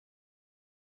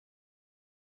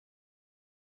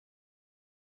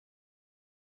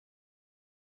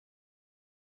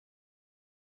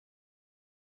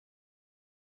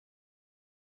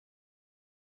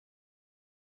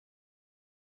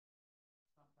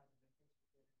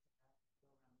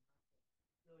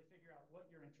figure out what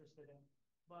you're interested in.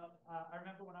 But I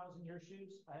remember when I was in your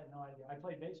shoes, I had no idea. I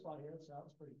played baseball here, so that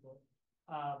was pretty cool.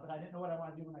 But I didn't know what I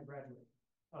wanted to do when I graduated,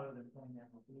 other than playing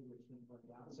MLB, which didn't work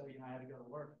out. So, I had to go to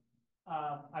work.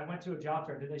 I went to a job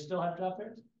fair. Do they still have job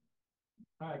fairs?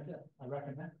 All right, good. I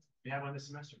recommend it. We have one this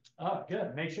semester. Oh,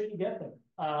 good. Make sure you get there.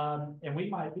 And we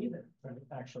might be there,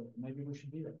 actually. Maybe we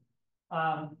should be there.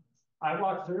 I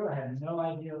walked through. I had no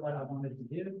idea what I wanted to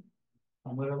do.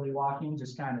 I'm literally walking,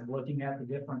 just kind of looking at the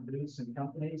different booths and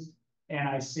companies, and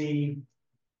I see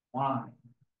wine.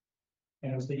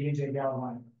 And it was the E&J Gallo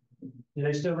wine. Do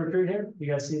they still recruit here? You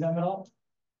guys see them at all?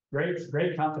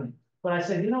 Great company. But I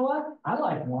said, you know what? I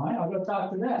like wine. I'll go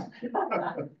talk to them.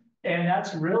 And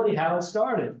that's really how it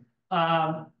started.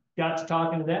 Got to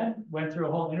talking to them, went through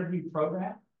a whole interview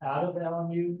program out of the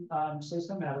LMU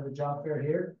system, out of the job fair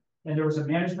here. And there was a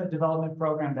management development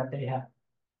program that they had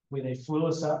where they flew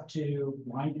us up to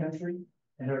wine country.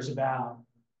 And there was about,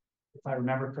 if I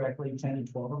remember correctly, 10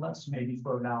 to 12 of us, maybe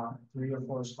for about 3 or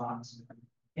 4 spots.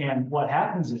 And what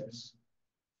happens is,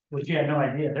 which you had no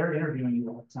idea, they're interviewing you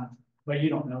all the time, but you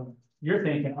don't know them. You're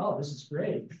thinking, oh, this is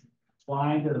great.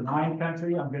 Flying to the wine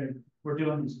country. We're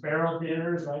doing these barrel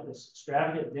dinners, right? This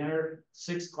extravagant dinner,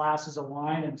 6 glasses of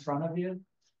wine in front of you.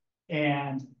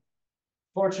 And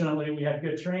fortunately, we had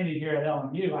good training here at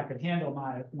LMU. I could handle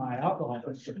my alcohol,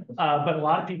 but a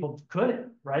lot of people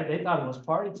couldn't, right? They thought it was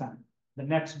party time. The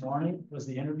next morning was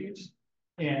the interviews,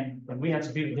 and we had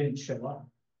some people who didn't show up.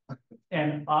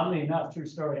 And oddly enough, true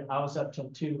story, I was up till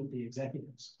 2 with the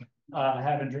executives,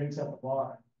 having drinks at the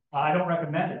bar. I don't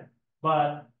recommend it,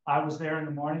 but I was there in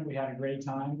the morning. We had a great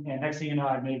time. And next thing you know,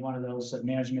 I made one of those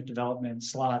management development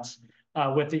slots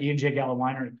with the E&J Gallo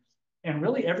Winery. And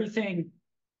really everything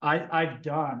I've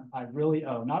done, I really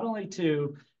owe, not only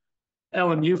to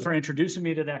LMU for introducing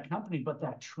me to that company, but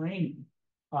that training,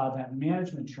 that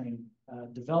management training,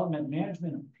 development,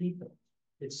 management of people.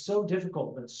 It's so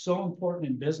difficult, but it's so important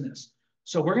in business.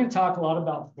 So we're going to talk a lot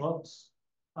about books.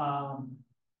 I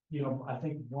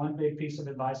think one big piece of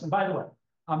advice, and by the way,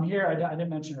 I'm here, I didn't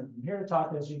mention it, I'm here to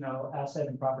talk, as you know, asset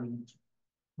and property management.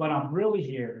 But I'm really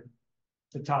here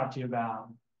to talk to you about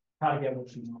how to get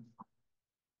what you want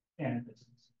in business.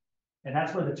 And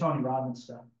that's where the Tony Robbins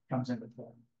stuff comes into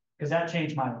play, because that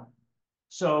changed my life.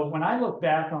 So when I look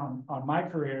back on my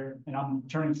career, and I'm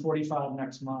turning 45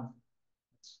 next month,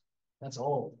 that's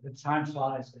old. The time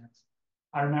flies, guys.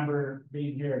 I remember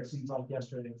being here, it seems like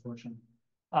yesterday, unfortunately.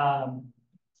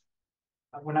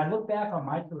 When I look back on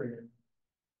my career,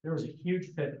 there was a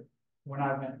huge pivot when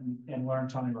I went and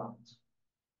learned Tony Robbins.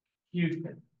 Huge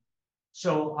pivot.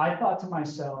 So I thought to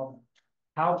myself,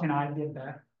 how can I give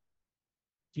back?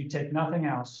 If you take nothing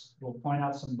else, we'll point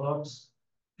out some books.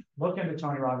 Look into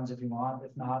Tony Robbins if you want.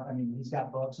 If not, I mean, he's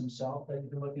got books himself that you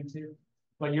can look into.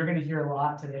 But you're going to hear a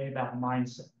lot today about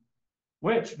mindset,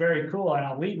 which very cool, and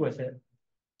I'll lead with it.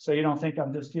 So you don't think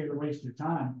I'm just here to waste your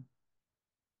time.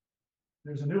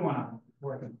 There's a new one I'm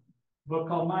working on, a book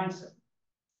called Mindset.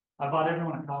 I bought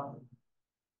everyone a copy.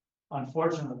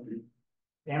 Unfortunately,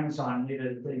 Amazon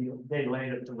needed a day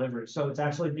late of delivery. So it's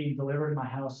actually being delivered to my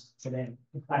house today.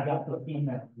 I got the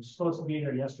email. It was supposed to be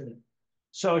there yesterday.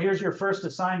 So here's your first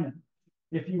assignment.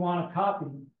 If you want a copy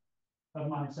of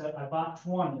Mindset, I bought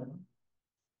 20 of them.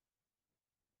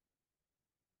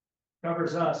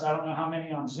 Covers us. I don't know how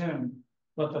many on Zoom,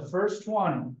 but the first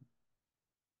 20,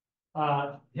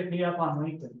 hit me up on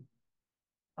LinkedIn.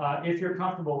 If you're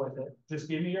comfortable with it, just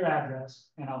give me your address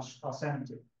and I'll send it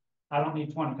to you. I don't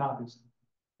need 20 copies.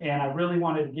 And I really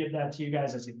wanted to give that to you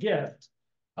guys as a gift.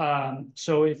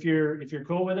 So if you're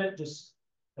cool with it, just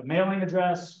the mailing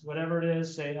address, whatever it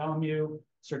is, say LMU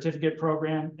certificate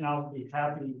program, and I'll be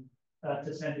happy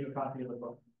to send you a copy of the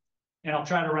book. And I'll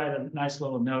try to write a nice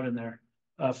little note in there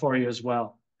for you as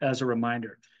well as a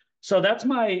reminder. So that's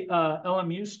my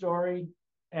LMU story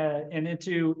and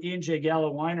into E&J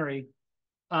Gallo Winery.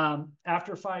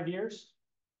 After 5 years,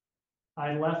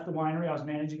 I left the winery. I was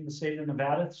managing the state of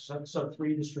Nevada, so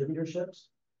 3 distributorships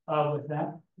with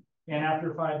them. And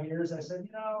after 5 years, I said,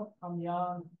 I'm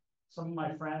young. Some of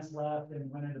my friends left and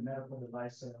went into medical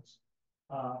device sales,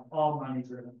 all money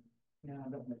driven. I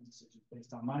don't make decisions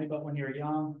based on money, but when you're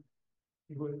young,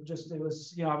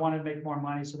 I wanted to make more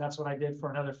money. So that's what I did for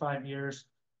another 5 years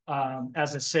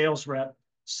as a sales rep,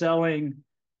 selling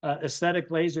aesthetic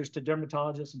lasers to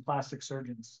dermatologists and plastic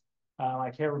surgeons,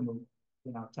 like hair removal,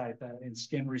 type and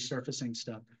skin resurfacing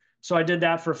stuff. So I did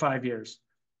that for 5 years.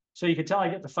 So you can tell I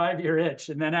get the 5-year itch.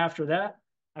 And then after that,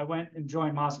 I went and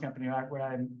joined Moss Company, where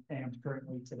I am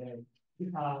currently today.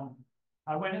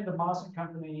 I went into Moss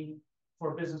Company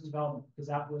for business development because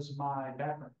that was my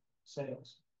background,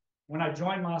 sales. When I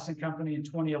joined Moss and Company in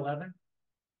 2011,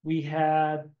 we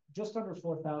had just under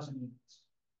 4,000 units.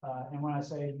 And when I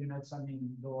say units, I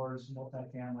mean doors,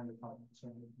 multifamily apartments,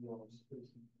 or doors,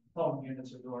 home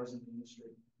units or doors in the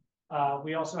industry.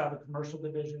 We also have a commercial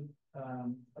division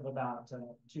of about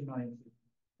 2 million feet.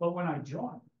 But when I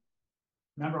joined,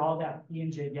 remember all that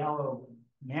E&J Gallo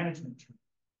management training.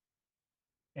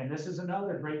 And this is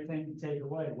another great thing to take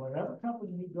away. Whatever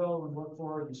company you go and work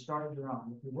for, you start your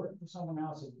own. If you work for someone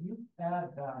else, if you add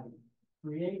value,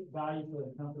 create value for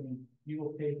the company, you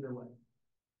will pay your way,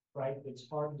 right? It's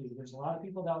hard to do. There's a lot of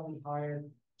people that will be hired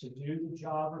to do the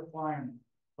job requirement,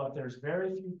 but there's very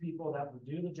few people that will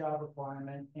do the job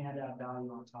requirement and add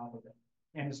value on top of it.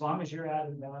 And as long as you're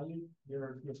adding value,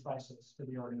 you're priceless to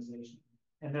the organization,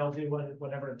 and they'll do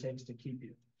whatever it takes to keep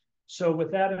you. So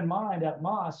with that in mind, at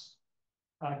Moss,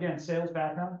 again, sales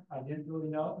background, I didn't really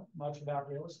know much about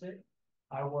real estate.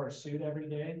 I wore a suit every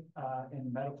day in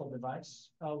the medical device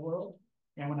world.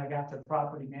 And when I got to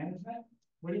property management,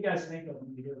 what do you guys think of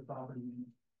when you hear property management?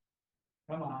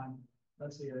 Come on,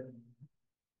 let's hear it.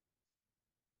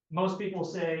 Most people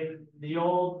say the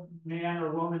old man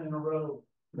or woman in a robe,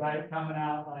 right? Coming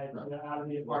out like out of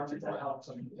the apartment to help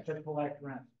them to collect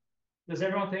rent. Does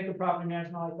everyone think of property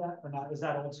management like that or not? Is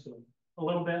that old school? A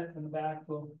little bit in the back,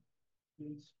 cool.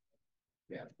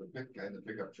 Yeah, the big guy in the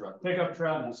pickup truck. Pickup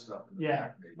truck. Yeah.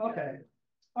 Okay.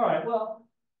 All right. Well,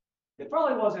 it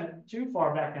probably wasn't too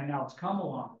far back then. Now it's come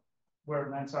along where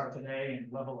rents are today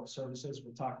and level of services.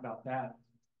 We'll talk about that.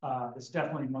 It's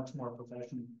definitely much more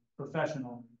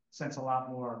professional since a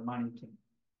lot more money came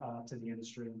to the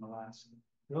industry in the last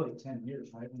really 10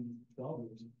 years, right? 12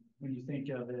 years. When you think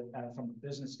of it from a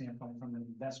business standpoint, from an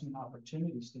investment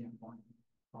opportunity standpoint,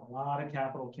 a lot of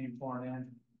capital came pouring in.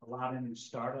 A lot of new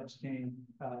startups came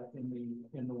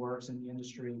in the works in the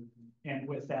industry, and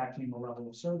with that came a level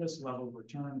of service, level of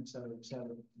return, et cetera, et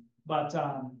cetera. But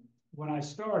when I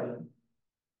started,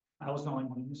 I was the only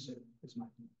one in the suit. Is my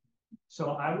team.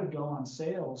 So I would go on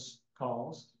sales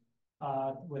calls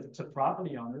to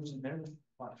property owners, and they're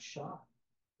like shocked.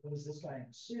 What is this guy in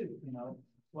a suit? You know,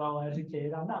 well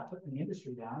educated. I'm not putting the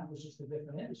industry down. It was just a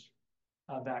different industry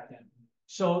back then.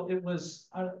 So it was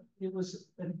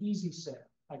an easy sale,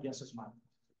 I guess is my point.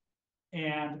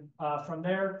 And from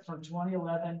there, from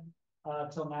 2011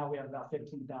 till now, we have about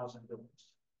 15,000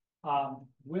 buildings.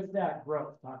 With that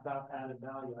growth, talk about added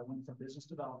value. I went from business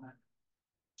development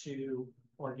to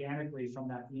organically from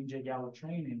that E&J Gallo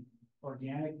training.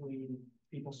 Organically,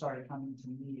 people started coming to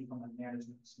me from a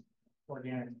management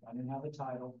organically. I didn't have the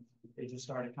title. They just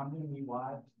started coming to me.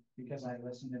 Why? Because I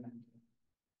listened to them.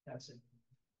 That's it.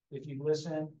 If you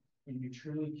listen and you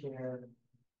truly care,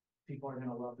 people are going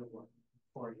to love the work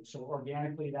for you. So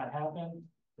organically that happened.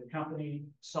 The company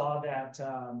saw that,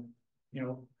 you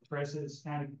know, Chris is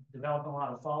kind of developing a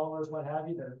lot of followers, what have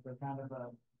you. They're kind of,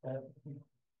 you know,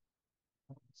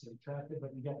 it's attractive,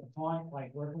 but you get the point,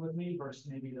 like working with me versus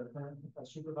maybe the current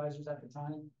supervisors at the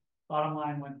time. Bottom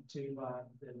line went to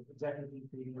the executive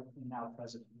VP and now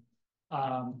president.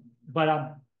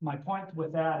 But my point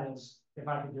with that is if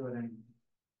I could do it anymore.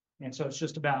 And so it's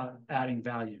just about adding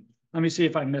value. Let me see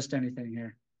if I missed anything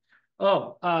here.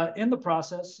 Oh, in the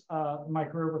process, my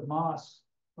career with Moss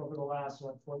over the last,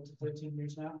 13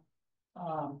 years now,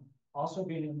 also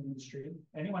being in the industry.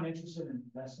 Anyone interested in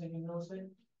investing in real estate?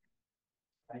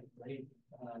 Great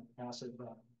passive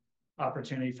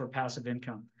opportunity for passive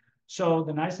income. So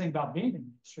the nice thing about being in the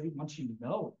industry, once you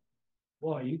know,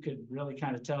 boy, you could really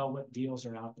kind of tell what deals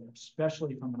are out there,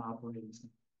 especially from an operating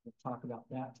standpoint. We'll talk about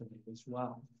that today as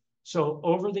well. So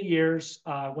over the years,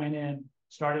 went in,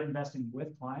 started investing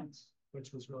with clients,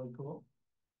 which was really cool.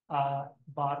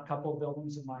 Bought a couple of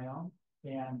buildings of my own.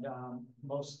 And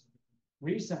most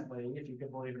recently, if you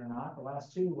could believe it or not, the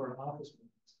last two were office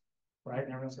buildings, right?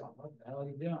 And everyone's going, what the hell are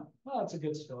you doing? Well, it's a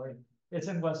good story. It's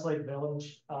in Westlake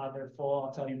Village. They're full.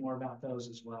 I'll tell you more about those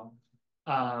as well.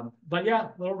 But yeah,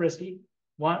 a little risky.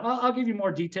 I'll give you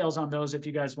more details on those if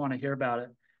you guys want to hear about it,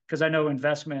 because I know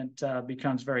investment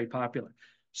becomes very popular.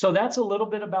 So that's a little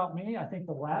bit about me. I think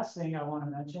the last thing I want to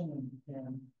mention,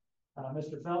 and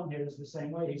Mr. Felton here is the same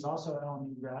way. He's also an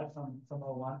LMU grad from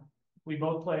 01. We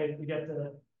both played, we get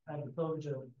to have the privilege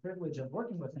of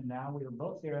working with him now. We were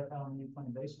both here at LMU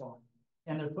playing baseball.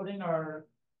 And they're putting our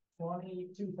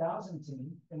 22,000 team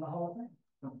in the Hall of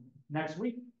Fame next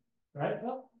week, right?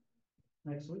 Well,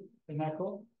 next week. Isn't that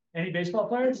cool? Any baseball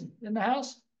players in the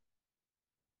house?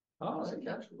 Oh,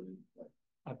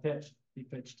 I pitched. He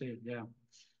pitched too, yeah.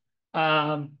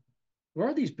 Where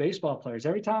are these baseball players?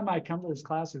 Every time I come to this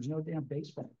class, there's no damn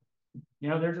baseball. You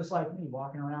know, they're just like me,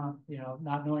 walking around, you know,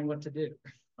 not knowing what to do.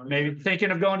 Maybe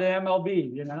thinking of going to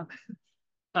MLB, you know?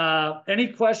 Any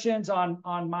questions on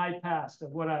my past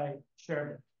of what I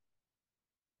shared?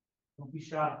 Don't be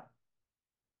shy.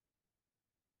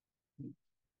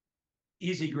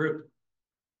 Easy group.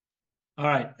 All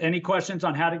right. Any questions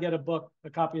on how to get a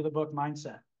copy of the book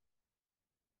Mindset?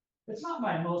 It's not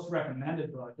my most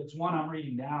recommended book. It's one I'm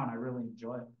reading now and I really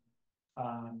enjoy it.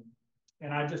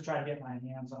 And I just try to get my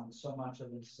hands on so much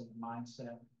of this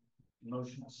mindset,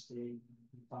 emotional state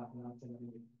we talk about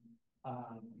today.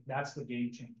 That's the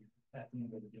game changer at the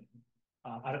end of the day.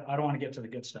 I don't want to get to the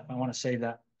good stuff. I want to save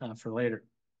that for later.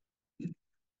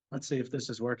 Let's see if this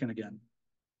is working again.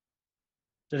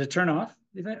 Did it turn off?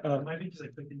 You think? It might be because I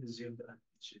clicked into Zoom that I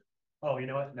you. Oh, you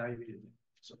know what? Now you muted me.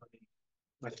 So let me.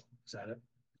 Is that it?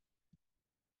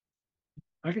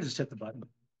 I can just hit the button. Is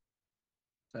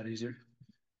that easier?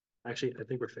 Actually, I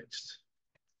think we're fixed.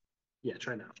 Yeah,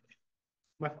 try now.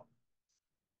 My fault.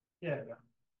 Yeah.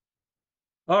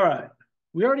 All right.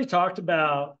 We already talked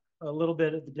about a little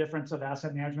bit of the difference of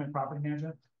asset management and property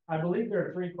management. I believe there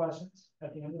are 3 questions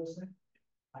at the end of this thing.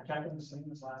 I kept them the same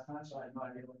as last time, so I have no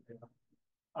idea what they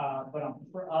are. But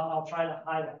I'll try to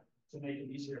highlight to make it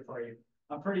easier for you.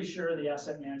 I'm pretty sure the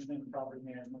asset management and property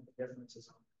management, the difference is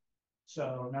on.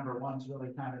 So number 1 is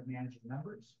really kind of managing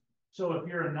numbers. So if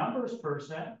you're a numbers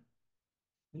person,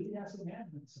 do the asset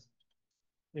management side.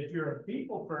 If you're a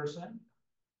people person,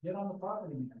 get on the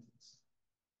property management side.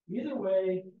 Either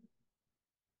way,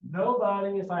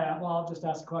 nobody, I'll just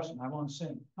ask a question. I won't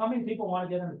assume. How many people want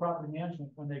to get into property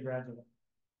management when they graduate?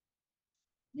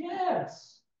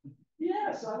 Yes.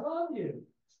 Yes, I love you.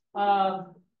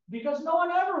 Because no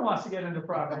one ever wants to get into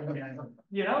property management.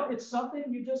 You know, it's something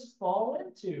you just fall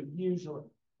into usually.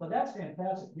 But that's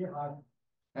fantastic. You're hired.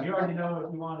 You already know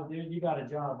what you want to do. You got a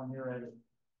job when you're ready.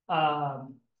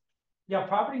 Yeah,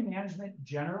 property management,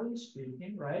 generally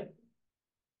speaking, right?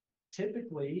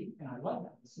 Typically, and I love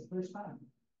that. It's the first time.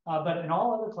 But in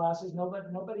all other classes,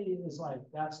 nobody is like,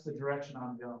 that's the direction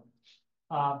I'm going.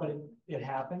 But it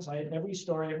happens. Every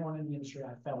story, everyone in the industry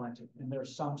I fell into, and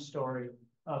there's some story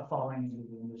of falling into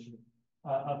the industry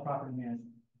of property management.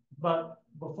 But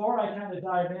before I kind of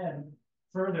dive in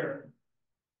further,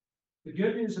 the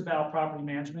good news about property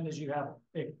management is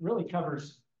it really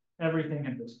covers everything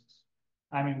in business.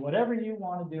 I mean, whatever you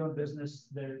want to do in business,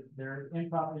 they're in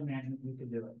property management, you can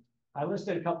do it. I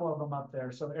listed a couple of them up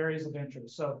there. So areas of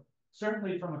interest. So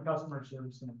certainly from a customer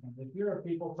service standpoint, if you're a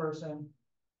people person,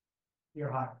 you're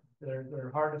hired.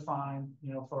 They're hard to find,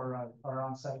 you know, for our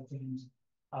on-site teams.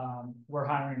 We're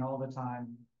hiring all the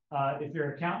time. If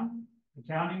you're an accountant,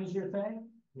 accounting is your thing.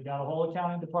 We got a whole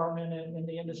accounting department in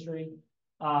the industry.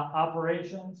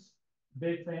 Operations,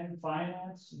 big thing.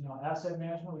 Finance, you know, asset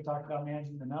management. We talked about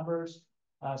managing the numbers.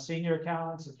 Senior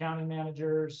accountants, accounting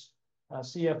managers,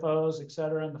 CFOs, et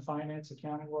cetera, in the finance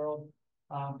accounting world.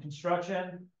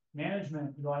 Construction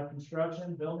management. You like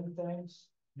construction, building things,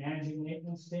 managing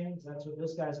maintenance teams. That's what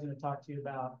this guy's going to talk to you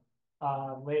about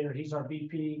later. He's our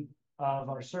VP of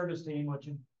our service team, which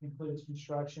includes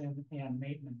construction and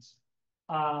maintenance.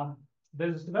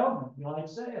 Business development. You like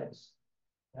sales.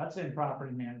 That's in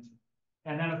property management.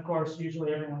 And then, of course,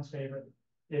 usually everyone's favorite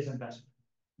is investment,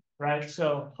 right?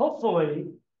 So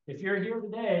hopefully, if you're here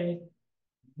today,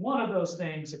 one of those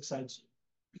things excites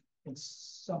you.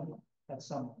 It's someone. That's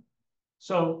someone.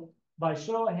 So by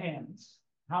show of hands,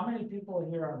 how many people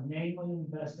here are mainly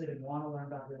invested and want to learn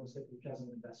about real estate because of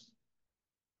investment?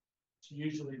 It's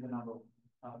usually the number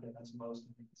 1. Okay, that's most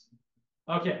of these.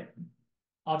 Okay,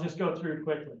 I'll just go through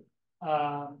quickly.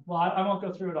 Well, I won't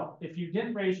go through it all. If you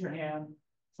didn't raise your hand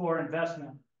for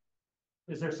investment,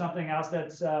 is there something else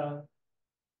that's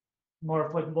more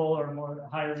applicable or more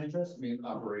higher interest? I mean,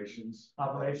 operations.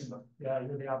 Operations. Yeah,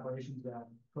 you're the operations guy.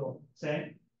 Cool.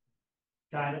 Same?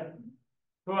 Kind of.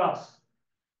 Who else?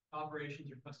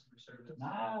 Operations or customer service.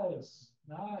 Nice.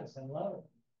 Nice. I love it.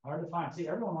 Hard to find. See,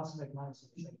 everyone wants to make money, so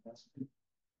they say investment.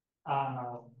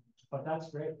 But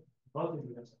that's great. Both of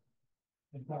you guys.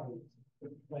 And probably,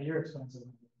 well, you're expensive.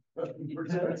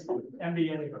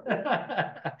 MBA.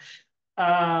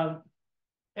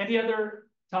 Any other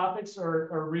topics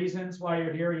or reasons why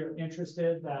you're here, you're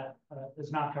interested that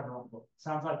is not covered on the book?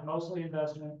 Sounds like mostly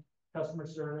investment, customer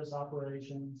service,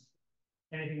 operations.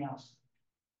 Anything else?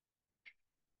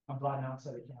 I'm glad no one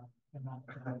said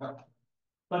account.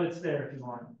 But it's there if you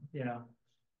want, you know.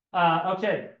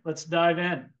 Okay, let's dive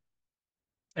in.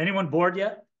 Anyone bored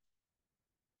yet?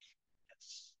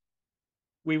 Yes.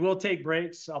 We will take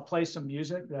breaks. I'll play some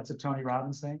music. That's a Tony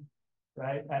Robbins thing,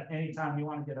 right? At any time you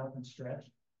want to get up and stretch,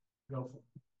 go for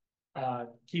it.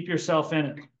 Keep yourself in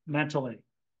it mentally.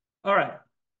 All right.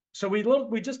 So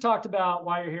we just talked about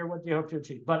why you're here, what you hope to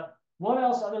achieve. But what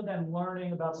else other than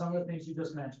learning about some of the things you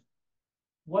just mentioned?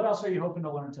 What else are you hoping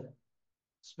to learn today,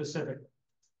 specifically?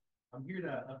 I'm here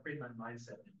to upgrade my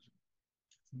mindset.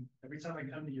 Every time I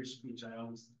come to your speech, I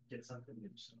always get something new.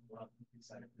 So well, I'm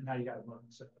excited. Now you got to learn.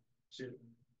 So Shoot.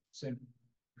 soon.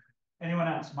 Anyone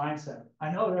else? Mindset.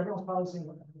 I know everyone's probably saying,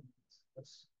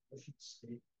 let's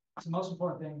state. It's the most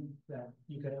important thing that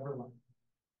you could ever learn.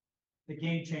 The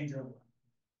game changer of life.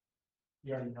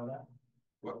 You already know that?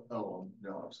 Well, oh,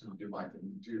 no, I was gonna do my thing,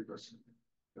 do your question.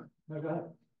 No, go ahead.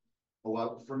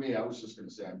 Well, for me, I was just gonna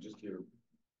say, I'm just here.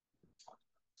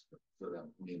 For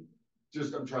them, I mean,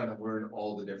 I'm trying to learn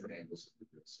all the different angles of the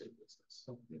real estate business,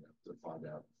 you know, to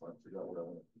figure out what I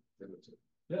want to pivot to.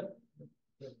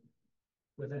 Yeah.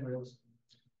 Within real estate.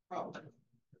 Probably.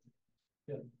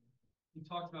 Good. You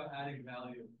talked about adding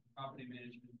value. Property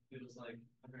management feels like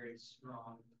a very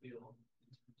strong field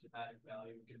in terms of adding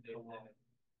value.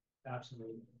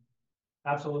 Absolutely.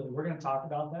 Absolutely. We're going to talk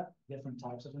about that, different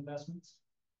types of investments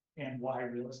and why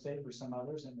real estate for some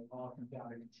others, and it all comes down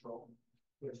to control,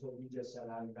 which what you just said,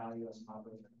 adding value as an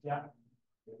operator. Yeah.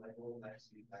 Like, well, next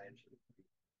week,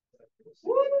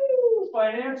 Woo!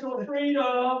 Financial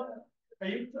freedom. Are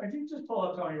you just pull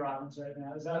up Tony Robbins right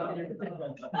now? Is that what you're thinking?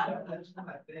 That's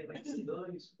my thing. Like,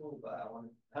 stability is cool, but I want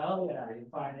to. Hell yeah.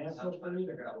 Financial I'm trying to freedom.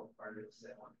 figure out what part of real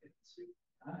estate I want to get into.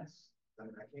 Nice. I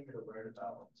mean, I came here to learn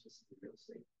about just the real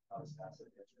estate, how it's asset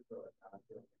management, but I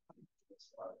feel like it's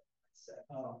a lot of mindset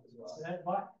as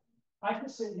well. So I can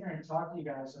sit here and talk to you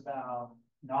guys about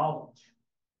knowledge,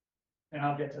 and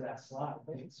I'll get to that slide.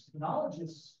 But knowledge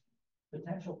is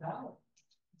potential power.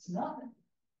 It's nothing.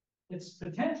 It's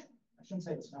potential. I shouldn't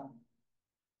say it's nothing.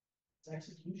 It's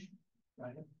execution,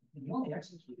 right? And you only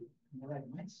execute in the right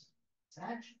mindset. It's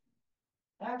action.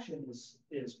 Action is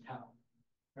power,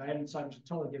 right? And so I'm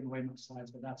totally giving away my slides,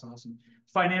 but that's awesome.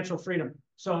 Financial freedom.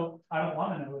 So I don't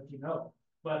want to know if you know,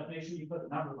 but make sure you put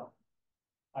the number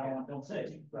on. Don't say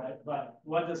it, right? But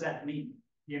what does that mean?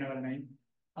 You know what I mean?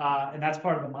 And that's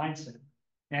part of the mindset.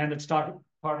 And it's part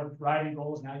of writing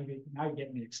goals. Now you're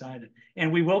getting me excited.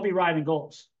 And we will be writing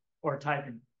goals or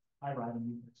typing. I write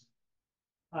them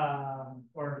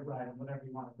or writing, whatever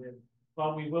you want to do.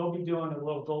 But we will be doing a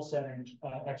little goal setting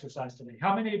exercise today.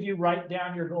 How many of you write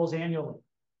down your goals annually?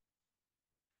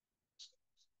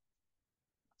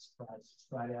 Surprise, it's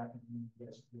Friday afternoon.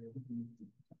 Yes.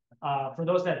 For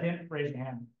those that didn't, raise your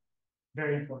hand.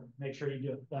 Very important. Make sure you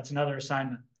do it. That's another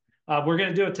assignment. We're going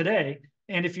to do it today.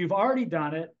 And if you've already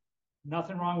done it,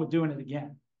 nothing wrong with doing it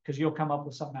again, because you'll come up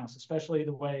with something else, especially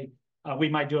the way we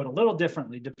might do it a little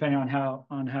differently, depending on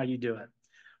how you do it.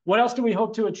 What else do we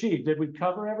hope to achieve? Did we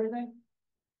cover everything?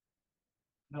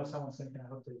 No, someone's thinking I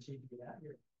hope to achieve to get out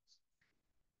here.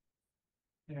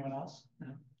 Anyone else? No?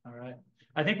 All right.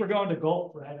 I think we're going to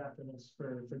Gulp right after this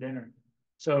for dinner.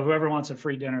 So whoever wants a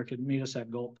free dinner could meet us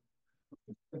at Gulp.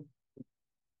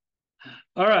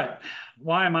 All right.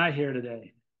 Why am I here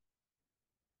today?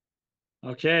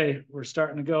 Okay, we're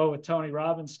starting to go with Tony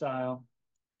Robbins style.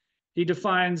 He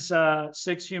defines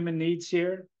 6 human needs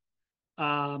here.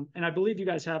 And I believe you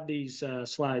guys have these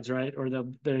slides, right? Or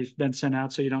they've been sent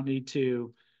out, so you don't need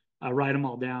to write them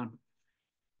all down.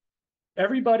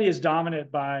 Everybody is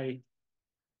dominant by,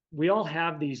 we all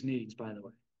have these needs, by the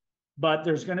way, but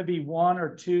there's going to be 1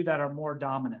 or 2 that are more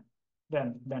dominant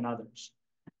than others.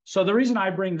 So the reason I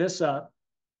bring this up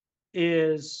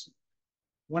is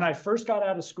when I first got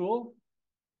out of school,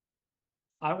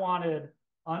 I wanted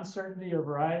uncertainty or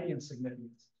variety and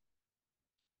significance.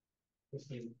 This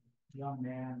is a young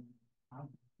man.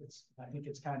 I think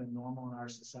it's kind of normal in our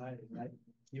society, right?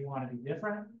 You want to be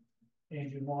different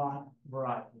and you want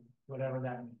variety, whatever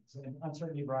that means. And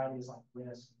uncertainty, variety is like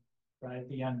risk, right?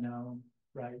 The unknown,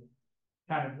 right?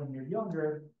 Kind of when you're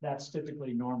younger, that's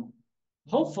typically normal.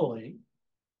 Hopefully,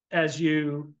 as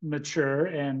you mature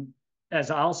and as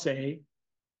I'll say,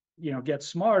 get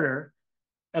smarter,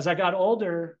 as I got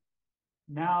older,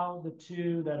 now the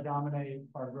 2 that dominate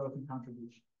are growth and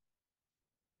contribution.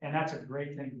 And that's a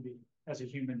great thing to be as a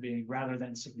human being rather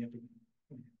than significant.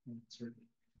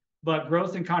 But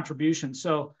growth and contribution.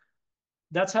 So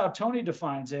that's how Tony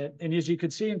defines it. And as you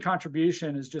can see in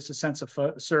contribution is just a sense of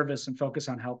service and focus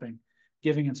on helping,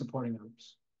 giving and supporting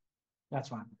others. That's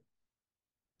fine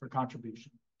for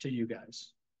contribution to you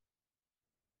guys.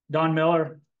 Don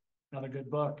Miller, another good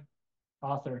book,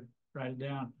 author, write it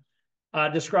down.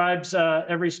 Describes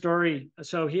every story.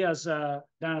 So he has down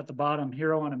at the bottom,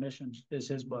 Hero on a Mission is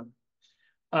his book.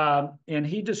 And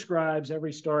he describes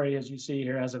every story, as you see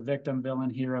here, as a victim, villain,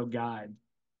 hero, guide.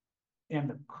 And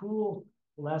the cool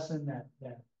lesson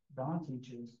that Don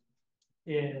teaches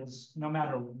is no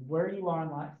matter where you are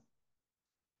in life,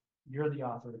 you're the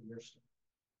author of your story.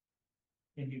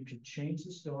 And you could change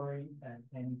the story at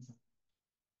any time.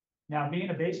 Now, being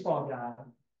a baseball guy,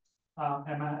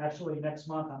 and actually next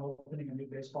month I'm opening a new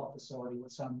baseball facility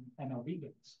with some MLB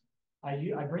guys.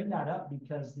 I bring that up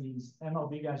because these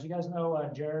MLB guys, you guys know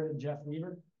Jared and Jeff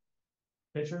Weaver,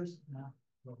 pitchers? No,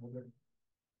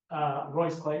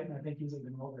 Royce Clayton, I think he's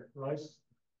even older. Royce,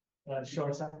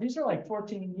 shortstop. These are like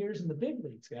 14 years in the big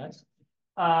leagues, guys.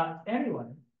 Anyway,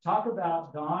 talk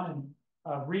about Don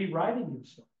and rewriting your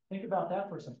story. Think about that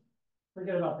for a second.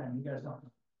 Forget about them. You guys don't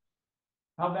know.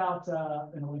 How about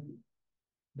an Olympian?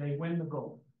 They win the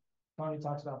gold. Tony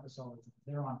talks about this all the time.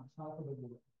 They're on top of the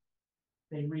world.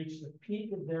 They reach the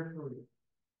peak of their career.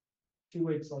 2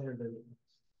 weeks later, they're with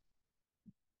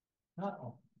us. Not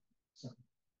all. So,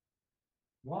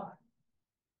 why?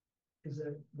 Because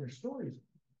their stories,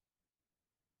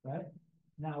 right?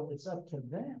 Now it's up to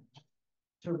them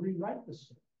to rewrite the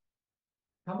story.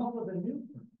 Come up with a new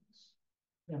purpose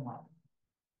in life.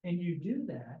 And you do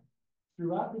that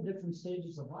throughout the different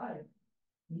stages of life.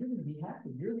 You're going to be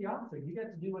happy. You're the author. You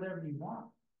get to do whatever you want,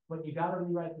 but you got to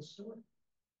rewrite the story.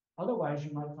 Otherwise,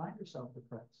 you might find yourself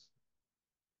depressed,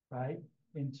 right?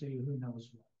 Into who knows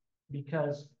what.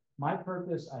 Because my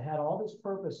purpose, I had all this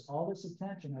purpose, all this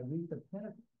attention. I reached the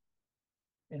pinnacle.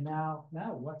 And now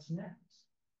what's next?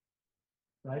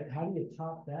 Right? How do you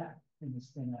top that in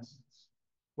essence?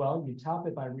 Well, you top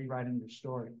it by rewriting your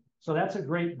story. So that's a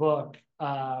great book.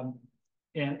 And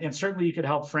certainly you could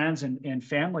help friends and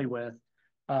family with,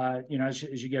 as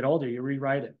you get older, you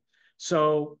rewrite it.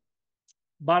 So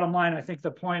bottom line, I think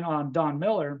the point on Don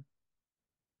Miller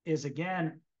is,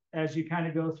 again, as you kind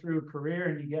of go through a career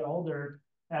and you get older,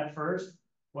 at first,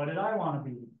 what did I want to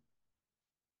be?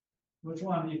 Which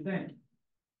one do you think?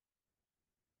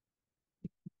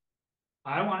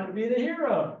 I wanted to be the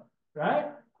hero, right?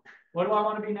 What do I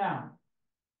want to be now?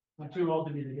 I'm too old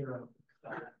to be the hero.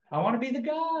 I want to be the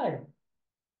guide.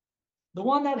 The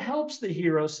one that helps the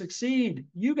hero succeed.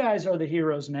 You guys are the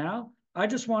heroes now. I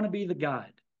just want to be the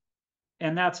guide.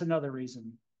 And that's another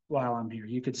reason why I'm here.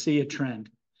 You could see a trend.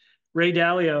 Ray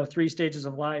Dalio, 3 Stages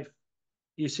of Life.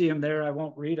 You see him there. I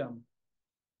won't read them.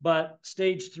 But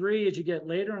stage 3, as you get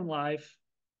later in life,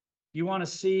 you want to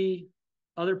see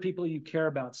other people you care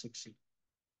about succeed.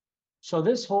 So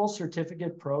this whole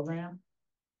certificate program,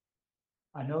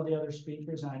 I know the other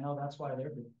speakers, and I know that's why they're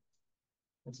doing it.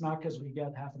 It's not because we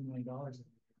get $500,000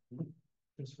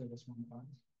 just for this one class.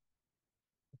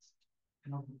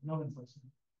 No one's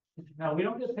listening. No, we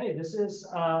don't get paid. This is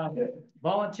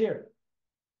volunteer,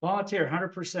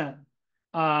 100%.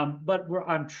 But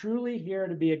I'm truly here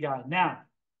to be a guide. Now,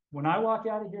 when I walk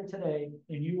out of here today,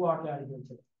 and you walk out of here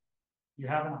today, you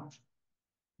have an option.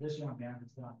 This young man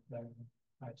is not better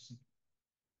than I've seen.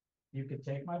 You could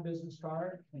take my business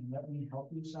card and let me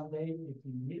help you someday if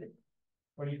you need it.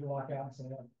 Or you can walk out and say,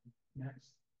 oh, next.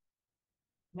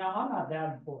 Now, I'm not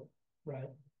that important, right?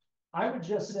 I would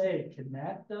just say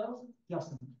connect though,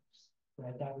 just in case,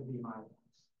 right? That would be my advice.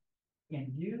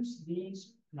 And use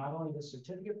these, not only the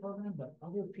certificate program, but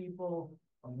other people,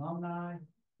 alumni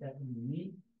that you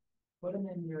meet, put them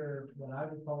in your, what I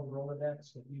would call the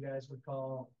Rolodex, what you guys would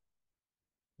call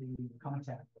the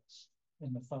contact list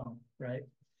in the phone, right?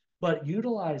 But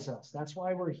utilize us. That's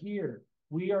why we're here.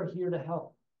 We are here to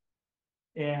help.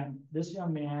 And this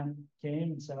young man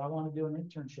came and said, I want to do an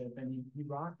internship, and he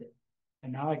rocked it.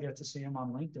 And now I get to see him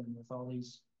on LinkedIn with all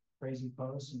these crazy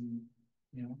posts, and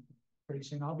pretty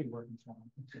soon I'll be working for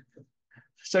him.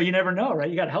 So you never know, right?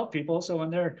 You got to help people. So when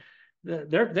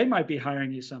they might be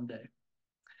hiring you someday.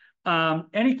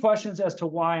 Any questions as to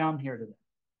why I'm here today?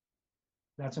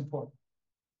 That's important.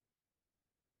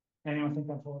 Anyone think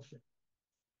I'm full of shit?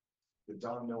 The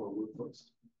Don Miller Woodbooks,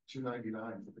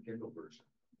 $2.99 for the Kindle version.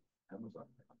 Amazon.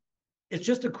 It's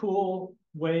just a cool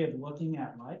way of looking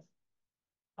at life.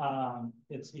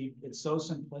 It's so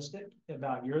simplistic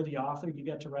about you're the author, you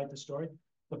get to write the story.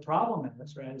 The problem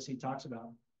is, right, as he talks about,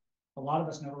 a lot of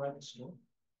us never write the story.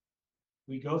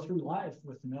 We go through life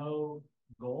with no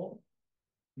goal,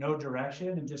 no direction,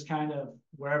 and just kind of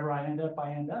wherever I end up,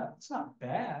 I end up. It's not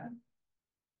bad.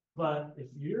 But if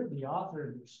you're the author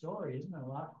of your story, isn't it a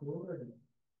lot cooler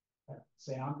to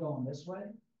say, I'm going this way,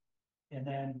 and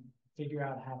then figure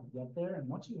out how to get there? And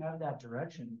once you have that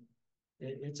direction,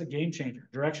 it's a game changer,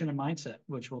 direction and mindset,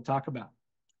 which we'll talk about.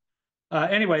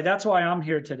 Anyway, that's why I'm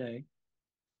here today.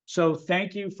 So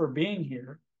thank you for being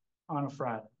here on a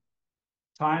Friday.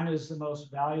 Time is the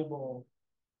most valuable,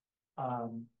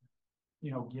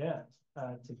 gift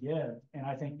to give. And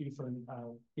I thank you for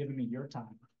giving me your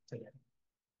time today.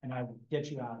 And I will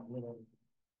get you out a little.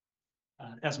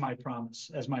 as my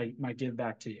promise, as my give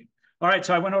back to you. All right,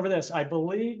 so I went over this. I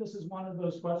believe this is one of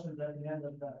those questions at the end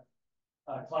of the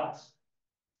class.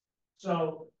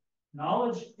 So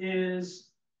knowledge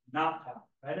is not power,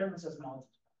 right? Everyone says knowledge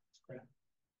is power. It's correct.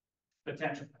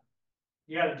 Potential power.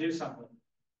 You got to do something.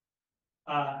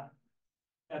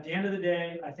 At the end of the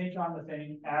day, I think on the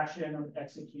thing, action or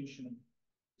execution.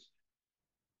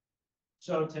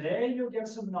 So today you'll get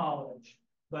some knowledge,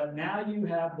 but now you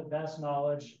have the best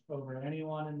knowledge over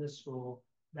anyone in this school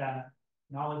that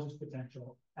knowledge is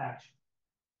potential, action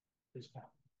is power.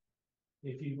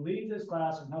 If you leave this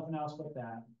class with nothing else but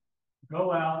that,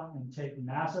 go out and take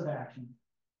massive action,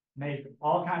 make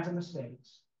all kinds of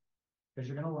mistakes, because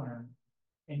you're going to learn,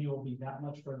 and you will be that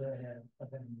much further ahead of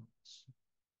anyone else.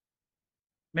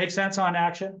 Make sense on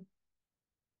action?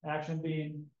 Action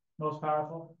being most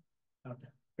powerful? Okay,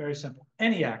 very simple.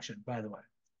 Any action, by the way.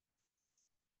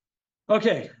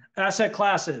 Okay, asset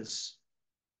classes.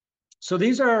 So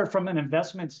these are from an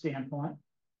investment standpoint,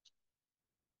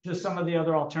 just some of the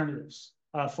other alternatives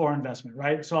for investment,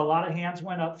 right? So a lot of hands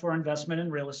went up for investment in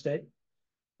real estate,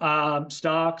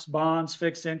 stocks, bonds,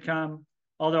 fixed income,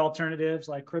 other alternatives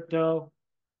like crypto.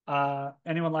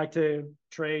 Anyone like to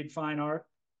trade fine art?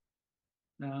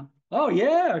 No. Oh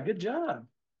yeah, good job.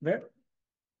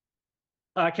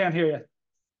 I can't hear you.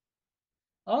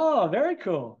 Oh, very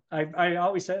cool. I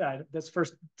always say that. That's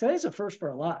first. Today's a first for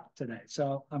a lot today.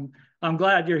 So I'm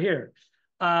glad you're here.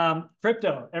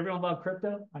 Crypto. Everyone love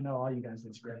crypto? I know all you guys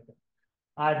love crypto.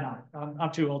 I'm not.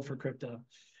 I'm too old for crypto.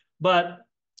 But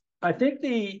I think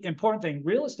the important thing,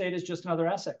 real estate is just another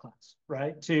asset class,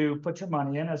 right? To put your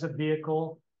money in as a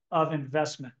vehicle of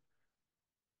investment.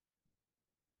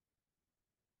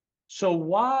 So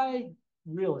why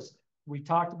real estate? We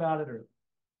talked about it earlier.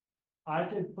 I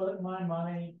could put my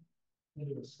money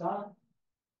into a stock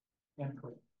and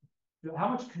put it. How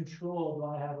much control do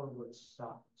I have over a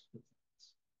stock?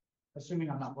 Assuming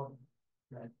I'm not working,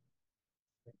 right?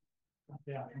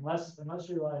 Yeah, unless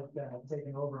you're like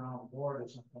taking over on a board or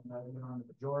something, you're on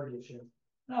the majority of shares.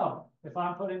 No, if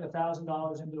I'm putting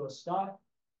 $1,000 into a stock,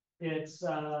 it's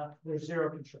there's zero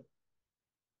control.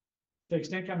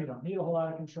 Fixed income, you don't need a whole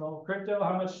lot of control. Crypto,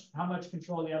 how much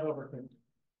control do you have over crypto?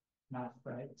 Not,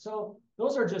 right? So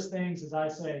those are just things, as I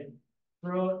say,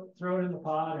 throw it in the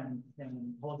pot and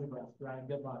hold your breath, right?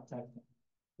 Good luck type thing.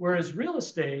 Whereas real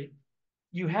estate,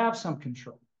 you have some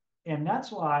control. And that's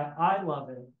why I love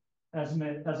it as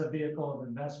a vehicle of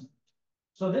investment.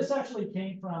 So this actually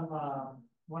came from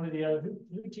one of the other,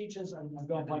 who teaches, I'm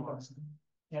going blank on this,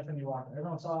 Anthony Walker.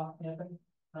 Everyone saw Anthony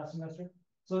last semester?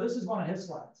 So this is one of his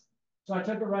slides. So I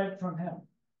took it right from him.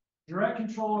 Direct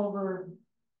control over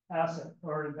asset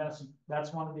or investment.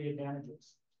 That's one of the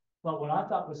advantages. But what I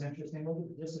thought was interesting was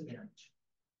the disadvantage.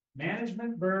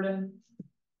 Management burden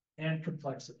and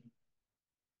complexity.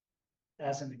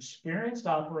 As an experienced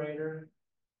operator,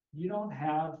 you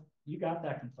got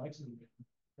that complexity.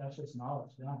 That's just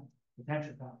knowledge done.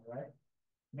 Potential power, right?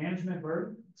 Management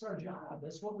burden, it's our job.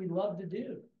 That's what we love to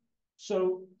do.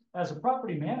 So as a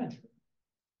property manager,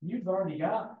 you've already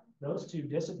got those two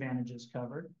disadvantages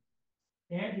covered,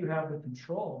 and you have the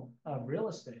control of real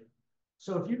estate.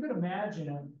 So if you could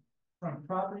imagine from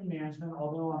property management,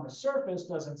 although on the surface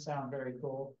doesn't sound very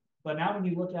cool, but now when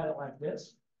you look at it like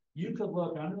this, you could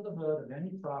look under the hood of any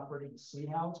property to see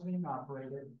how it's being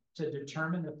operated to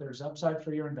determine if there's upside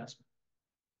for your investment.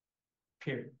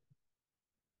 Period.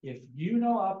 If you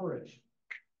know operation,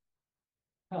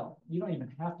 hell, you don't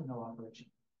even have to know operation.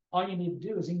 All you need to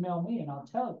do is email me and I'll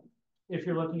tell you if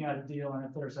you're looking at a deal and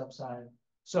if there's upside.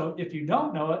 So if you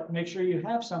don't know it, make sure you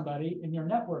have somebody in your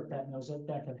network that knows it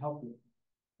that can help you.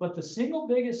 But the single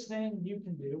biggest thing you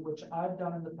can do, which I've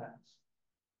done in the past,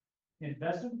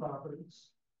 invest in properties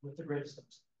with the great stuff.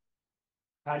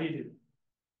 How do you do it?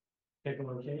 Pick a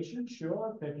location,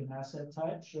 sure. Pick an asset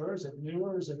type, sure. Is it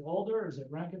newer? Is it older? Is it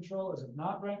rent control? Is it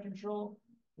not rent control?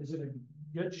 Is it in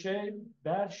good shape,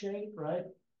 bad shape, right?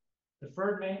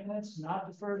 Deferred maintenance, not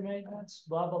deferred maintenance,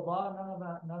 blah, blah, blah.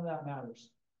 None of that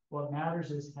matters. What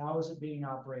matters is how is it being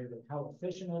operated? How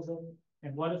efficient is it?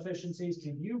 And what efficiencies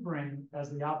can you bring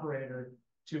as the operator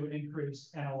to increase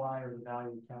NOI or the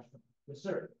value of cash flow? Yes,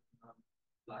 sir.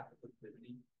 Lack of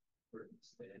liquidity for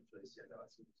the interest,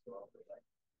 like,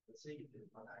 let's say you did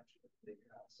not actually take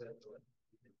your asset, or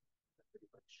you can pretty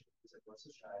much, it's like, what's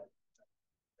the strategy?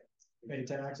 Pay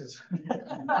taxes.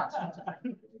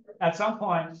 At some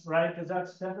point, right? Because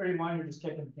that's temporary money, you're just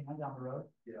kicking the can down the road.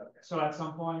 Yeah. Okay. So at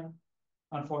some point,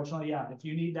 unfortunately, yeah, if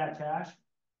you need that cash,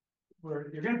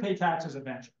 you're going to pay taxes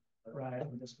eventually, right?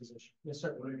 In this position. Yes,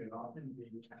 sir. What it can often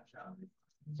be cash out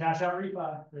Cash out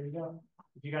refi, there you go.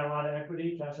 If you got a lot of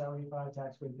equity, cash out refi,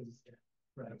 tax free, because it's debt.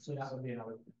 Right, so that would be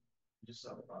another. Just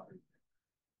sell the property.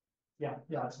 Yeah,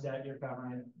 it's debt, you're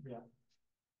covering it, yeah.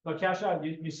 But cash out,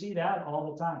 you see that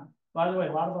all the time. By the way,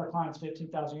 a lot of our clients,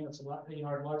 15,000 units, a lot,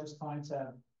 our largest clients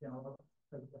have,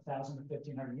 1,000 to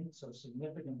 1,500 units, so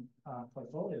significant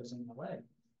portfolios in LA.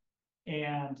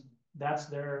 And that's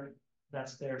their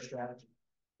strategy.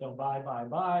 They'll buy,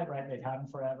 right? They've had them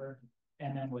forever.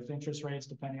 And then with interest rates,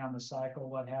 depending on the cycle,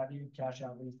 what have you, cash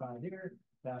out refi here,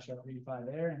 cash out refi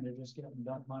there, and they're just getting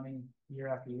dump money year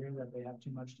after year that they have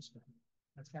too much to spend.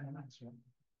 That's kind of nice, right?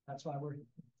 That's why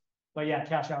but yeah,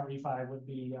 cash out refi would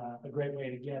be a great way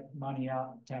to get money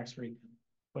out tax free.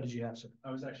 What did you have, sir?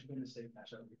 I was actually going to say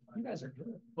cash out. You guys are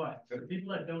good. But the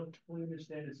people that don't fully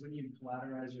understand is when you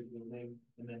collateralize your building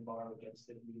and then borrow against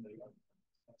it.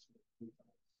 That's what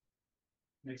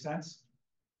Make sense?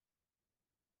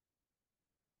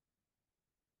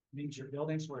 Means your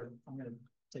building's worth, I'm gonna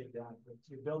take it down, but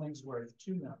your building's worth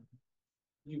 2 million.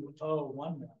 You owe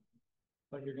 1 million,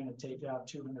 but you're gonna take out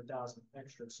 200,000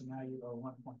 extra, so now you owe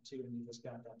 1.2 and you just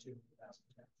got that 200,000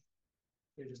 cash.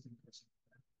 You're just increasing.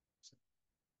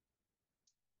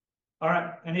 All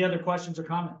right, any other questions or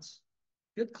comments?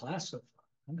 Good class so far,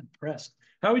 I'm impressed.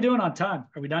 How are we doing on time?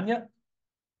 Are we done yet?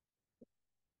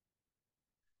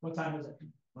 What time is it?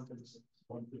 1:36.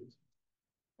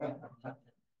 1:36.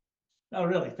 Oh,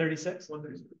 really? 36?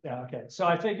 1:36. Yeah, okay. So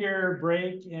I figure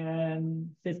break in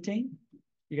 15.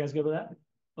 You guys good with that?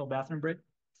 Little bathroom break?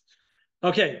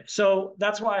 Okay, so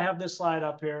that's why I have this slide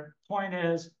up here. Point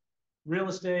is, real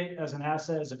estate as an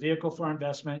asset, as a vehicle for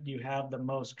investment, you have the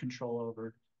most control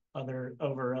over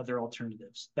other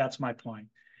alternatives. That's my point.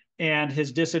 And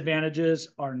his disadvantages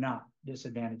are not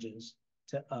disadvantages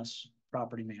to us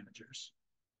property managers.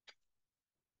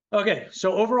 Okay,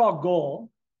 so overall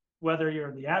goal, whether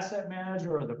you're the asset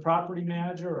manager or the property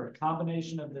manager or a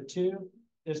combination of the two,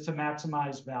 is to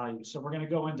maximize value. So we're going to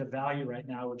go into value right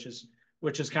now, which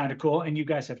is kind of cool. And you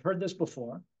guys have heard this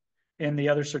before in the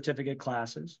other certificate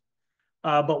classes.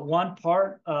 But one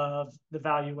part of the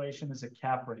valuation is a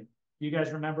cap rate. You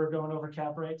guys remember going over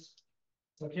cap rates?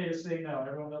 It's okay to say no.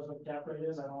 Everyone knows what cap rate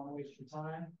is. I don't want to waste your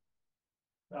time.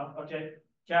 Okay,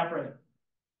 cap rate.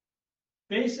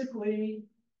 Basically,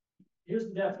 here's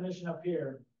the definition up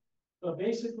here. But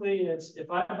basically, it's if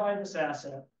I buy this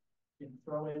asset, you can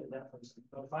throw away the debt first.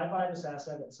 But if I buy this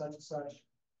asset at such and such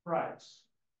price,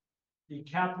 the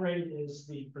cap rate is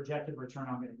the projected return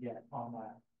I'm going to get on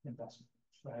that investment,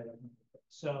 right?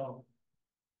 So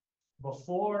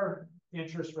before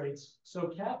interest rates, so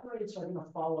cap rates are going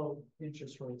to follow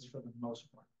interest rates for the most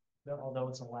part, although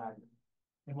it's a lag.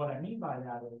 And what I mean by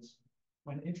that is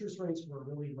when interest rates were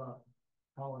really low,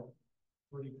 call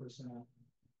it 3%.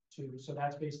 So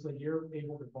that's basically you're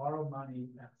able to borrow money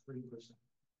at 3%.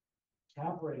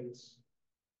 Cap rates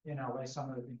in LA, some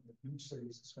of the beach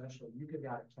cities especially, you could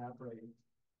get a cap rate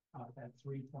at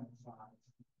 3.5,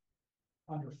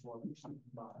 under 4%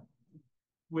 bottom,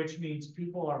 which means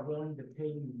people are willing to pay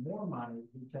you more money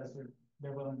because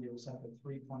they're willing to accept a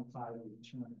 3.5%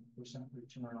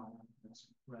 return on that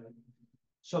investment, right?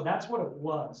 So that's what it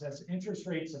was. As interest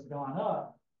rates have gone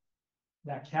up,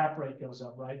 that cap rate goes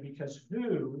up, right? Because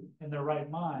who in their right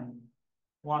mind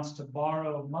wants to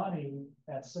borrow money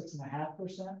at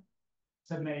 6.5%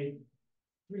 to make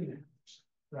 3.5%,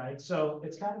 right? So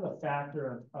it's kind of a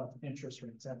factor of interest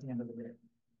rates at the end of the day.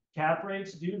 Cap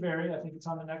rates do vary. I think it's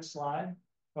on the next slide.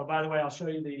 Oh, by the way, I'll show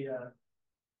you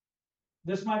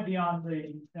this might be on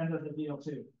the end of the deal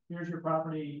too. Here's your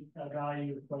property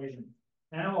value equation.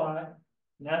 NOI,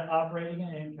 net operating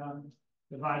income,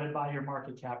 divided by your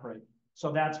market cap rate. So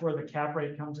that's where the cap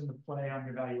rate comes into play on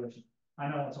your valuation. I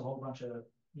know that's a whole bunch of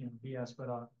BS, but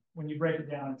when you break it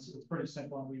down, it's pretty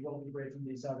simple, and we will be breaking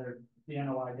the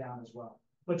NOI down as well.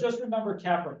 But just remember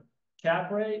cap rate. Cap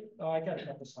rate. Oh, I got a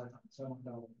couple slides on it, so I don't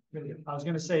know. Really, I was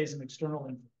going to say is an external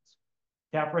influence.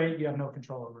 Cap rate you have no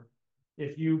control over.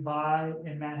 If you buy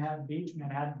in Manhattan Beach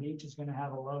is going to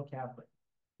have a low cap rate.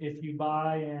 If you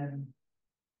buy in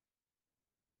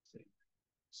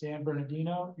San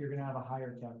Bernardino, you're going to have a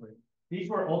higher cap rate. These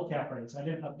were old cap rates. I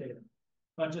didn't update them.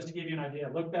 But just to give you an idea,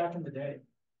 look back in the day,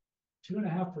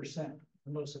 2.5% for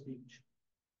most of Beach.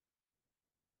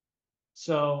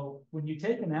 So when you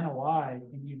take an NOI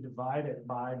and you divide it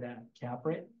by that cap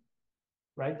rate,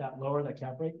 right, that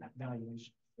cap rate, that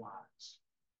valuation flies.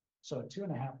 So a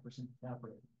 2.5% cap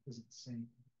rate is insane.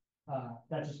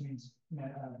 That just means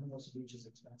Hermosa Beach is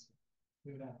expensive.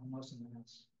 Look at that, Hermosa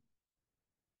Beach.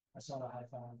 I saw the high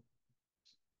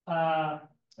five.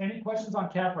 Any questions on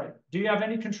cap rate? Do you have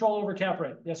any control over cap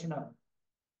rate? Yes or no?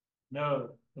 No.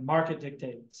 The market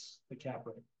dictates the cap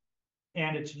rate.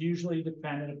 And it's usually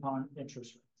dependent upon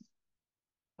interest rates.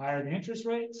 Higher the interest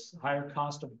rates, higher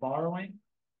cost of borrowing,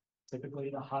 typically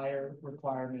the higher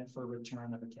requirement for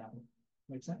return of a capital.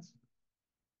 Make sense?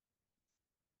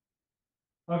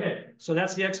 Okay, so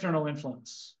that's the external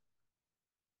influence.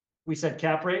 We said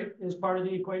cap rate is part of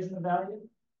the equation of value.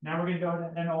 Now we're going to go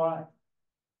to NOI.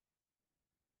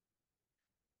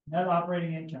 Net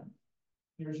operating income.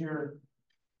 Here's your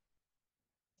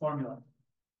formula.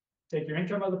 Take your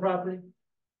income of the property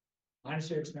minus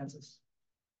your expenses.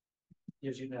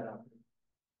 Gives you net operating.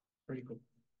 Pretty cool.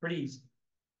 Pretty easy.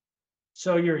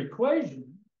 So your equation,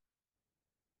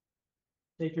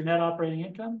 take your net operating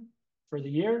income for the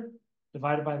year,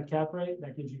 divided by the cap rate,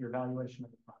 that gives you your valuation of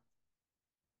the property.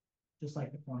 Just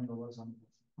like the formula was on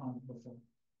before.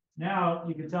 Now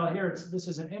you can tell here this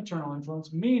is an internal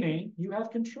influence, meaning you have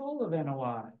control of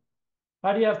NOI.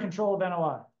 How do you have control of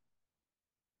NOI?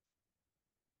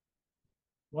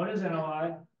 What is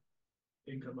NOI?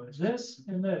 Income minus. This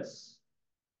and this.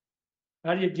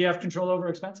 Do you have control over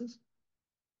expenses?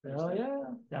 Well, yeah,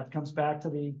 that comes back to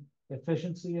the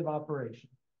efficiency of operation.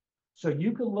 So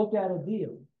you can look at a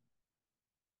deal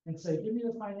and say, give me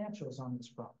the financials on this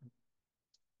property.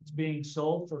 It's being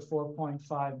sold for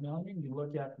 4.5 million. You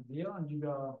look at the deal and you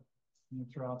go, you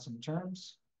throw out some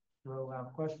terms, throw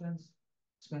out questions.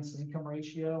 Expense to income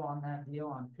ratio on that deal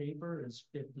on paper is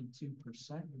 52%.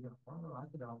 You go, oh, I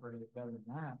could operate it better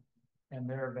than that. And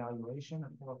their evaluation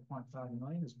of 4.5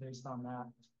 million is based on that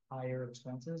higher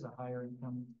expenses, a higher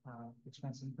income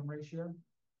expense income ratio.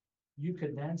 You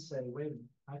could then say, wait a minute,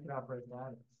 I could operate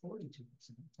that at 42%,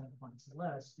 10 points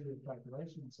less, do a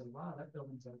calculation and say, wow, that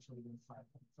building's actually worth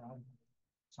 5.5.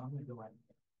 So I'm going to go ahead.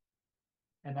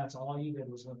 And that's all you did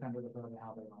was look under the hood of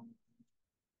how they own.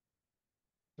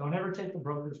 Don't ever take the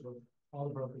broker's word. All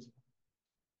the brokers.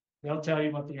 They'll tell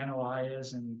you what the NOI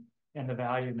is and the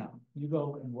value. No, you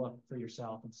go and look for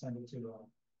yourself and send it to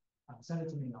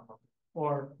me.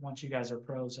 Or once you guys are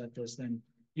pros at this, then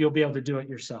you'll be able to do it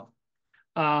yourself.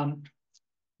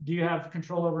 Do you have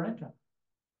control over income?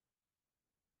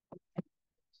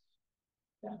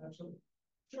 Yeah, absolutely.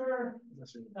 Sure.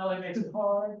 LA makes it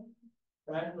hard,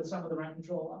 right? With some of the rent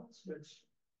control laws, which,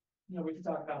 you know, we can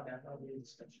talk about that. That'll be a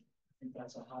discussion. I think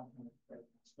that's a hot one, right?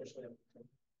 Especially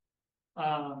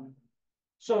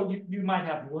so you might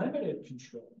have limited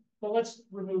control, but let's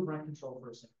remove rent control for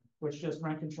a second, which just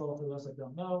rent control for those that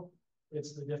don't know,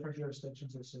 it's the different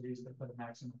jurisdictions or cities that put a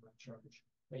maximum rent charge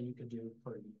that you could do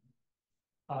per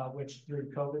year. Which through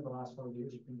COVID, the last 4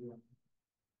 years, you can do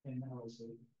it in LAC.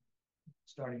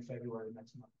 Starting February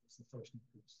next month, it's the first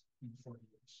increase in 4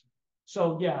 years.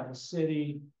 So yeah, the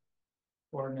city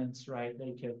ordinance, right?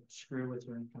 They could screw with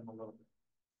your income a little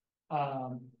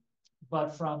bit.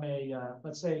 But from a,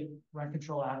 let's say rent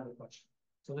control out of the question.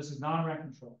 So this is non-rent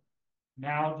control.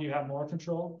 Now, do you have more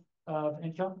control of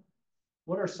income?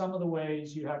 What are some of the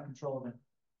ways you have control of it?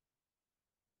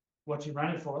 What you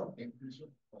rent it for?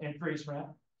 Increase rent.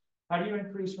 How do you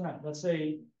increase rent? Let's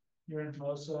say you're in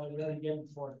Hermosa, you're getting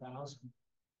 4,000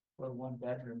 for 1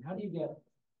 bedroom. How do you get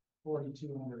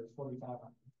 4,200, 4,500?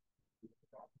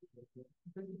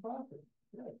 Improve the property.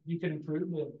 Yeah. You can improve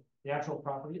the actual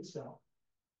property itself,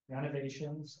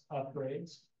 renovations,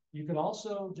 upgrades. You could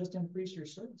also just increase your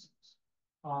services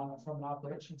from an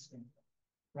operations standpoint,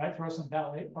 right? Throw some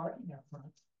valet parking up front,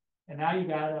 and now you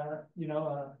got a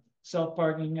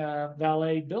self-parking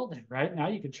valet building, right? Now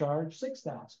you could charge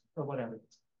 6,000 or whatever it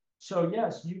is. So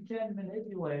yes, you can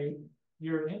manipulate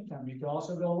your income. You can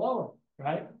also go lower,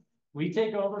 right? We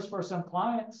take overs for some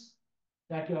clients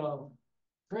that go,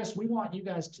 Chris, we want you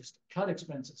guys just to cut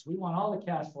expenses. We want all the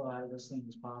cash flow out of this thing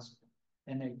as possible.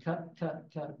 And they cut.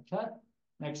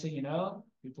 Next thing you know,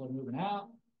 people are moving out.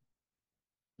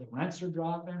 The rents are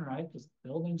dropping, right? Because the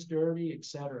building's dirty, et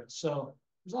cetera. So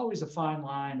there's always a fine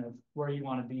line of where you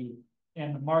want to be.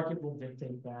 And the market will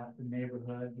dictate that. The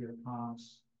neighborhood, your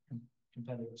comps,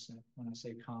 competitive set, when I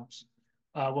say comps,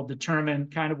 will determine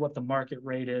kind of what the market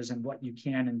rate is and what you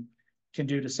can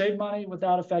do to save money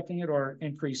without affecting it, or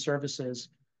increase services,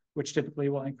 which typically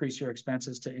will increase your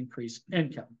expenses to increase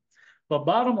income. But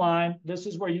bottom line, this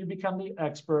is where you become the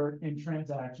expert in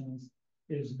transactions,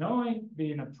 is knowing,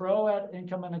 being a pro at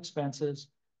income and expenses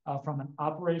from an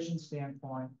operations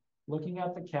standpoint, looking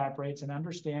at the cap rates and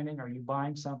understanding, are you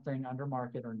buying something under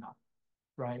market or not,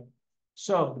 right?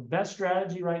 So the best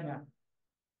strategy right now,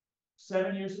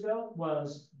 7 years ago,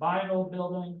 was buy an old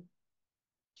building,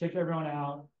 kick everyone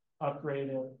out, upgrade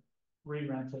it,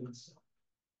 re-rent it, and sell.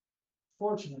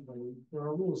 Fortunately, there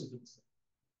are rules against it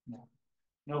now.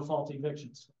 No fault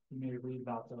evictions. You may read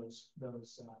about those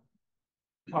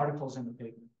articles in the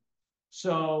paper.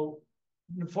 So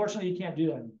unfortunately, you can't do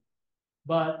that anymore.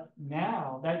 But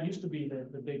now that used to be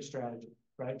the big strategy,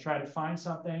 right? Try to find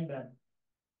something that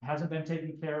hasn't been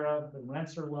taken care of, the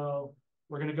rents are low.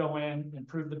 We're going to go in,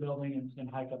 improve the building, and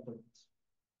hike up the rents.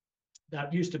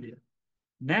 That used to be it.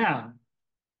 Now,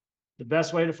 the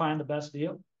best way to find the best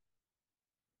deal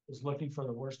is looking for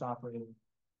the worst operator.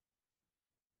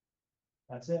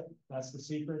 That's it. That's the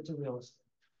secret to real estate.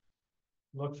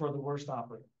 Look for the worst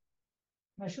operator.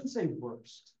 And I shouldn't say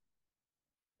worst.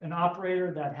 An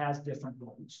operator that has different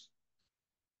goals,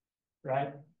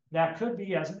 right? That could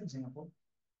be, as an example,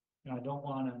 and I don't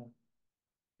want to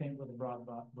paint with a broad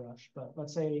brush, but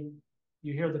let's say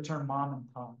you hear the term mom and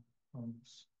pop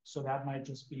homes. So that might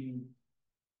just be,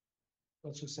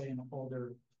 let's just say an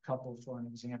older couple, for an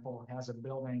example, has a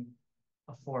building,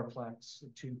 a fourplex, a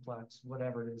twoplex,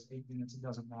 whatever it is, 8 units, it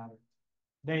doesn't matter.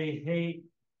 They hate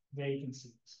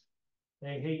vacancies.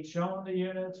 They hate showing the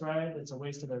units, right? It's a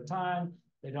waste of their time.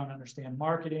 They don't understand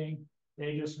marketing.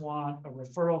 They just want a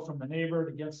referral from the neighbor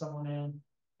to get someone in,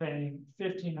 paying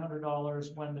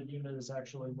 $1,500 when the unit is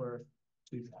actually worth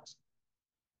 $2,000.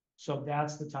 So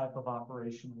that's the type of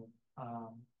operational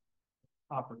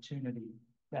opportunity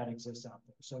that exists out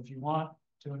there. So if you want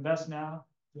to invest now,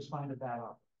 just find a bad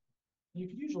operator. You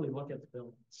can usually look at the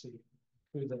building and see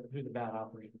who the bad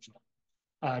operators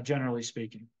are, generally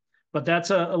speaking. But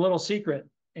that's a little secret,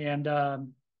 and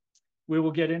we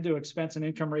will get into expense and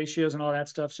income ratios and all that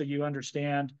stuff, so you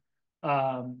understand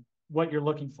what you're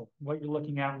looking for, what you're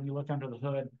looking at when you look under the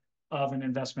hood of an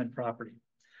investment property.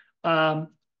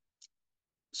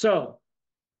 So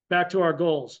back to our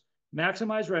goals.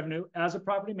 Maximize revenue. As a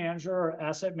property manager or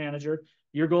asset manager,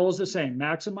 your goal is the same.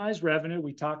 Maximize revenue.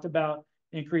 We talked about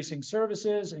increasing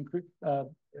services,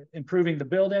 improving the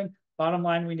building. Bottom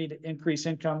line, we need to increase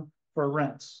income for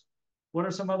rents. What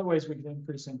are some other ways we can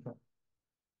increase income?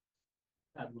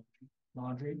 Add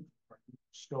laundry,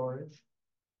 storage,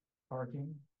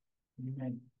 parking, you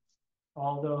name it.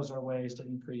 All those are ways to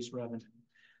increase revenue.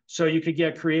 So you could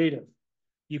get creative.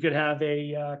 You could have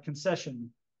a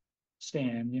concession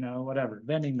stand, whatever,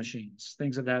 vending machines,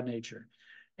 things of that nature.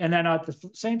 And then at the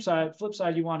flip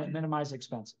side, you want to minimize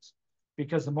expenses,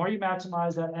 because the more you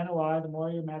maximize that NOI, the more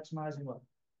you're maximizing what?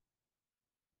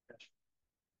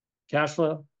 Cash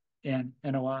flow and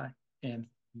NOI and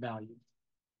value.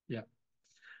 Yeah.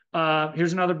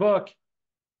 Here's another book.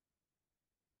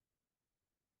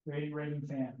 Raving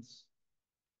Fans.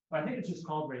 I think it's just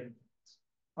called Raving Fans.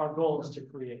 Our goal is to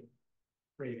create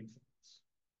raving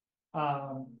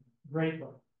fans. Great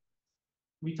book.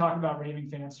 We talk about raving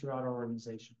fans throughout our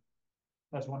organization.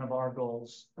 That's one of our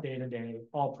goals, day to day,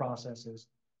 all processes.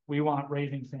 We want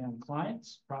raving fan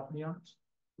clients, property owners.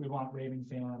 We want raving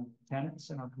fan tenants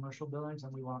in our commercial buildings,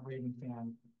 and we want raving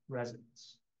fan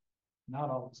residents. Not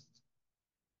always,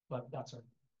 but that's our.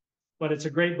 But it's a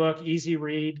great book, easy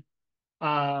read.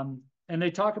 And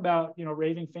they talk about,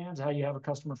 raving fans, how you have a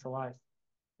customer for life.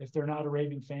 If they're not a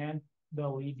raving fan,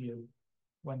 they'll leave you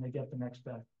when they get the next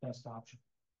best option.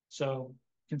 So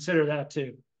consider that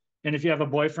too. And if you have a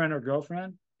boyfriend or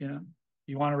girlfriend,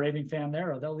 you want a raving fan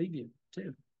there, or they'll leave you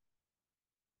too.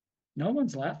 No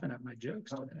one's laughing at my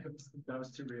jokes today. That was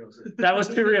too real. That was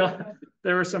too real.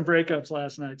 There were some breakups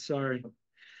last night. Sorry.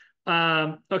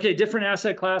 Okay, different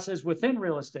asset classes within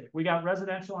real estate. We got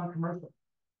residential and commercial.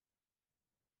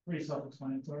 Pretty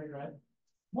self-explanatory, right?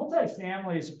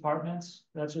 Multifamily is apartments.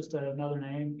 That's just another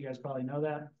name. You guys probably know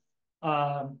that.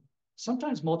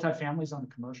 Sometimes multifamily is on the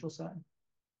commercial side,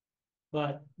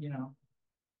 but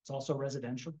it's also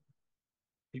residential.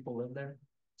 People live there.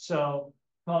 So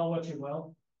call it what you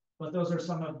will, but those are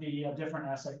some of the different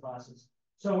asset classes.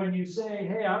 So when you say,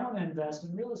 hey, I want to invest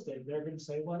in real estate, they're going to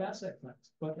say, what asset class?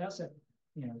 What asset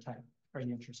type are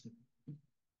you interested in?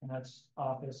 And that's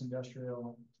office,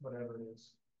 industrial, whatever it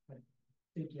is. I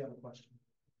think you have a question.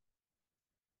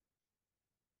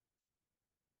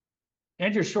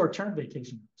 And your short-term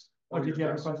vacation. What did you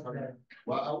have a question? Okay.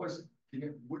 Well,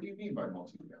 what do you mean by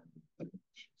multifamily?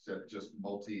 Is that just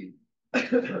multiple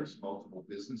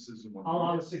businesses in one? All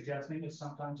I was suggesting is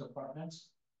sometimes apartments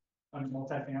on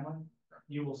multifamily,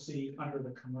 you will see under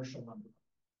the commercial number.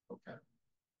 Okay.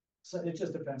 So it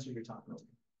just depends who you're talking to.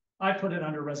 I put it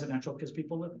under residential because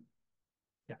people live in.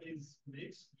 Yeah. Is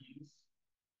mixed use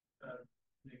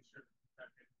mixture?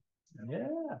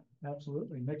 Yeah,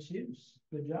 absolutely. Mixed use.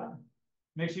 Good job.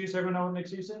 Mixed use, everyone know what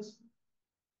mixed use is?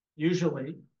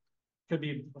 Usually, could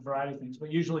be a variety of things, but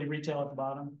usually retail at the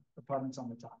bottom, apartments on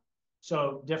the top.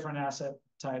 So different asset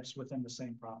types within the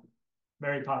same property.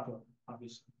 Very popular,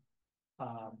 obviously.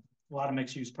 A lot of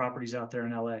mixed use properties out there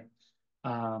in LA.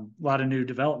 A lot of new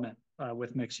development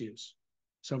with mixed use.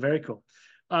 So very cool.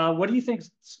 What do you think,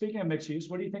 speaking of mixed use,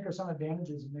 what do you think are some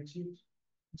advantages of mixed use?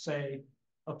 Say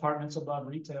apartments above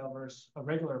retail versus a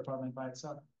regular apartment by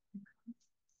itself.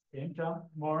 Income,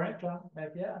 more income,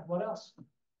 heck yeah, what else? A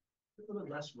little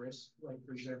bit less risk, like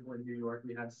for example, in New York,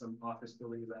 we had some office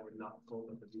buildings that were not full,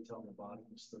 but the retail on the bottom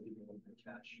was still giving them the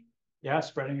cash. Yeah,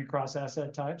 spreading across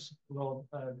asset types, a little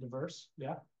diverse,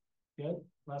 yeah, good,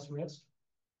 less risk,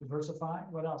 diversifying,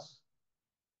 what else?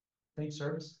 Think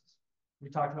services. We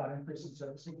talked about increasing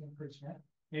servicing, increasing rent.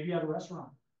 Maybe you have a restaurant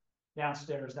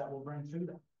downstairs that will bring food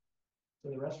up to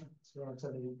the restaurants or to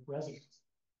the residents.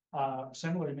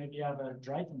 Similarly, maybe you have a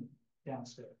dry cleaning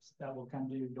downstairs that will come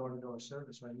do door-to-door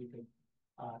service, right? You could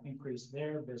increase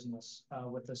their business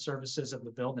with the services of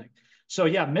the building. So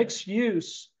yeah, mixed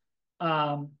use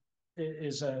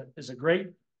is a great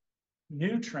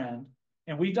new trend.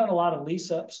 And we've done a lot of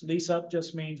lease ups. Lease up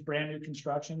just means brand new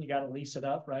construction. You got to lease it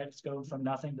up, right? It's going from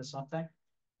nothing to something.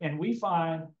 And we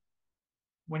find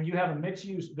when you have a mixed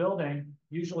use building,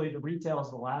 usually the retail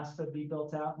is the last to be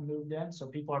built out and moved in. So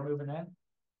people are moving in.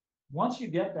 Once you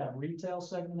get that retail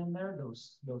segment in there,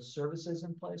 those services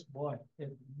in place, boy,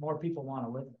 more people want to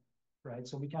live there, right?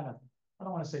 So we kind of, I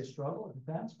don't want to say struggle, it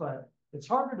depends, but it's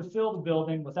harder to fill the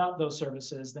building without those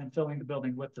services than filling the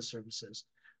building with the services,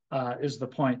 is the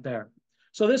point there.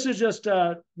 So this is just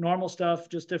normal stuff,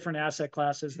 just different asset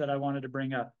classes that I wanted to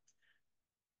bring up.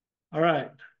 All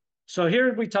right. So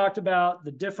here we talked about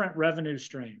the different revenue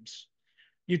streams.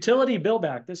 Utility bill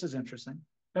back. This is interesting.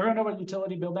 Everyone know what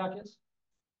utility bill back is?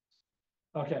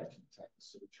 Okay.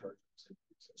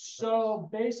 So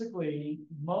basically,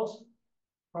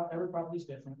 every property is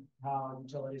different how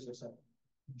utilities are set.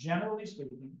 Generally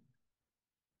speaking,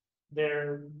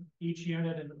 each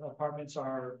unit in apartments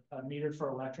are metered for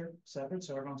electric separate,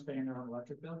 so everyone's paying their own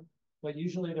electric bill. But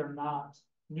usually they're not.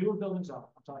 Newer buildings are.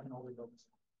 I'm talking older buildings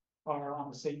are on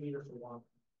the same meter for water.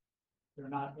 They're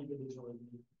not individually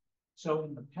metered. So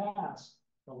in the past,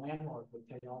 the landlord would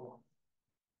pay all of it.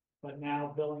 But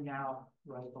now billing out,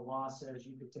 right? The law says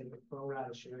you could take a pro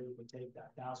rata share. You could take that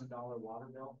 $1,000 water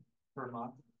bill per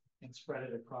month and spread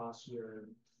it across your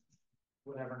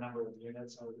whatever number of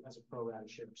units as a pro rata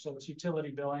share. So it's utility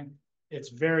billing. It's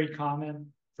very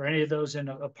common for any of those in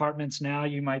apartments now.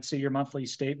 You might see your monthly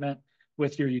statement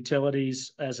with your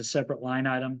utilities as a separate line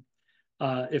item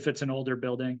if it's an older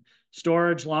building.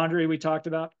 Storage, laundry, we talked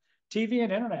about. TV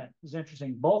and internet is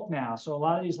interesting, both now. So a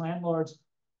lot of these landlords,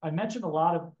 I mentioned a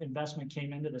lot of investment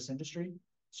came into this industry.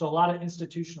 So a lot of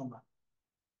institutional money,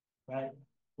 right?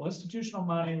 Well, institutional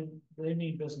money, they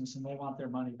need business and they want their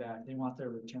money back. They want their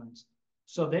returns.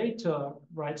 So they took,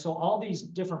 right? So all these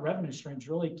different revenue streams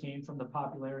really came from the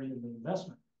popularity of the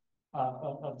investment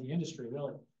of the industry,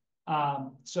 really.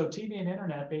 So TV and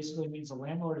internet basically means the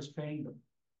landlord is paying the,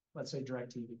 let's say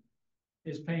DirecTV,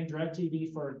 is paying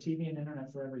DirecTV for TV and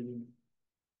internet for every unit.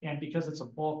 And because it's a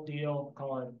bulk deal,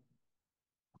 call it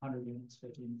 100 units,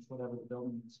 50 units, whatever the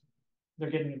building is,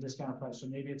 they're getting a discount price. So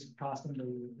maybe it's costing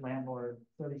the landlord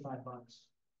 $35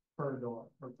 per door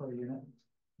or per unit.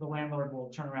 The landlord will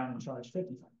turn around and charge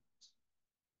 $55,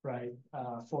 right,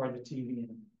 for the TV.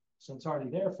 And so it's already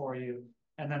there for you.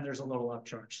 And then there's a little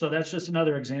upcharge. So that's just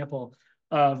another example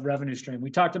of revenue stream.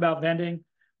 We talked about vending,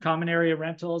 common area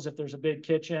rentals. If there's a big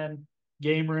kitchen,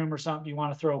 game room or something, you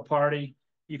want to throw a party,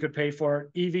 you could pay for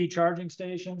it. EV charging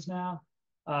stations now.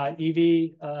 Car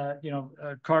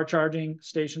charging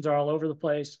stations are all over the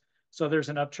place. So there's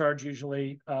an upcharge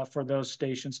usually for those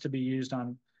stations to be used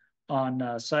on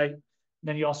site.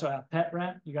 Then you also have pet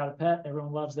rent. You got a pet.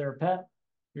 Everyone loves their pet.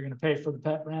 You're going to pay for the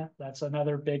pet rent. That's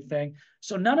another big thing.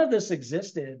 So none of this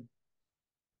existed.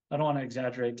 I don't want to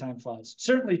exaggerate, time flies.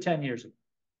 Certainly 10 years ago.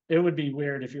 It would be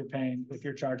weird if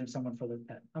you're charging someone for their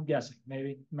pet. I'm guessing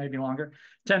maybe longer,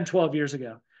 10, 12 years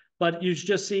ago. But you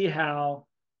just see how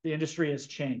the industry has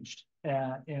changed.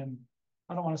 And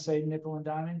I don't want to say nickel and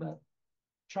diming, but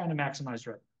trying to maximize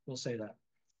revenue. We'll say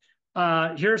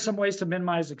that. Here are some ways to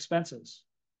minimize expenses.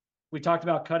 We talked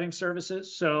about cutting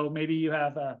services. So maybe you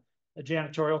have a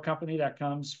janitorial company that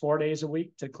comes 4 days a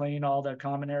week to clean all the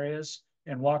common areas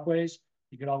and walkways.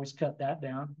 You could always cut that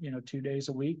down, 2 days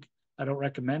a week. I don't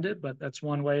recommend it, but that's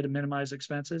one way to minimize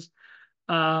expenses.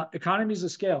 Economies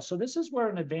of scale. So this is where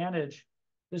an advantage,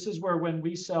 this is where when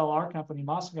we sell our company,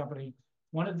 Moss Company,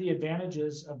 one of the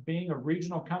advantages of being a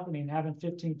regional company and having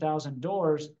 15,000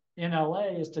 doors in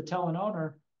LA is to tell an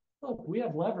owner, look, we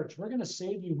have leverage. We're going to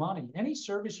save you money. Any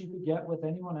service you could get with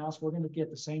anyone else, we're going to get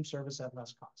the same service at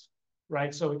less cost,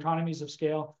 right? So economies of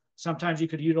scale. Sometimes you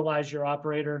could utilize your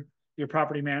operator, your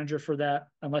property manager for that,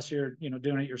 unless you're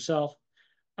doing it yourself.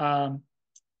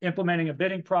 implementing a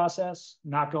bidding process,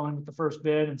 not going with the first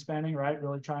bid and spending, right?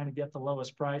 Really trying to get the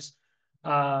lowest price,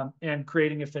 and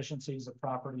creating efficiencies of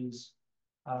properties,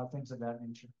 things of that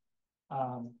nature.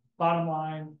 Bottom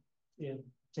line, it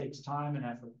takes time and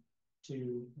effort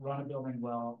to run a building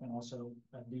well and also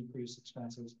decrease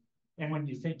expenses. And when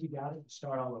you think you got it,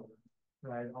 start all over,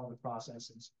 right? All the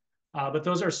processes. But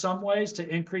those are some ways to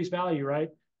increase value, right?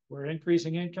 We're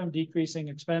increasing income, decreasing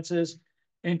expenses,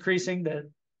 increasing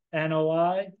the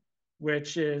NOI,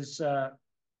 which is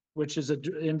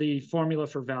in the formula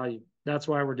for value. That's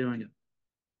why we're doing it.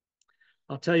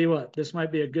 I'll tell you what, this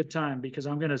might be a good time because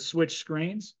I'm going to switch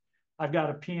screens. I've got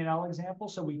a P&L example.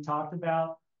 So we talked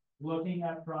about looking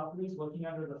at properties, looking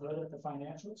under the hood at the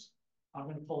financials. I'm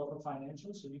going to pull up the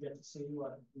financials so you get to see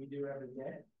what we do every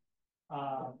day.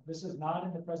 This is not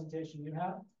in the presentation you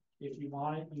have. If you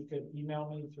want it, you could email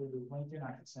me through LinkedIn.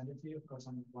 I could send it to you. Of course,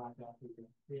 I'm going to black out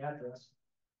the address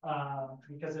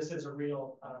because this is a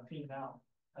real P&L.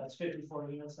 It's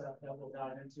 54 units that we'll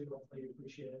dive into. Hopefully, you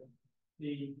appreciate it.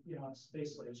 It's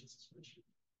basically it's just a spreadsheet.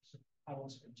 So I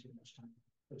won't spend too much time,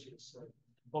 which is silly.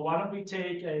 But why don't we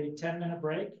take a 10-minute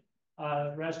break?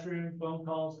 Restroom, phone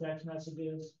calls, text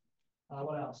messages.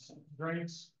 What else?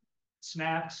 Drinks,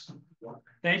 snacks.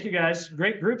 Thank you guys.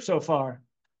 Great group so far.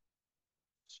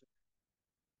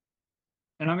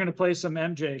 And I'm going to play some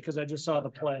MJ because I just saw the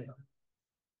play.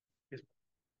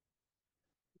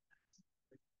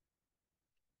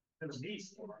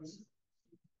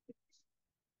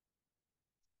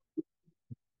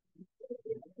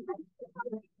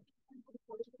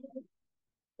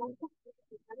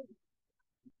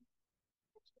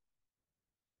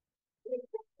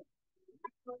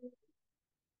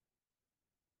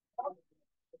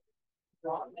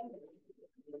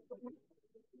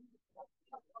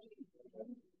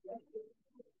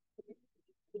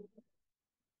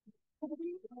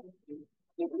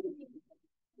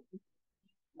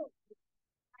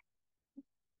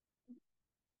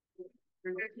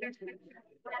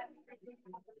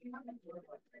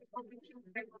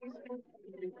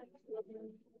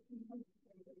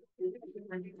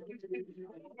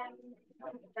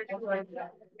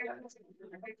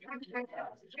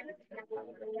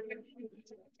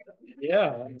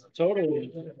 Yeah,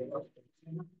 totally.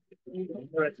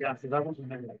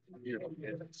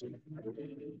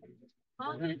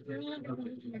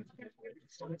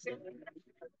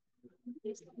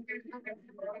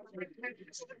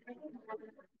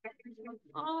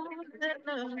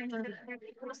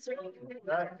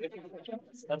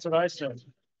 That's what I said.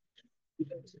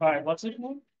 All right, what's his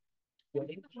name?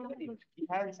 He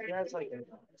has like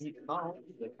he not only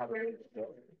like have a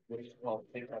what is called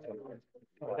think like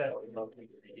a lovely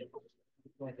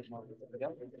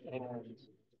and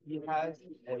he has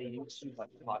a YouTube like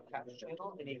podcast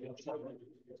channel and he can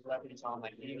celebrities on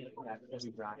like even Chris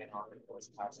Bryant on the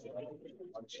past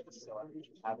so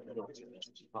have a little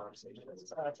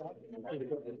conversations.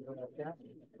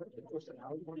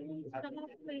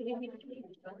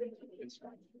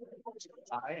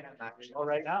 I am actually. Oh,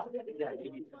 right now. Yeah,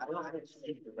 I don't have to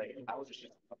speak the right. I was just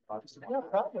Yeah,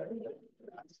 probably.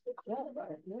 Yeah.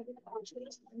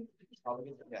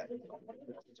 probably yeah.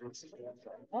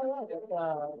 All right.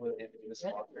 With this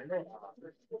author,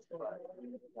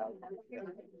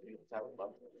 I would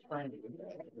love to.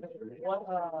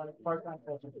 What part-time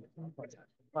person? Part-time.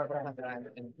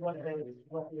 And What is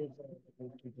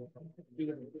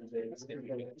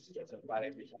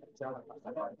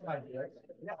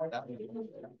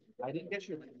I didn't get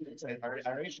your. I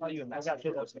already saw you a I message.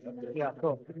 got you. Yeah,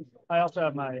 cool. I also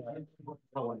have my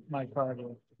card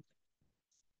here.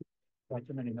 Like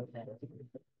too many notes.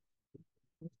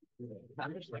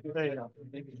 I'm just like, There you go.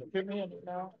 Give me an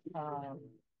email.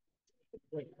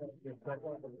 Wait,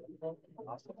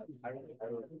 awesome.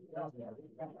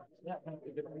 yeah.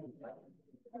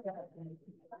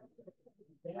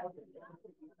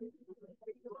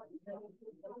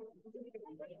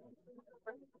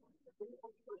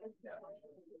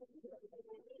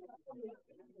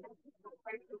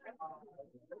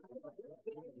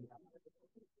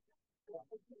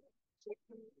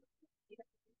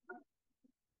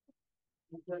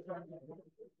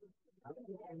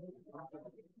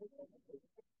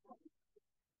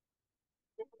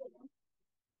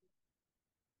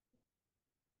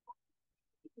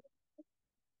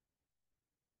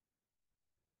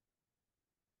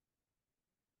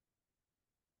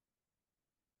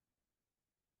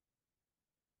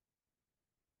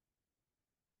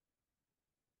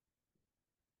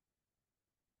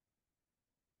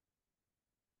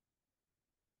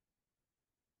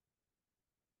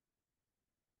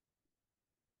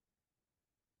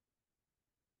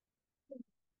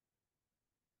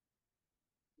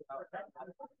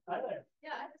 Hi there.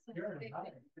 Yeah, I just You're big hi.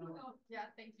 thing. Oh,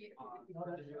 yeah, thank you. I mean,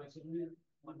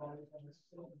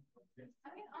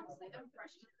 honestly, I'm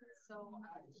fresh, so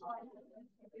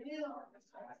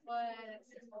but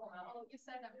oh, you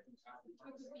said I'm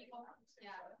two people.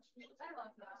 Yeah, I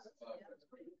love that.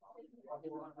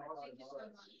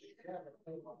 Yeah.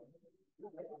 Thank you so much.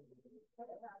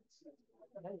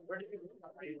 Where did you,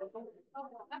 are you local?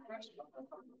 Oh, I'm fresh.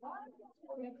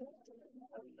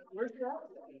 Where's your house?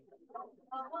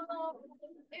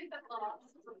 In the loft,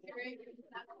 hearing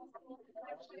that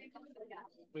actually, yeah.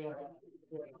 We have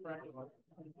a friend of ours.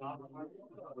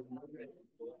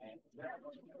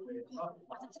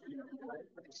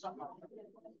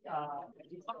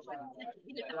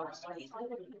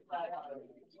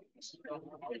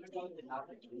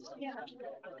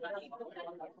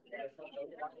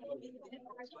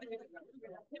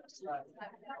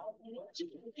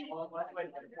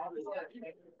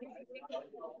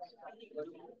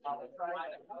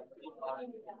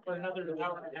 For another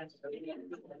hour and a half.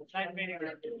 Nice meeting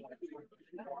you.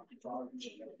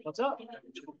 What's up?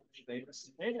 Hey,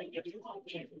 thanks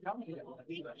for coming.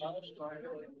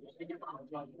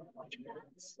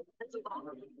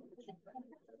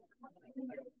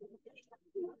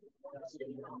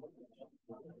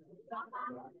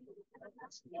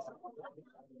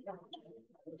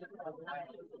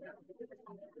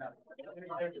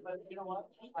 But you know what?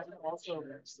 I can also,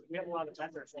 we have a lot of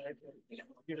vendors, right?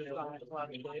 Give it a lot of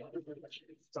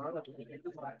startup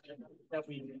that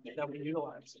we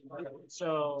utilize.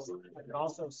 So I could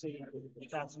also see if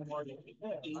that's more than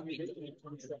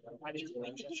I didn't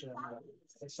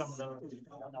some of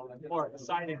the more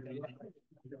exciting things.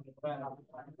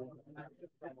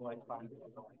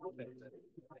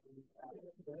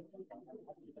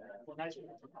 Well, nice.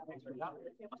 Thanks for that.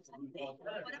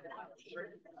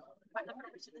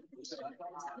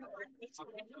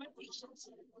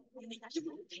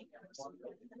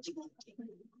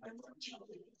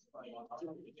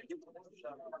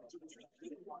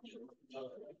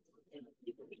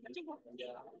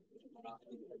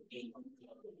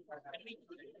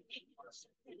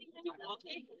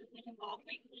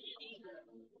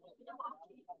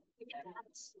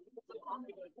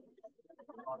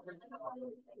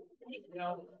 You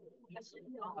know,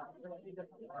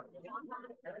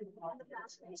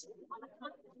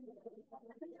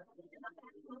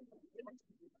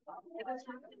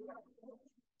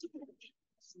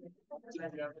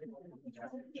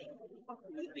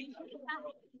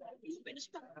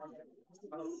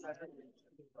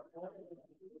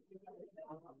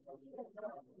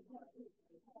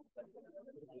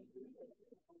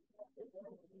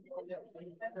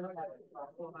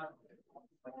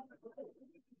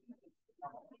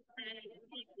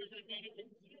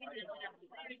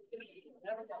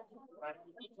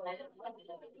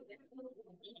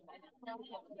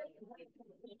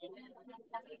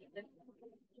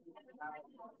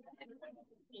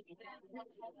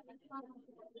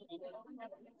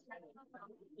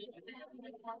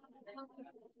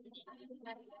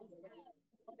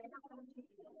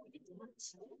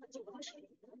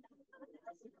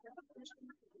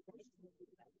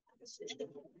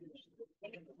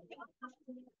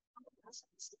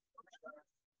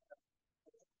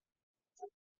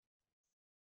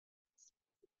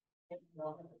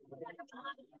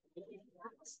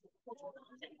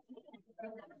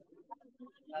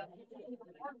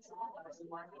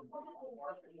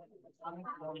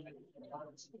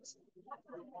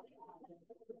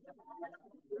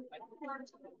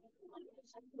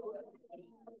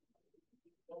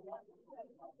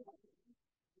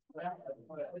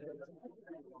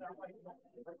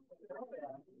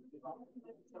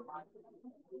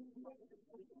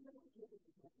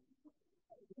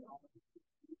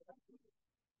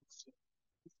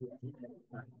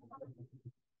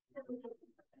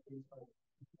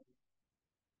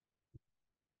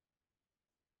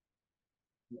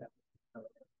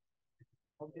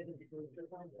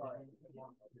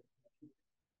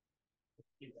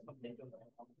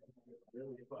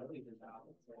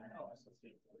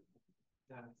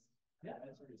 yeah,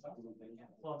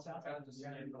 well, it sounds like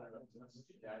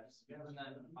just And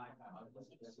then my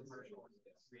commercial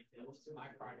retail is my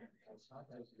primary. And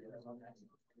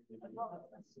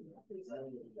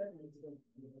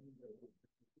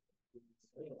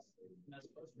that's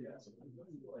supposed to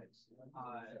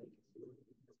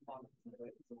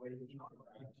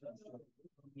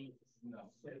be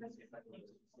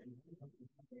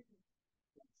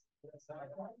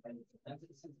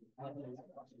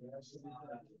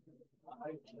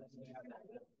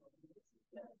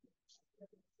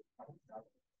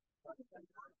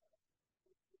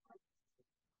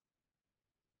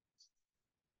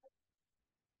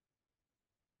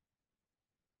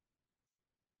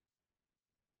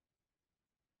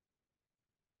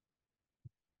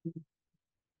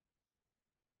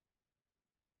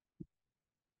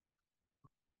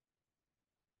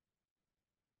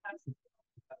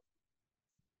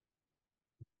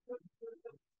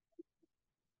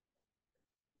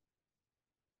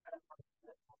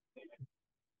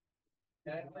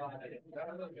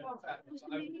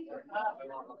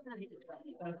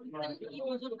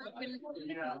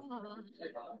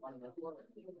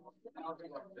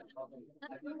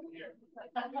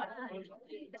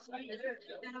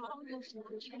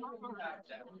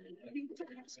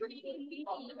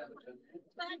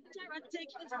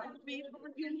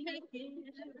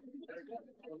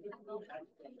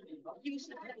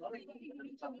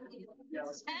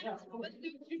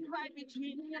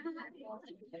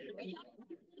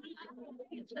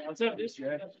What's up, this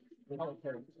year?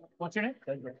 What's your name?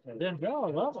 Denzel,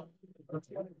 I love it.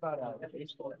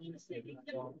 Baseball.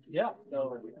 Yeah.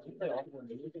 So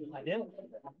I did.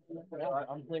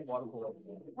 I'm playing water polo.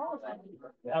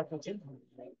 Yeah,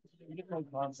 you get no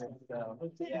conference. Yeah.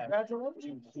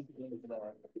 Congratulations.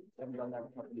 Haven't done that in a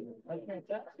couple years. That's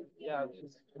fantastic. Yeah, it's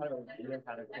just kind of a weird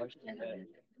kind of question, but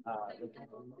like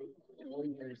 4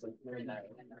 years like doing that.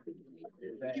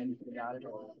 Is there anything about it?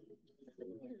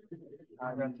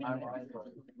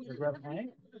 Regret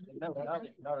playing? No,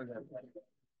 not regret playing.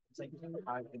 It's like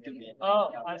I think of it.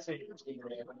 Oh, I see.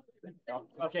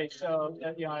 Okay, so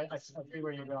yeah, I see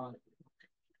where you're going.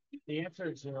 The answer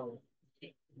is zero.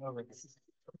 No regrets.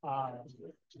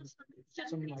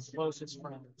 Some of my closest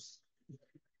friends,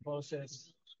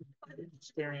 closest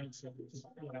experiences,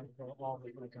 for all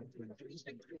the my country.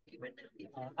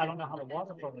 I don't know how to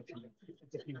water polo team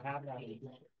if you have that.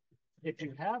 If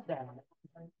you have that,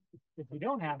 if you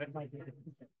don't have it, it might be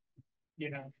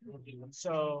different,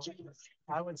 So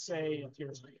I would say if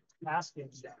you're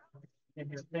asking and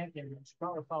you're thinking, it's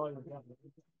probably follow your gut.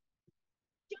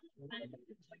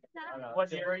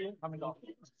 What year are you? I mean,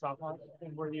 sophomore.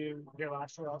 And were you here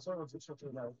last year also, or was it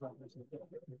strictly that?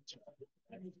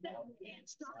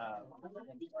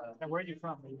 And where are you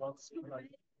from? Are you both?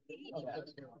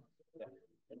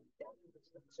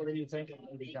 So what do you think?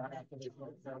 Maybe John after this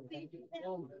one? Again, I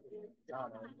don't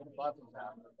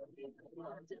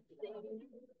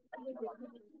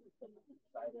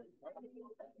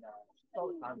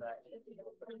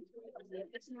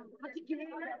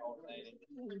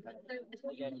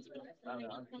know.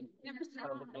 I'm kind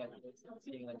of looking at this and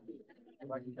seeing like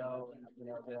where I can go,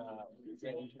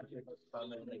 get internship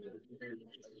from it,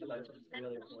 like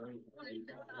really worried.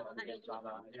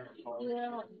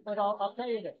 Yeah, but I'll tell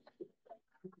you this.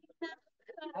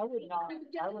 I would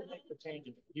make the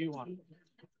changes you want.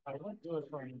 I wouldn't do it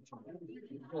for an intern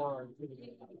or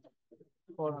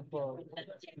quote unquote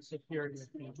security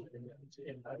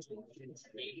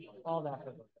all that.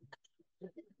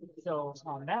 So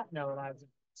on that note, I would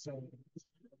say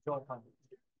enjoy fun.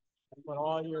 Put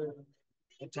all your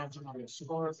attention on the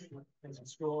sport in the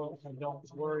school and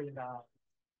don't worry about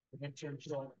the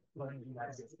internship or anything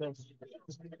like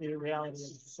that. The reality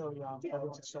is so young,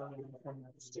 everyone's so young from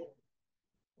that school.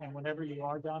 And whenever you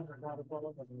are done with water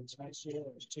polo, whether it's next year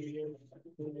or it's 2 years,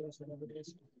 3 years, whatever it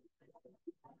is,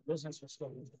 business will still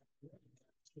be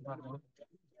there.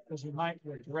 Because you might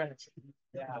regret it.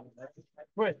 Yeah.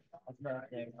 Quit.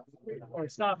 Or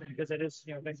stop it because it is,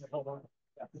 things that hold on.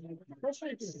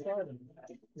 Especially if you're starting.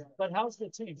 But how's the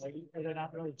team? Are they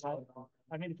not really tight?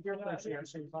 I mean, if you're first year,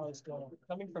 so you probably still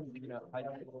coming from high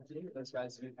school. Those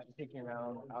guys who are taking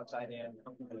around outside in,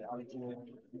 obviously,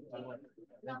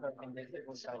 yeah,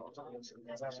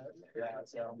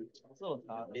 so it's a little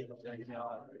tough.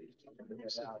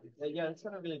 Yeah, it's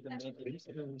not really the main thing.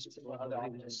 Other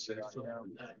options,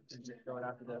 going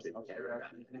after this,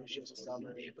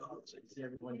 summer, see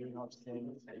everyone doing all the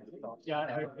things.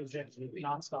 Yeah, is it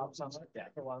non-stop summer? Yeah,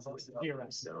 for a while, year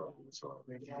round.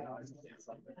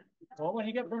 Well, when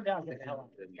you get burned out, get the hell out.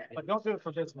 But don't do it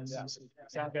for business.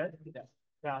 Sound good?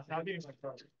 Yeah, not doing my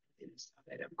project.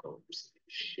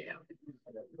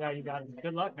 Yeah, you got it.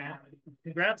 Good luck, man.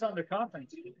 Congrats on the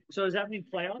conference. So does that mean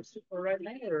playoffs or right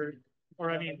now, or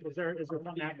I mean, is there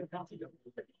something after the conference?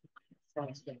 I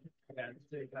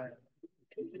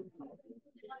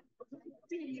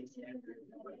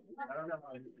don't know.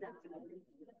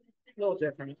 A little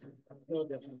different. A little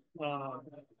different.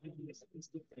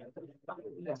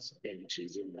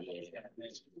 Benches in the air.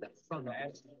 The fun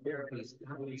there is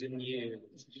comes in you.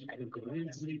 And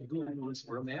grizzly goons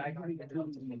from every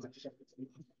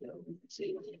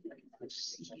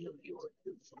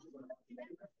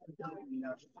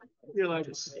you're like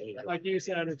you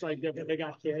said, it's like different. They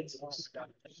got kids.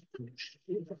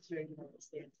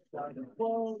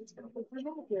 Well, if you're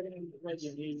not getting what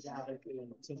you need out of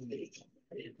it,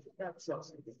 that's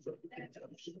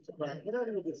but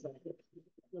whatever you decide,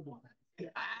 good one. Yeah,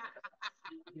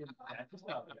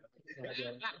 just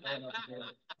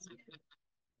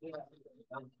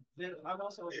I'm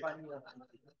also finding that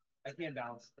I can't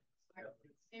balance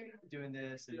doing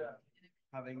this and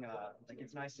having like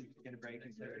it's nice to get a break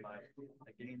instead of like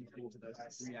getting into those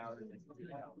 3 hours and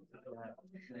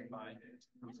fine.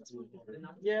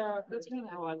 Yeah, that's kind of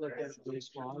how I look at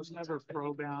baseball. I was never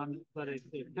pro-bound, but it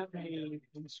kept me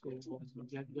in school,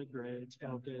 get good grades,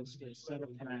 focused, a set of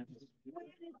friends.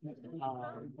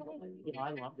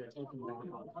 I loved it.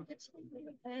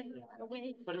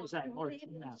 Yeah. But it was that more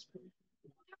team aspect,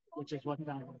 which is what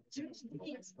found it.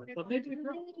 But maybe you're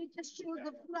pro.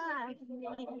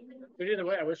 But either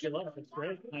way, I wish you luck. It's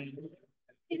great.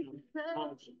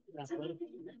 Athletic.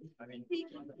 I mean,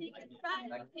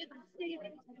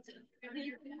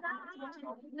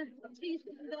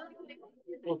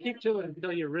 Well, keep to it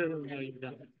until you really know you've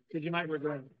done it, because you might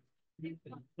regret it.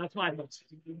 That's my thought.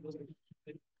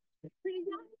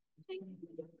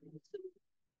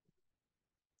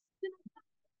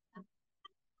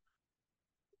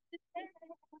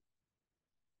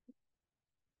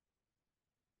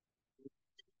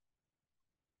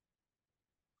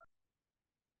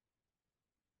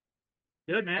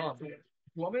 Good, man.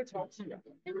 you want me to talk to you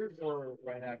after or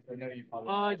right after? I know you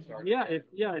probably. Yeah,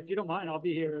 if you don't mind, I'll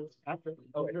be here after.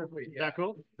 Okay, sweet. Is that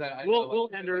cool? That We'll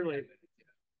end early.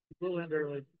 We'll end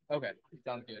early. Okay,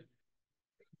 sounds good.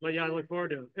 But yeah, I look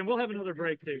forward to it. And we'll have another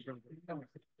break too, probably.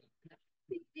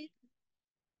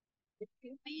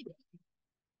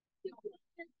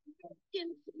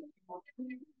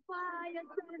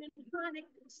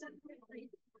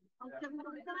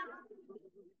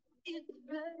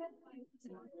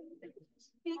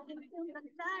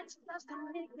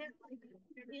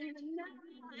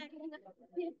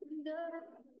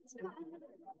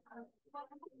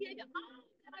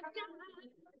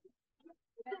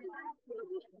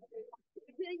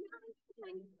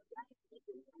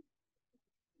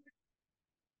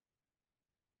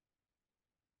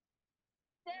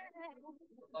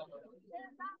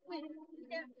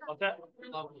 What's that?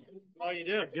 Oh, you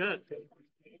do? Good.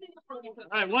 All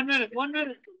right, 1 minute, 1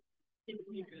 minute. It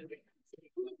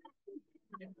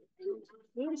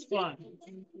was fun.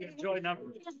 Enjoy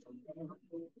numbers.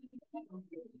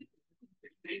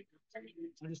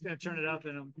 I'm just going to turn it up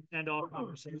and end all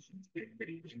conversations.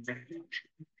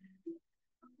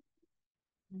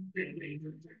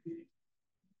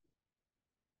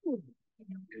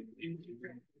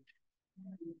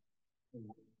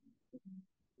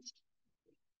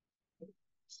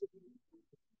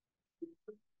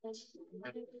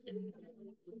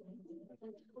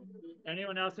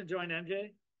 Anyone else enjoying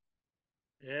MJ?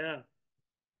 Yeah.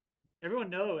 Everyone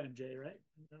know MJ, right?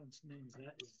 No one's name's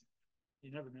that.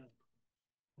 You never know.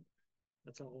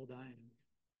 That's how old I am.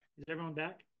 Is everyone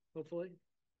back? Hopefully.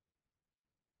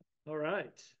 All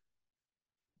right.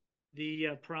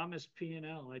 The promised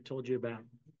P&L I told you about.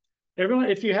 Everyone,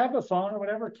 if you have a phone or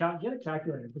whatever, get a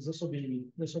calculator because this will be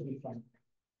fun.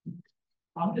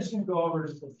 I'm just going to go over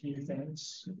just a few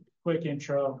things. Quick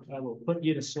intro. I will put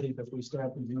you to sleep if we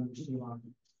start the Zoom too long.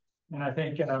 And I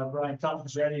think Brian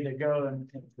Tupman's ready to go and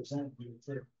present you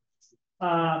too.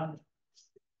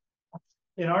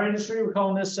 In our industry, we're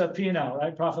calling this P&L,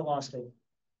 right? Profit and loss statement.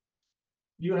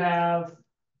 You have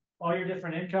all your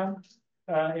different income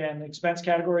and expense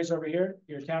categories over here,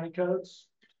 your accounting codes.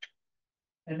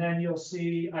 And then you'll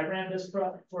see, I ran this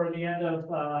for the end of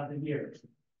the year,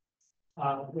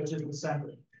 which is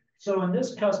December. So in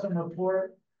this custom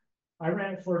report, I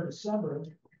ran it for December,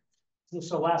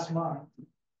 so last month,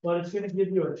 but it's going to give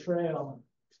you a trail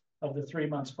of the 3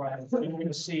 months prior. So you're going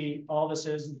to see all this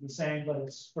is the same, but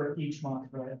it's for each month,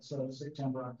 right? So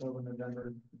September, October,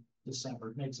 November,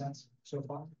 December. Make sense so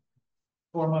far?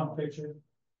 4-month picture.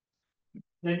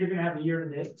 Then you're going to have the year to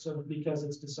date. So because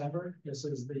it's December, this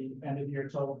is the end of year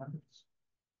total numbers.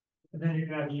 And then you're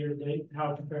going to have the year to date,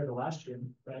 how it compared to last year,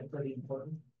 right? Pretty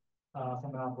important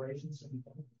from an operations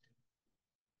standpoint.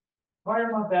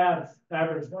 Prior month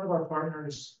average, one of our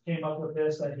partners came up with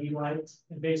this that he liked,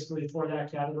 and basically for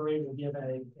that category, we'll give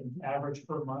an average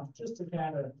per month just to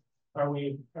kind of, are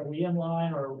we in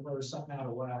line or something out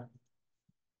of whack?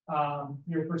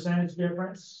 Your percentage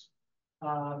difference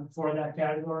for that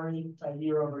category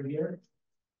year over year,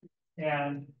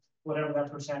 and whatever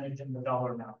that percentage in the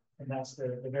dollar amount, and that's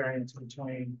the variance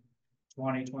between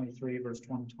 2023 versus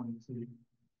 2022.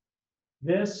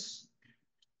 This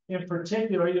in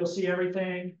particular, you'll see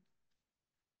everything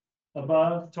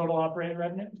above total operating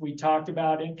revenue. We talked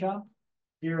about income.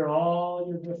 Here are all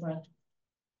your different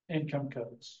income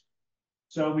codes.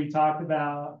 So we talked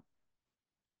about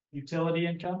utility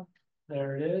income.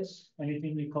 There it is.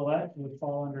 Anything we collect would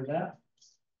fall under that.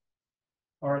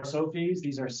 RSO fees,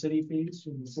 these are city fees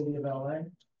from the city of LA.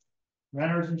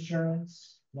 Renter's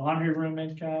insurance, laundry room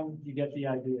income, you get the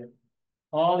idea.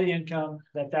 All the income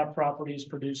that that property is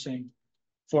producing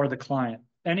for the client.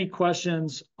 Any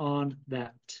questions on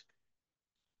that?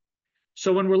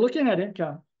 So when we're looking at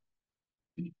income,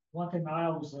 one thing I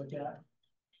always look at,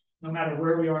 no matter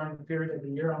where we are in the period of the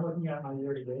year, I'm looking at my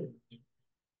year to date.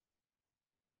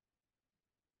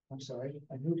 I'm sorry,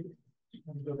 I moved it.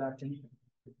 Let me go back to income.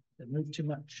 It moved too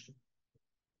much.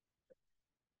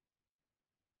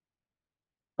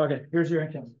 Okay, here's your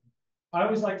income. I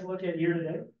always like to look at year to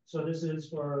date. So this is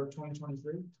for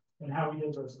 2023 and how we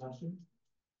did versus last year.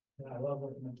 And I love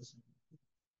looking at this.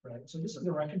 Right. So this is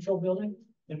the rent control building,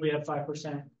 and we have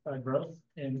 5% growth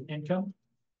in income.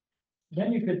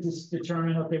 Then you could just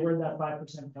determine, okay, where did that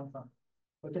 5% come from?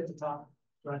 Look at the top,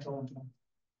 rental income.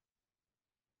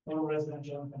 Total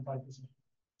residential income 5%.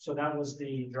 So that was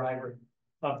the driver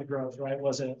of the growth, right?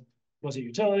 Was it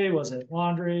utility? Was it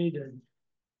laundry?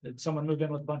 Did someone move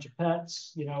in with a bunch of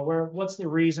pets? You know, what's the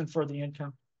reason for the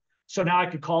income? So now I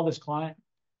could call this client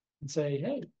and say,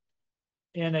 hey,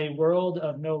 in a world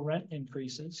of no rent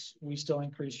increases, we still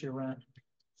increase your rent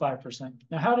 5%.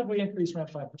 Now, how did we increase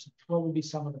rent 5%? What would be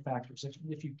some of the factors?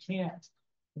 If you can't,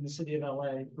 in the city of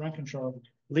LA, rent control,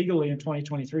 legally in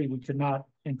 2023, we could not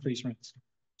increase rents.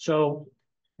 So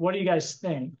what do you guys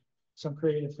think? Some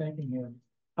creative thinking here.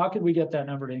 How could we get that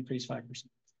number to increase 5%?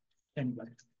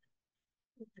 Anybody?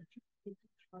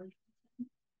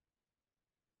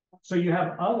 So you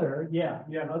have other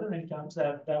incomes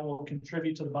that will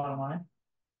contribute to the bottom line.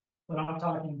 But I'm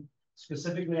talking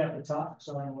specifically at the top,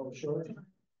 so I'm a little short.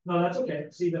 No, that's okay.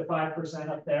 See the 5%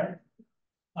 up there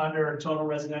under total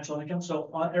residential income.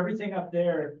 So everything up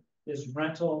there is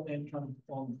rental income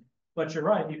only. But you're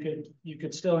right, you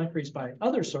could still increase by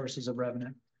other sources of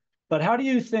revenue. But how do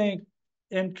you think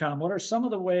income, what are some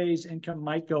of the ways income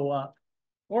might go up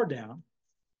or down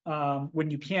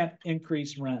when you can't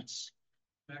increase rents?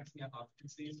 Maxing out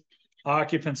occupancies.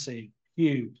 Occupancy,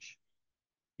 huge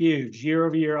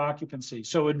year-over-year occupancy.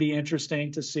 So it would be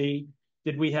interesting to see,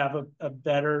 did we have a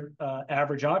better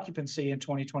average occupancy in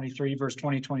 2023 versus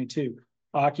 2022?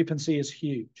 Occupancy is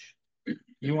huge.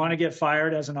 You want to get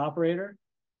fired as an operator?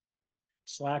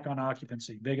 Slack on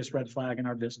occupancy, biggest red flag in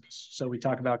our business. So we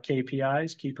talk about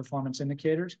KPIs, key performance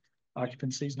indicators.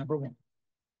 Occupancy is number one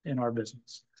in our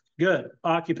business. Good,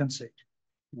 occupancy.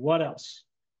 What else?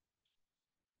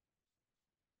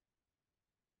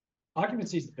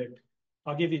 Occupancy is the big one.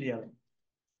 I'll give you the other.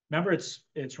 Remember,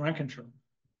 it's rent control.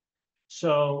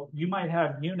 So you might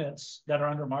have units that are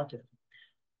under market.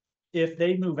 If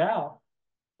they move out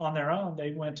on their own,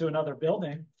 they went to another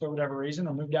building for whatever reason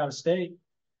or moved out of state,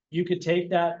 you could take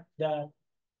that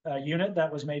unit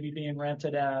that was maybe being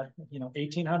rented at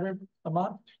 $1,800 a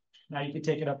month. Now you could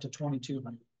take it up to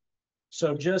 $2,200.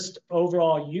 So just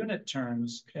overall unit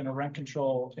terms in a rent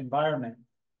control environment,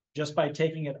 just by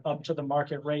taking it up to the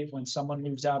market rate when someone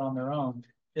moves out on their own,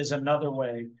 is another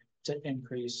way to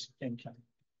increase income.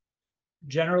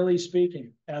 Generally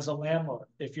speaking, as a landlord,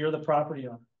 if you're the property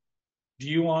owner, do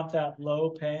you want that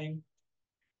low-paying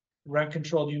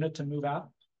rent-controlled unit to move out?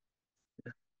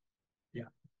 Yeah.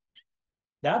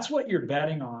 That's what you're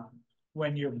betting on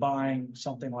when you're buying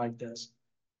something like this.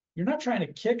 You're not trying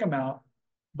to kick them out,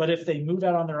 but if they move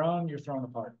out on their own, you're thrown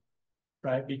apart,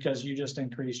 right? Because you just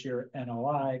increase your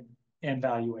NOI and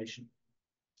valuation.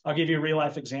 I'll give you a real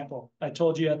life example. I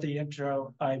told you at the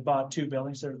intro, I bought 2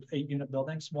 buildings. They're 8-unit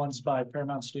buildings. One's by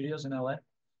Paramount Studios in LA.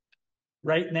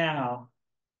 Right now,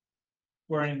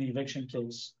 we're in the eviction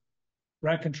case.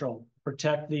 Rent control,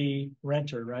 protect the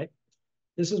renter, right?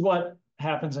 This is what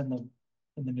happens in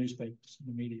the newspapers, in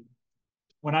the media.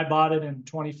 When I bought it in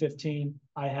 2015,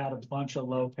 I had a bunch of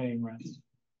low-paying rents.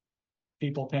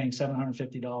 People paying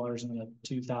 $750 in a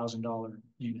 $2,000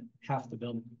 unit, half the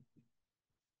building.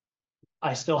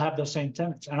 I still have those same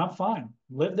tenants, and I'm fine.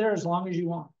 Live there as long as you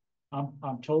want.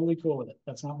 I'm totally cool with it.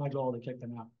 That's not my goal to kick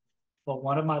them out. But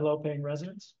one of my low-paying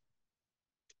residents,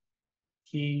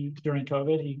 during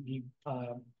COVID, he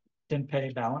didn't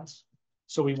pay balance.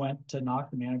 So we went to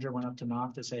knock. The manager went up to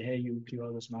knock to say, hey, you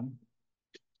owe this money.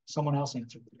 Someone else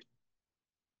answered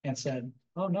and said,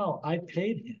 oh no, I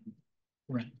paid him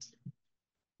rent.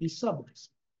 He's subleased.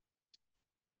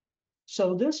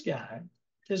 So this guy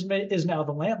is now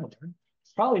the landlord,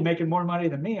 probably making more money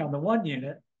than me on the one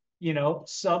unit,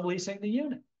 subleasing the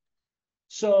unit.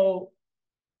 So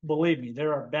believe me,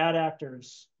 there are bad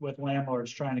actors with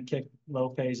landlords trying to kick low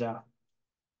pays out.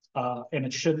 And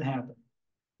it shouldn't happen.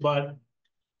 But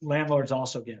landlords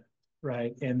also get it,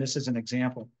 right? And this is an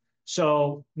example.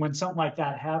 So when something like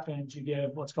that happens, you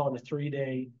give what's called a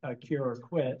 3-day cure or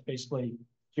quit, basically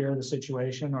cure the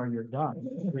situation or you're done,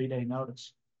 3-day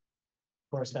notice.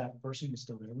 Of course, that person is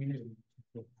still there. We knew,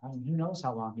 I mean, who knows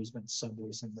how long he's been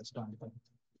subleasing this done, but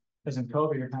because in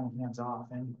COVID, you're kind of hands off.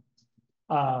 And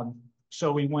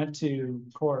so we went to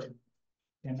court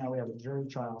and now we have a jury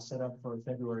trial set up for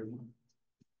February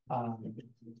 1.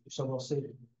 So we'll see,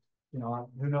 you know,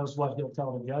 who knows what he'll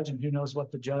tell the judge and who knows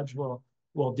what the judge will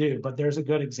do. But there's a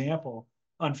good example,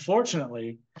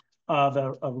 unfortunately, of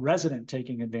a resident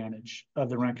taking advantage of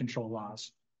the rent control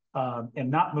laws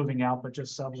and not moving out, but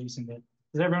just subleasing it.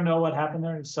 Does everyone know what happened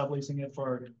there? He's subleasing it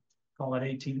for, call it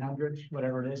 1,800,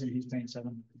 whatever it is, and he's paying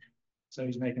 $700. So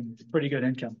he's making pretty good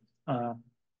income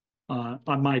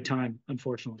on my time,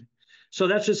 unfortunately. So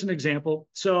that's just an example.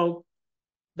 So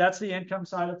that's the income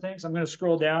side of things. I'm going to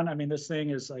scroll down. I mean, this thing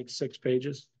is like 6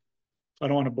 pages. I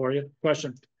don't want to bore you.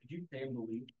 Question. Did you pay him to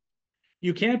leave?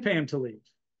 You can pay him to leave.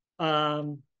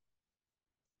 And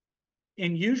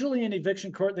usually in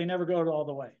eviction court, they never go all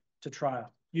the way to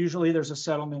trial. Usually there's a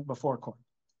settlement before court.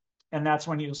 And that's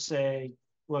when you'll say,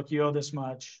 look, you owe this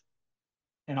much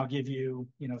and I'll give you,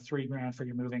 you know, $3,000 for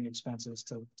your moving expenses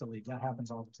to leave. That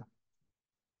happens all the time.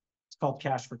 It's called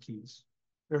cash for keys.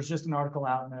 There's just an article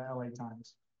out in the LA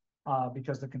Times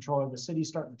because the controller of the city is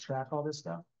starting to track all this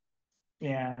stuff.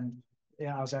 And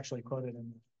yeah, I was actually quoted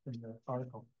in the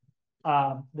article.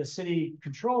 The city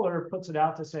controller puts it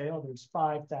out to say, oh, there's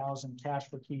 5,000 cash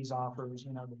for keys offers,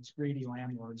 you know, these greedy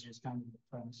landlords is kind of the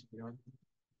premise of the argument.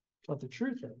 But the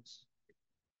truth is,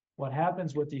 what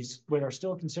happens with these, what are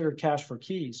still considered cash for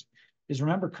keys, is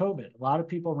remember COVID, a lot of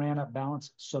people ran up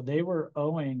balances. So they were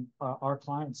owing our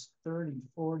clients $30,000,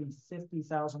 $40,000,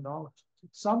 $50,000.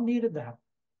 Some needed that,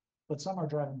 but some are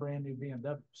driving brand new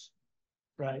BMWs,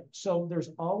 right? So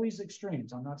there's always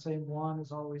extremes. I'm not saying one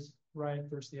is always right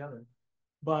versus the other.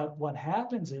 But what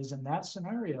happens is in that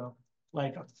scenario,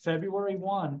 like February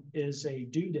 1 is a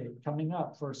due date coming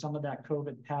up for some of that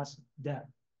COVID past debt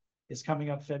is coming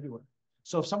up February.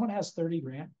 So if someone has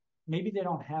 $30,000, maybe they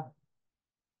don't have it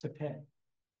to pay.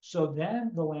 So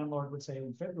then the landlord would say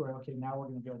in February, okay, now we're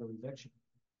going to go to eviction.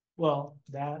 Well,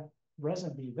 that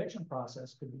resident, the eviction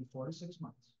process could be 4 to 6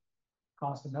 months,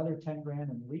 cost another $10,000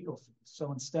 in legal fees.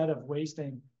 So instead of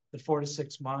wasting the 4 to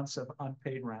 6 months of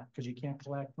unpaid rent, because you can't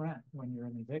collect rent when you're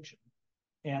in eviction,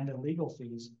 and the legal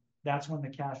fees, that's when the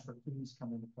cash for keys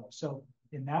come into play. So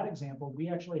in that example, we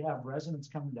actually have residents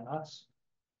coming to us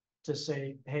to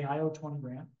say, hey, I owe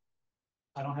 $20,000.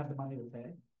 I don't have the money to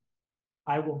pay.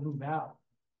 I will move out,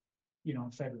 you know,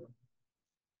 in February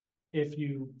if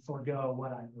you forego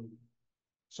what I owe you.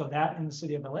 So that in the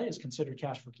city of LA is considered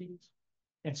cash for keys.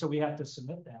 And so we have to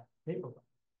submit that paperwork.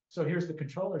 So here's the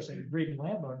controller saying, greedy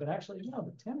landlord, but actually, you know,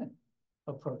 the tenant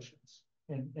approached us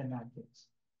in that case.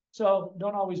 So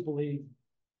don't always believe,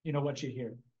 you know, what you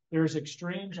hear. There's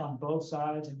extremes on both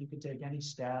sides, and you can take any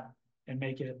stat and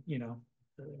make it, you know,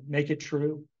 make it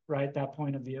true, right? That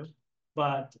point of view.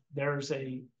 But there's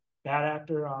a bad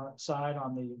actor side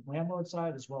on the landlord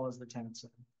side as well as the tenant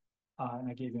side. And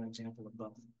I gave you an example of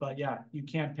both. But yeah, you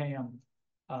can't pay them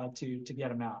to get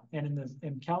them out. And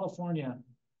in California,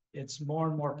 it's more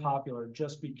and more popular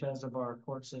just because of our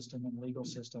court system and legal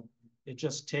system. It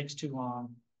just takes too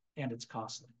long and it's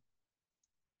costly.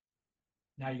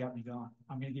 Now you got me going.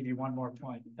 I'm going to give you one more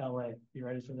point. LA, you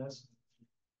ready for this?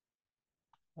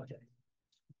 Okay.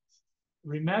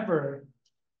 Remember,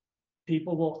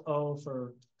 people will owe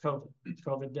for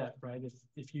COVID debt, right?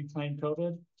 If you claim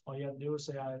COVID, all you have to do is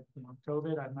say,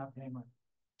 COVID, I'm not paying rent.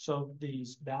 So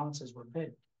these balances were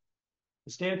paid.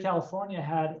 The state of California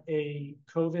had a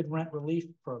COVID rent relief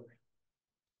program.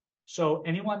 So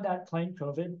anyone that claimed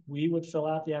COVID, we would fill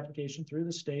out the application through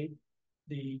the state.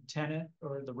 The tenant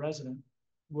or the resident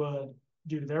would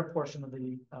do their portion of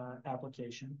the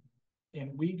application.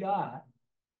 And we got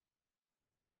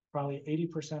probably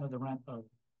 80% of the rent owed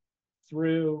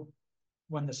through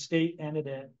when the state ended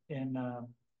it in,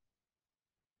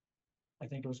 I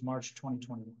think it was March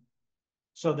 2021.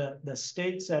 So the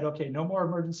state said, okay, no more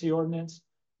emergency ordinance.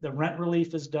 The rent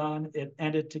relief is done. It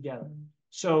ended together.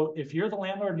 So if you're the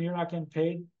landlord and you're not getting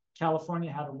paid, California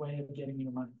had a way of getting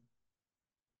you money.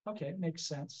 Okay, makes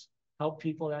sense. Help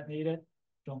people that need it.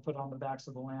 Don't put it on the backs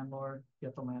of the landlord.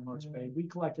 Get the landlords paid. We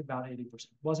collected about 80%.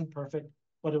 Wasn't perfect,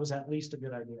 but it was at least a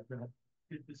good idea. Go ahead.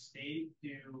 Did the state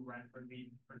do rent relief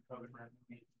for COVID rent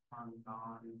relief on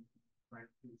non-rent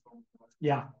control?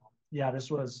 Yeah.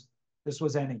 This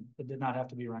was any. It did not have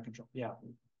to be rent control. Yeah,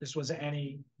 this was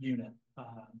any unit,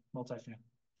 multifamily,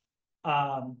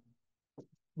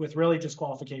 with really just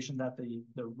qualification that the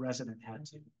resident had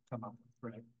to come up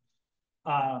with, right?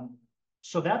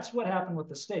 So that's what happened with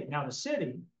the state. Now the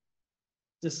city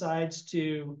decides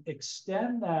to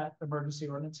extend that emergency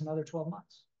ordinance another 12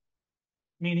 months.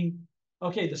 Meaning,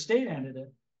 okay, the state ended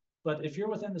it, but if you're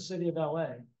within the city of LA,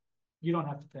 you don't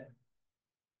have to pay.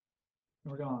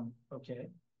 And we're going, okay,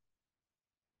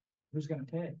 who's going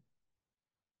to pay?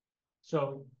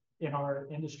 So in our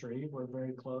industry, we're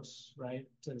very close, right,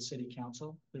 to the city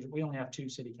council. We only have 2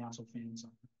 city council fans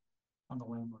on the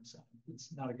landlord side.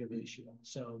 It's not a good ratio.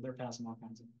 So they're passing all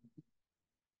kinds of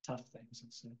tough things.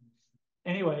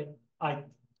 Anyway, I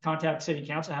contacted city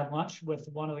council, had lunch with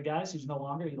one of the guys who's no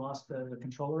longer, he lost the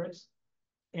controller race.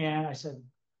 And I said,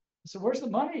 where's the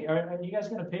money? Are you guys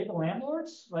going to pay the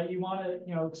landlords? Like, you want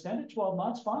to, extend it 12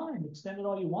 months? Fine, extend it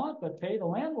all you want, but pay the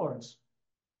landlords.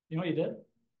 You know what you did?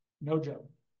 No joke.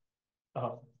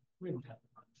 Oh, we don't have the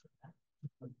money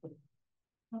for that.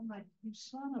 I'm like, you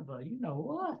son of a, you know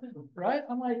what, right?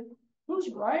 I'm like, who's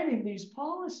writing these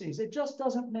policies? It just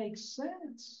doesn't make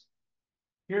sense.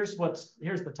 Here's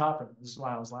the topic. This is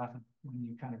why I was laughing when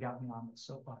you kind of got me on the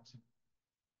soapbox.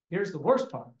 Here's the worst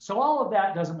part. So all of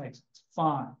that doesn't make sense.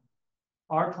 Fine.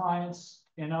 Our clients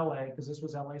in LA, because this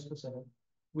was LA specific,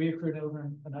 we accrued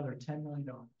over another $10 million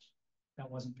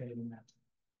that wasn't paid in that time.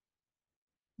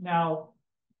 Now,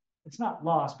 it's not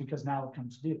lost because now it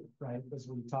comes due, right? As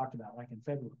we talked about, like in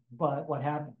February. But what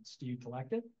happens? Do you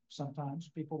collect it? Sometimes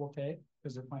people will pay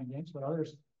because they're playing games, but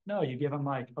others, no, you give them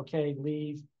like, okay,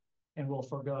 leave, and we'll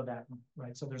forego that,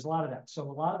 right? So there's a lot of that. So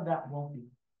a lot of that won't be.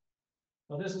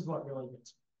 Well, this is what really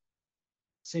gets me.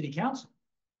 City council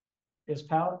is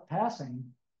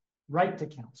passing right to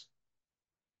council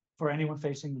for anyone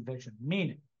facing eviction,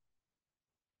 meaning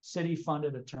city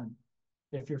funded attorney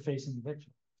if you're facing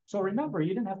eviction. So remember,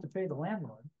 you didn't have to pay the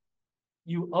landlord.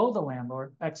 You owe the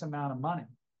landlord X amount of money.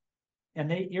 And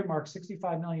they earmark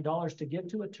 $65 million to give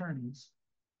to attorneys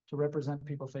to represent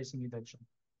people facing eviction.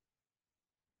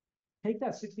 Take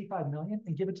that 65 million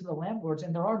and give it to the landlords,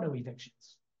 and there are no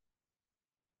evictions.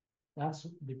 That's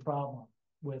the problem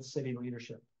with city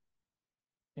leadership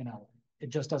in LA. It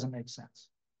just doesn't make sense.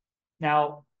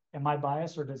 Now, am I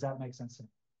biased, or does that make sense to me?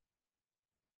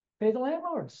 Pay the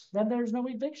landlords, then there's no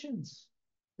evictions.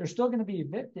 They're still going to be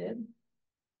evicted,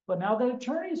 but now the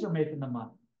attorneys are making the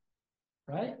money,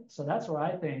 right? So that's where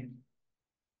I think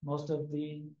most of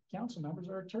the council members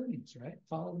are attorneys, right?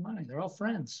 Follow the money. They're all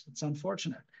friends. It's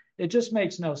unfortunate. It just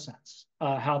makes no sense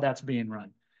how that's being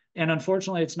run. And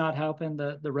unfortunately, it's not helping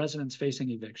the residents facing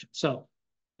eviction. So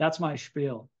that's my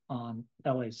spiel on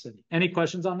LA City. Any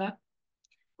questions on that?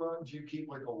 Do you keep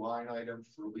like a line item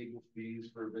for legal fees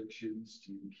for evictions?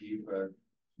 Do you keep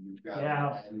you've got an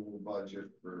annual budget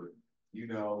for,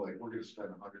 like we're going to spend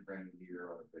 $100,000 a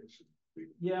year on eviction?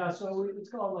 Yeah, so it's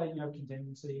called like,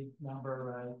 contingency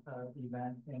number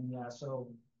event. And yeah, so,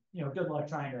 good luck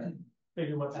trying to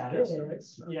figure what that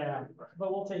is. Yeah,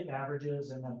 but we'll take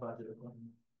averages and then budget it.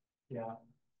 Yeah,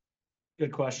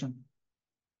 good question.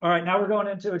 All right, now we're going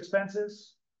into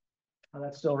expenses.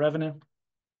 That's still revenue.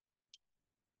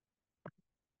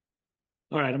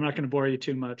 All right, I'm not going to bore you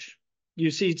too much. You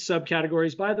see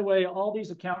subcategories. By the way, all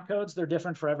these account codes, they're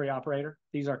different for every operator.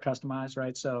 These are customized,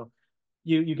 right? So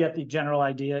you get the general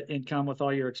idea, income with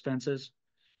all your expenses.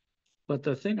 But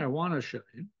the thing I want to show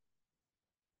you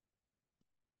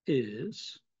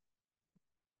is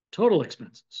total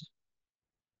expenses,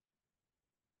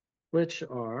 which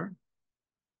are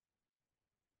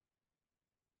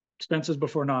expenses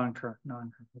before non-current.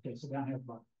 Okay, so down here at the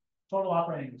bottom. Total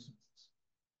operating expenses.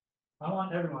 I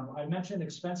want everyone, I mentioned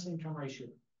expense income ratio,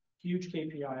 huge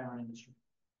KPI in our industry.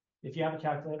 If you have a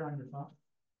calculator on your phone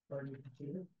or your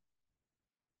computer.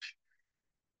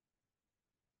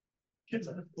 Is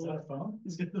that a phone?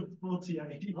 He's got the full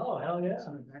TID. Oh, hell yeah.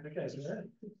 Okay, so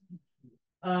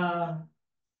ready.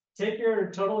 Take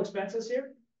your total expenses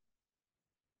here.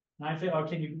 Oh,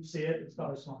 can you see it? It's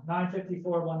probably small.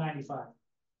 954, 195.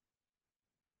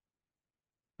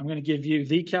 I'm going to give you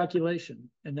the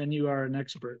calculation, and then you are an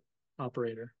expert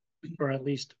operator, or at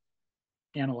least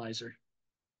analyzer.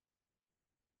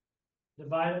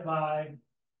 Divided by,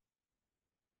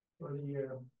 for the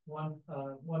year,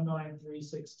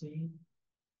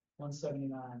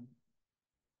 1,316,179.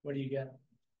 What do you get?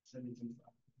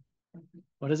 72.5.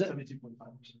 What is it?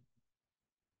 72.5%.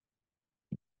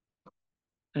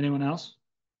 Anyone else?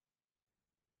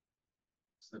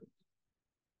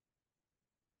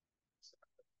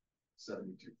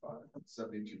 72%.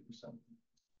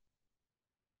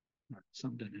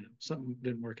 Something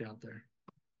didn't work out there.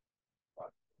 I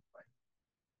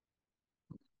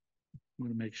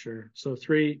want to make sure. So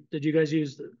 3, did you guys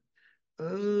use the,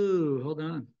 oh, hold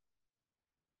on.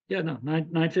 Yeah, no,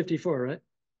 954, right?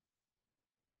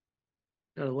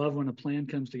 Gotta love when a plan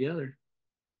comes together.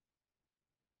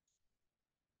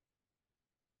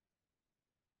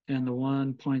 And the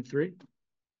 1.3.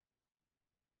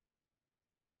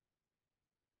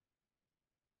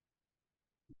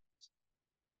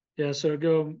 Yeah, so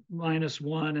go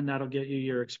 -1 and that'll get you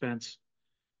your expense.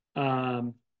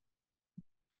 The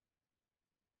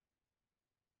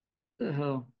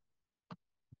hell?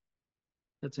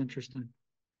 That's interesting.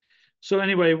 So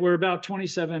anyway, we're about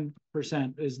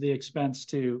 27% is the expense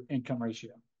to income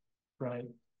ratio, right?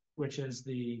 Which is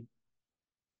the,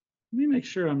 let me make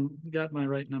sure I'm got my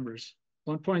right numbers.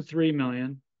 1.3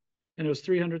 million and it was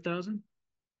 300,000.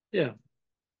 Yeah.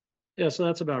 Yeah. So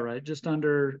that's about right. Just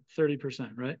under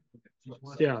 30%, right?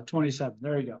 Yeah. 27.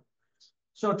 There you go.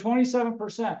 So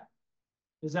 27%.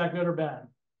 Is that good or bad?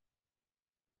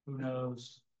 Who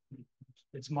knows?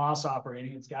 It's Moss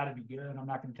operating. It's got to be good. I'm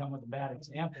not going to come with a bad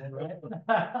example, right?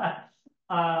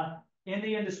 In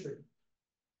the industry,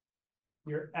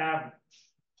 your average,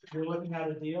 if you're looking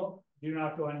at a deal, do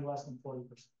not go any less than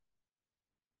 40%.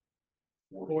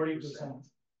 40%.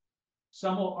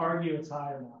 Some will argue it's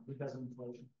higher now because of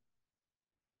inflation.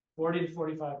 40 to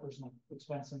 45%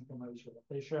 expense income ratio. If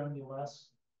they show you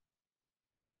less,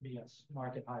 yes,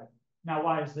 market higher. Now,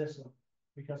 why is this?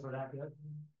 Because we're that good?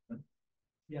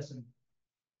 Yes. And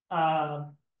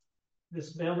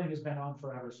this building has been on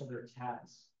forever, so their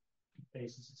tax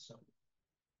basis is so.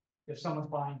 If someone's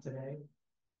buying today,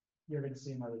 you're going to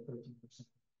see another 13%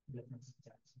 difference in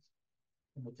taxes.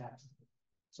 In the taxes.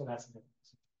 So that's the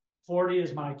difference. 40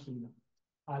 is my key number.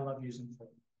 I love using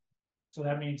 40. So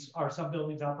that means, are some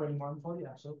buildings operating more than 40?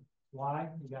 Absolutely. Why?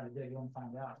 You got to dig in and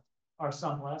find out. Are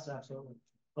some less? Absolutely.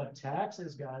 But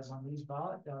taxes, guys, on these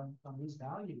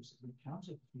values, it becomes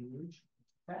a huge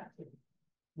factor.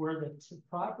 Where the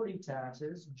property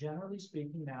taxes, generally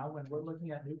speaking now, when we're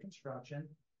looking at new construction,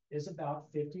 is about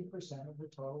 50% of the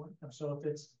total income. So if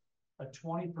it's a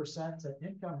 20% to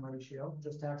income ratio,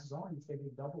 just taxes only, you figure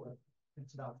double it.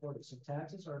 It's about 40. So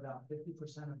taxes are about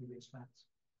 50% of the expense,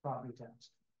 property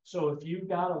tax. So if you've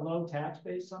got a low tax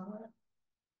base somewhere,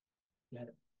 get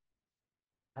it.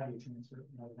 How do you transfer it?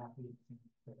 You know, not to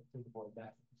avoid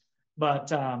that.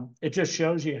 But it just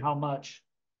shows you how much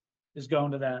is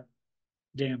going to that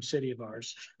damn city of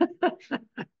ours.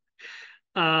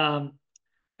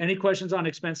 Any questions on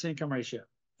expense to income ratio?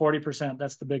 40%,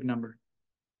 that's the big number.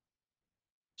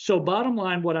 So bottom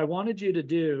line, what I wanted you to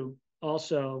do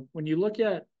also, when you look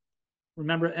at,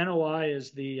 remember NOI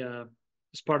is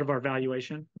is part of our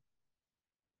valuation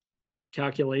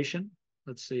calculation.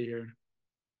 Let's see here.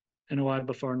 NOI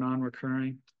before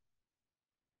non-recurring.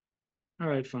 All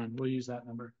right, fine. We'll use that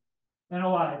number.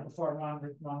 NOI before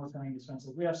non-recurring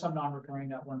expenses. We have some non-recurring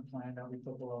that weren't planned that we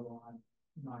put below the line.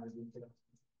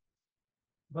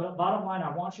 But bottom line,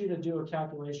 I want you to do a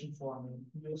calculation for me.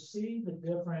 You'll see the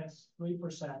difference,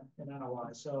 3% in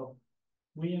NOI. So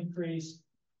we increased,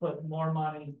 put more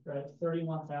money, right?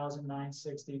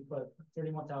 31,960, put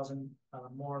 31,000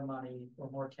 more money or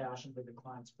more cash into the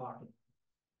client's pocket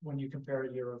when you compare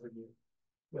it year over year.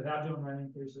 Without doing rent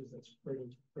increases, that's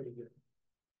pretty good.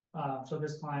 So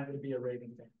this client would be a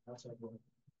raving fan. That's our goal.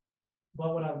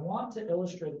 But what I want to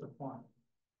illustrate the point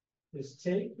is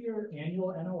take your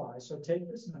annual NOI. So take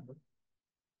this number.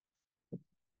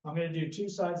 I'm going to do two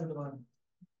sides of the line.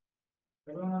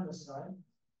 Everyone on this side.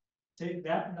 Take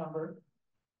that number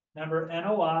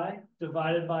NOI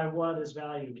divided by what is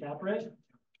value? Cap rate.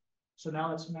 So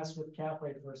now let's mess with cap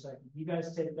rate for a second. You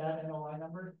guys take that NOI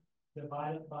number,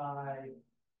 divide it by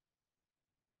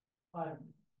 5.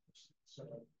 So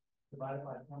divided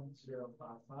by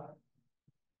 0.055.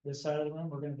 This side of the room,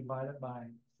 we're going to divide it by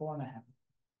 4.5.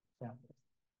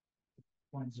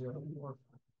 0.045.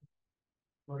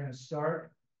 We're going to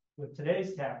start with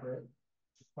today's cap rate,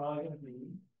 which is probably going to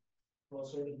be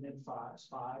closer to mid-5s,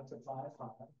 5 to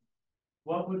 5.5.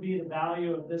 What would be the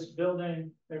value of this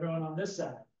building, everyone on this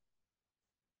side?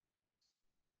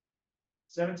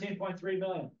 17.3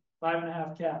 million,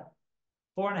 5.5 cap,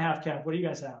 4.5 cap. What do you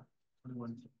guys have?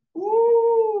 21.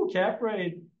 Ooh, cap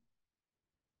rate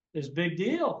is big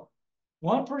deal.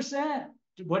 1%.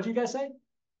 What did you guys say?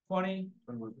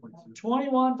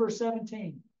 21 versus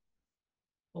 17.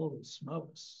 Holy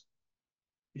smokes.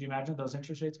 Could you imagine those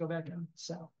interest rates go back down?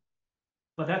 So,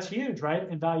 but that's huge, right?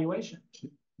 In valuation.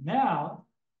 Now,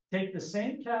 take the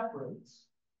same cap rates,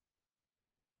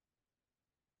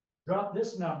 drop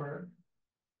this number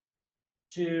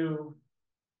to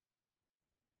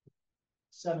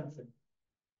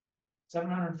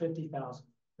 750,000.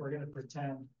 We're going to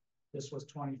pretend this was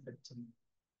 2015.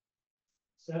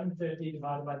 750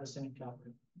 divided by the same cap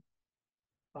rate.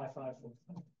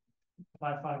 554.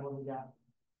 55, what do we got?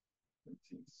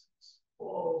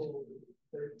 Whoa,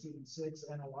 13.6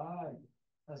 NOI.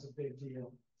 That's a big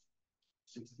deal.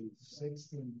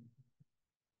 16.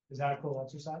 Is that a cool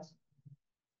exercise?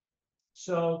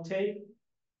 So take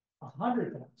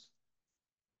 100,000.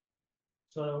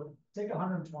 So take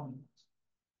 120.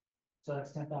 So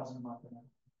that's 10,000 a month.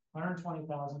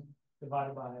 120,000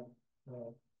 divided by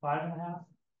 5.5.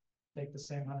 Take the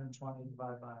same 120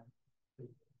 divided by 3.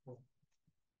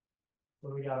 What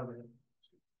do we got over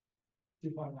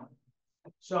here? 2.1.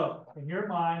 So in your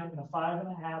mind, in a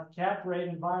 5.5 cap rate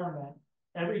environment,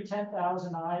 every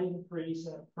 10,000 I increase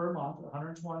per month,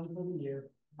 120 for the year,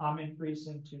 I'm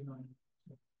increasing 2 million.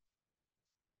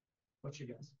 What's your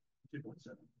guess?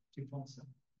 2.7. 2.7.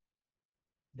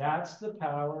 That's the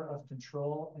power of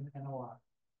control and NOI.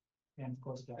 And of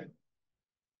course, that.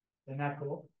 Isn't that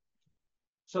cool?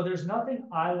 So there's nothing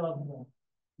I love more.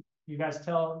 You guys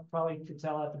probably could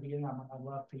tell at the beginning, I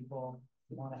love people,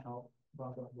 want to help,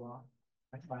 blah, blah, blah.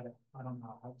 I try to, I don't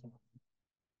know how to.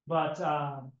 But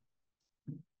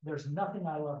there's nothing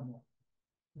I love more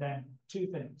than 2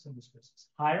 things in this business: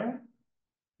 hiring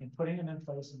and putting them in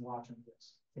place and watching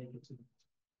this. Take it to them.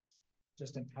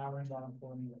 Just empowering that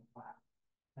employee with wow.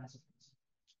 That's it.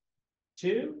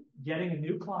 2, getting a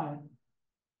new client,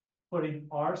 putting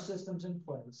our systems in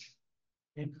place,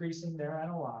 increasing their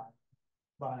NOI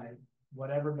by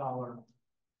whatever dollar,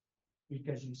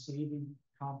 because you see the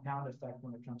compound effect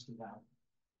when it comes to value.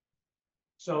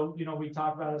 So, you know, we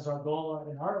talk about as our goal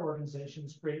in our organization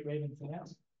is create raving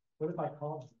fans. What if I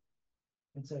called you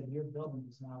and said your building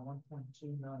is now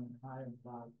 1.2 million higher in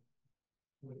value?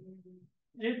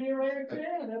 You'd be a raving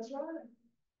fan. That's right.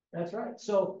 That's right.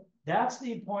 So that's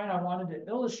the point I wanted to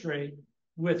illustrate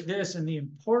with this, and the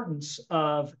importance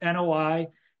of NOI,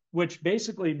 which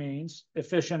basically means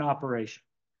efficient operation.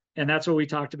 And that's what we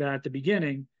talked about at the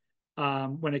beginning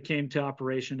when it came to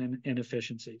operation and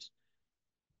efficiencies.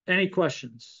 Any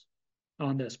questions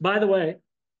on this? By the way,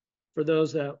 for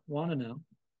those that want to know,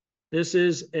 this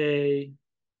is a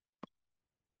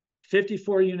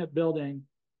 54-unit building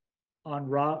on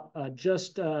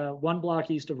just 1 block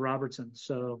east of Robertson.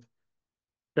 So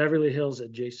Beverly Hills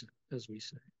adjacent, as we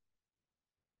say.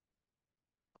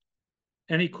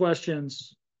 Any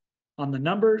questions on the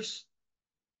numbers?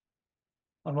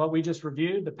 On what we just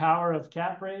reviewed, the power of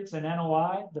cap rates and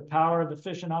NOI, the power of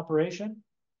efficient operation?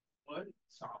 What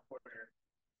software?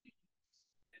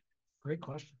 Great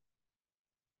question.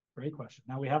 Great question.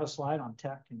 Now we have a slide on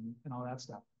tech and all that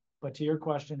stuff. But to your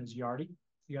question is Yardi.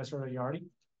 You guys heard of Yardi?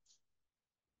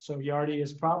 So Yardi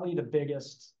is probably the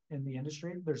biggest in the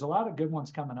industry. There's a lot of good ones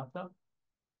coming up though.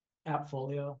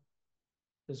 Appfolio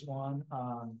is one.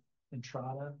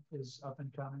 Entrata is up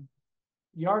and coming.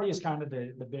 Yardi is kind of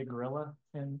the big gorilla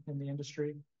in the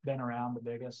industry, been around the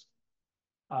biggest.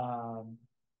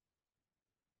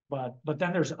 But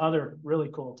then there's other really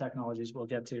cool technologies we'll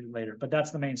get to later, but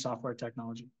that's the main software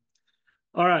technology.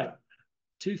 All right,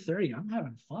 2:30, I'm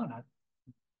having fun.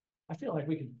 I feel like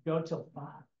we could go till 5.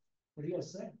 What do you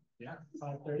guys think? Yeah,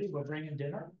 5:30, we'll bring in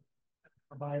dinner.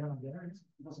 Or buy everyone dinner,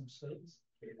 some steaks.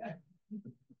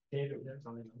 David,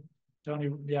 Tony,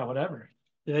 yeah, whatever.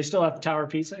 Do they still have Tower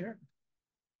Pizza here?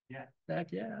 Yeah.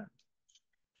 Heck yeah.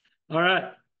 All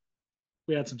right.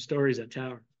 We had some stories at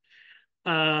Tower.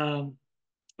 All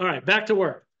right, back to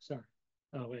work. Sorry.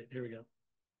 Oh, wait, here we go.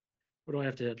 What do I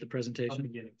have to hit? The presentation? From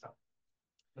beginning.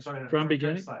 Sorry, from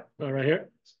beginning? Oh, right here?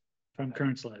 From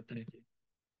current slide, thank you.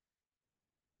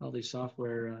 All these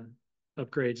software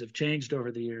upgrades have changed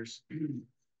over the years.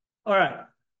 All right,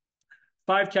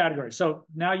 5 categories. So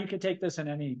now you can take this in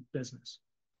any business.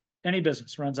 Any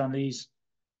business runs on these.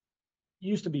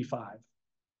 Used to be 5.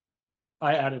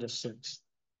 I added a 6th.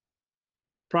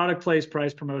 Product, place,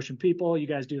 price, promotion, people. You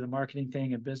guys do the marketing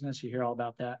thing in business. You hear all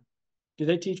about that. Do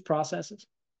they teach processes?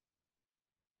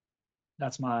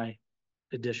 That's my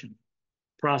addition.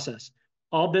 Process.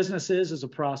 All business is a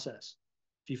process.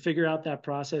 If you figure out that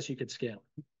process, you could scale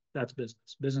it. That's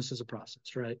business. Business is a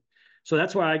process, right? So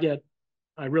that's why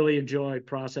I really enjoy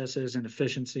processes and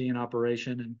efficiency and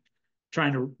operation and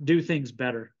trying to do things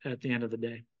better at the end of the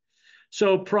day.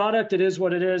 So product, it is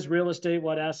what it is. Real estate,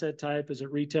 what asset type? Is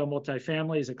it retail,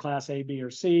 multifamily? Is it class A, B,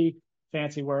 or C?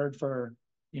 Fancy word for,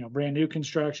 brand new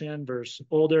construction versus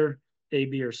older, A,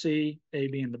 B, or C, A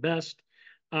being the best.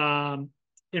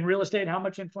 In real estate, how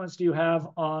much influence do you have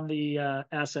on the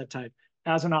asset type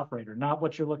as an operator, not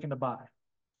what you're looking to buy?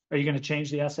 Are you going to change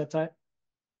the asset type?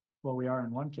 Well, we are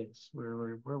in one case. Where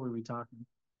were we talking?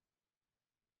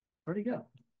 Where'd he go?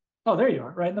 Oh, there you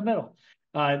are, right in the middle.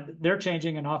 They're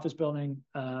changing an office building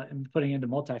and putting into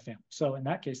multifamily. So in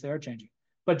that case, they are changing.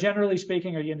 But generally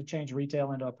speaking, are you going to change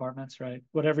retail into apartments, right?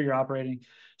 Whatever you're operating.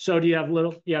 So do you have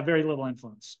very little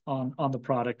influence on the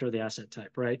product or the asset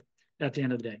type, right? At the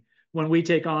end of the day, when we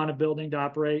take on a building to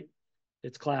operate,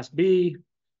 it's class B,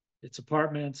 it's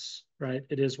apartments, right?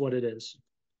 It is what it is.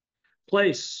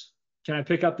 Place, can I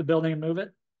pick up the building and move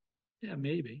it? Yeah,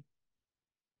 maybe.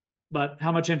 But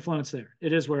how much influence there?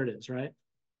 It is where it is, right?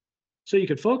 So you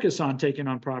could focus on taking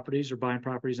on properties or buying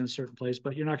properties in a certain place,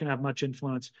 but you're not going to have much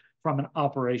influence from an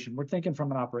operation. We're thinking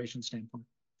from an operation standpoint.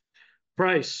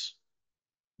 Price.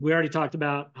 We already talked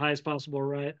about highest possible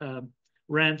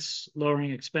rents, lowering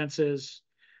expenses.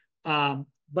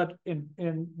 But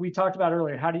we talked about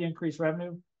earlier, how do you increase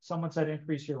revenue? Someone said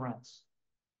increase your rents.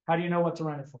 How do you know what to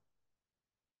rent it for?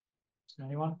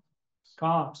 Anyone?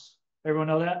 Comps. Everyone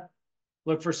know that?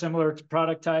 Look for similar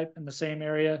product type in the same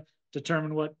area.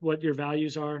 Determine what your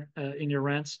values are in your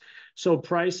rents. So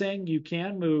pricing, you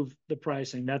can move the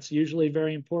pricing. That's usually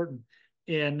very important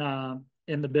in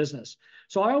the business.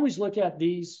 So I always look at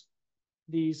these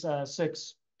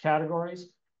 6 categories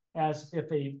as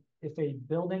if a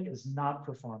building is not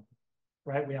performing,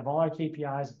 right? We have all our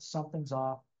KPIs, something's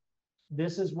off.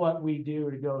 This is what we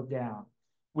do to go down.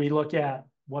 We look at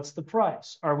what's the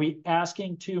price? Are we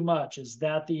asking too much? Is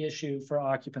that the issue for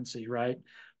occupancy, right?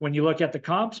 When you look at the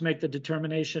comps, make the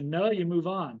determination, no, you move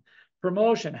on.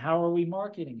 Promotion, how are we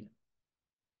marketing it?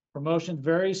 Promotion,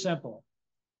 very simple.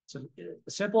 It's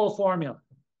a simple formula.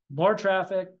 More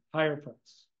traffic, higher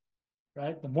price,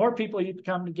 right? The more people you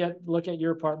come to look at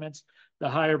your apartments, the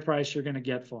higher price you're going to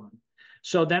get for them.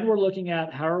 So then we're looking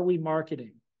at how are we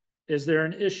marketing? Is there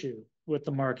an issue with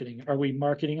the marketing? Are we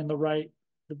marketing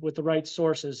with the right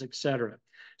sources, et cetera?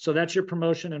 So that's your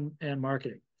promotion and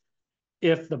marketing.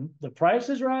 If the price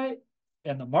is right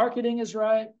and the marketing is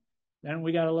right, then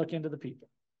we got to look into the people,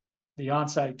 the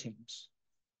on-site teams.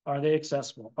 Are they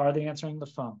accessible? Are they answering the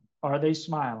phone? Are they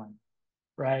smiling?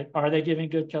 Right? Are they giving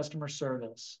good customer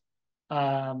service?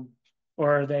 Or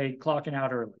are they clocking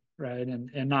out early, right?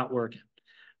 And not working.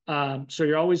 So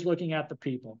you're always looking at the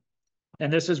people.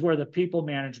 And this is where the people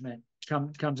management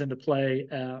comes into play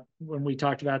when we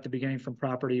talked about at the beginning from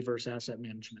property versus asset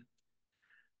management.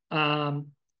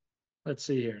 Let's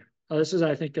see here. Oh, this is,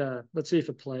 I think, let's see if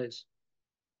it plays.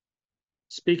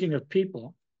 Speaking of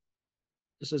people,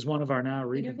 this is one of our now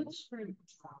readings.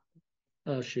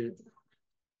 Oh, shoot.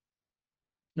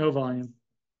 No volume.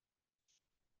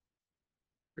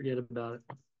 Forget about it.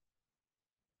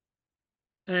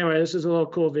 Anyway, this is a little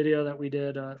cool video that we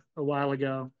did a while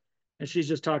ago. And she's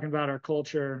just talking about our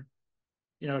culture,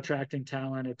 attracting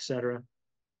talent, et cetera.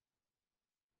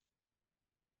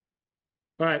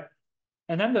 All right.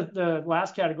 And then the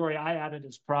last category I added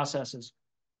is processes.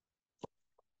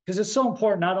 Because it's so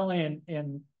important, not only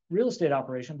in real estate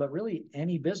operation, but really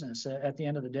any business at the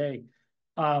end of the day.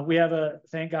 We have a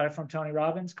thing, got it from Tony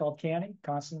Robbins, called CANI,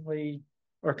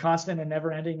 constant and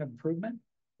never-ending improvement,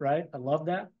 right? I love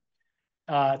that.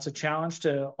 It's a challenge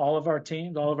to all of our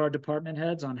teams, all of our department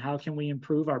heads on how can we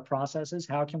improve our processes?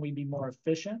 How can we be more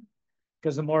efficient?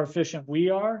 Because the more efficient we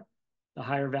are, the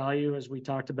higher value, as we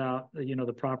talked about,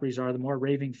 the properties are, the more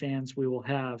raving fans we will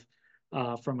have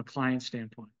from a client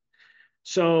standpoint.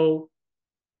 So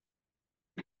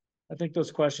I think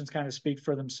those questions kind of speak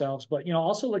for themselves, but,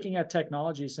 also looking at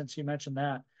technology, since you mentioned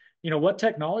that, what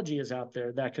technology is out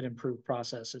there that could improve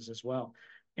processes as well.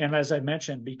 And as I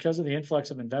mentioned, because of the influx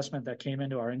of investment that came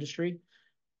into our industry,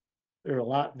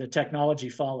 the technology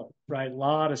followed, right? A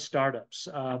lot of startups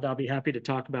that I'll be happy to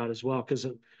talk about as well, because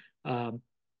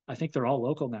I think they're all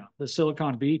local now. The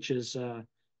Silicon Beach is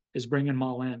bringing them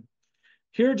all in.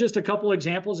 Here are just a couple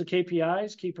examples of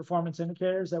KPIs, key performance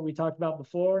indicators that we talked about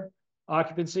before.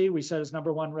 Occupancy, we said is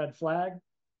 #1 red flag.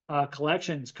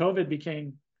 Collections,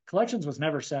 collections was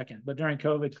never second, but during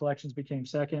COVID, collections became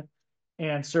second.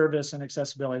 And service and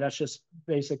accessibility, that's just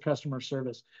basic customer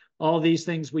service. All these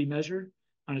things we measure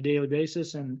on a daily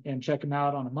basis and check them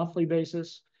out on a monthly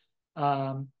basis.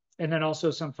 And then also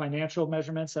some financial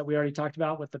measurements that we already talked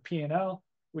about with the P&L.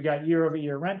 We got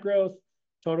year-over-year rent growth,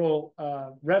 total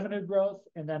revenue growth,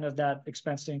 and then of that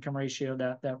expense to income ratio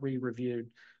that we reviewed.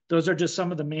 Those are just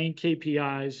some of the main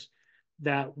KPIs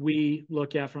that we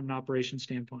look at from an operations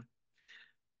standpoint.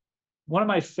 One of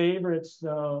my favorites,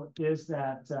 though, is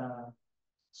that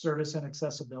service and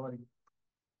accessibility.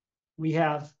 We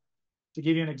have, to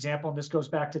give you an example, and this goes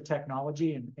back to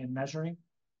technology and measuring,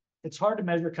 it's hard to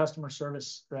measure customer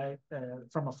service, right,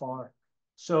 from afar.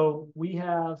 So we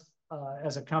have,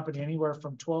 as a company, anywhere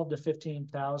from 12 to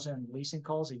 15,000 leasing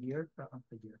calls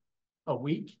a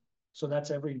week. So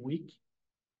that's every week.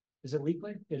 Is it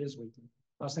weekly? It is weekly.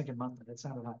 I was thinking monthly. That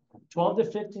sounded high. 12 to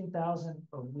 15,000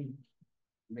 a week.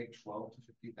 make 12 to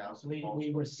 50,000 We calls?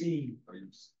 receive Are you?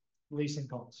 leasing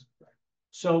calls.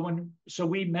 So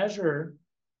we measure,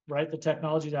 right, the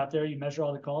technology's out there, you measure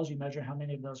all the calls, you measure how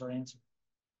many of those are answered.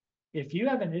 If you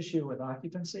have an issue with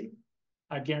occupancy,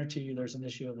 I guarantee you there's an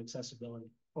issue of accessibility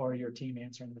or your team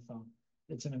answering the phone.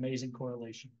 It's an amazing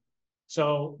correlation.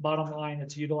 So bottom line,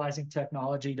 it's utilizing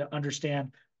technology to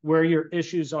understand where your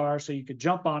issues are so you could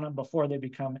jump on them before they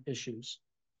become issues.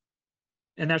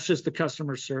 And that's just the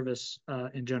customer service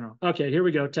in general. Okay, here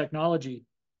we go, technology.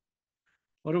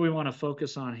 What do we want to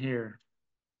focus on here?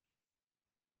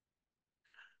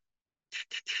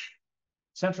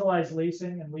 Centralized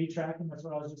leasing and lead tracking, that's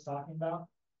what I was just talking about.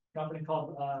 Company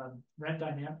called Rent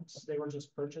Dynamics. They were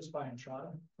just purchased by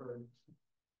Instructor for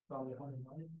probably 100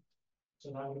 million.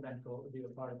 So that would have been cool to be a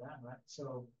part of that, right?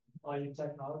 So all you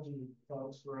technology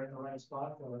folks were in the right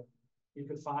spot for it. You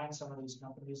could find some of these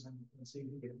companies and see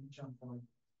who could reach them for.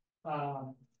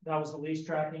 That was the lease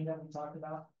tracking that we talked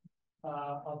about.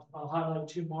 I'll highlight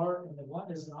two more, and the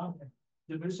one is on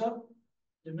Demuso.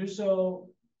 Demuso,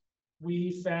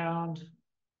 we found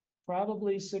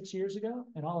probably 6 years ago,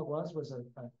 and all it was a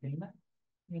payment,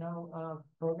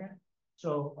 program.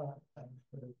 So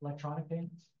electronic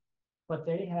payments, but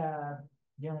they had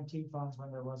guaranteed funds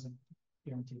when there wasn't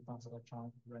guaranteed funds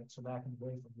electronically, right? So back in the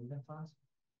day for moving funds,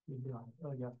 you'd be like,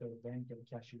 oh, you have to go to the bank, get a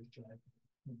cashier's check,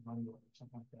 money order,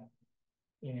 something like that.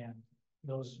 And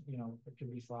those, it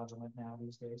could be fraudulent now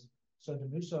these days. So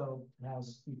Demuso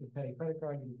has, you could pay credit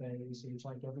card, you could pay ACH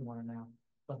like everyone now,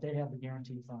 but they have the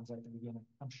guaranteed funds at the beginning.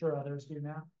 I'm sure others do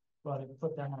now, but it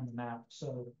put them on the map.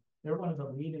 So they're one of the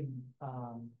leading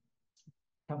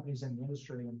companies in the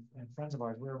industry, and friends of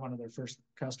ours. We were one of their first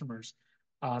customers.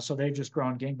 So they've just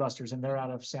grown gangbusters, and they're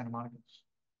out of Santa Monica.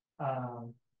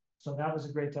 So that was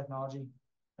a great technology.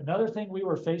 Another thing we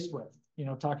were faced with,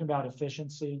 talking about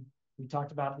efficiency, we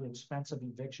talked about the expense of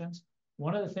evictions.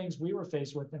 One of the things we were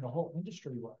faced with in the whole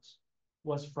industry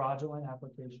was fraudulent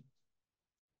applications.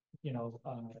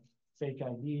 Fake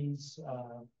IDs,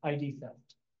 ID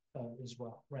theft as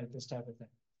well, right? This type of thing.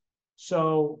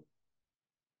 So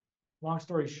long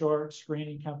story short,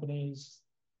 screening companies,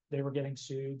 they were getting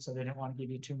sued, so they didn't want to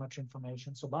give you too much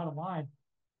information. So bottom line,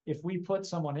 if we put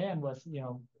someone in with,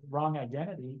 wrong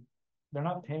identity, they're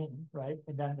not paying, right?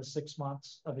 And then the 6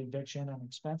 months of eviction and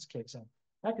expense kicks in.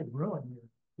 That could ruin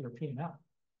your P&L.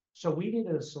 So we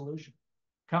needed a solution.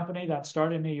 Company that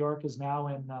started in New York is now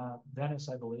in Venice,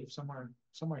 I believe, somewhere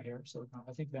here. So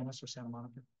I think Venice or Santa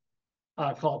Monica,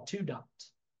 called 2Dot.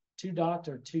 2Dot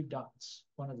or 2Dots,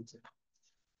 one of the two.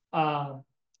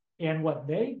 And what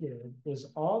they did is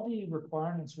all the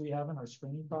requirements we have in our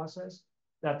screening process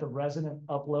that the resident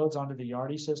uploads onto the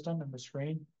Yardi system and the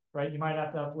screen, right? You might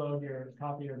have to upload your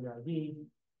copy of your ID,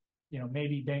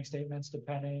 maybe bank statements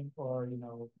depending, or,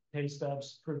 pay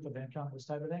stubs, proof of income, this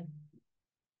type of thing.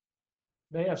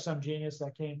 They have some genius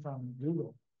that came from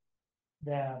Google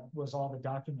that was all the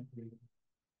document reading.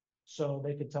 So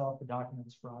they could tell if the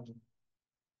document's fraudulent.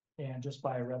 And just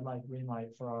by a red light, green light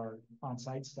for our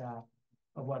on-site staff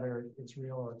of whether it's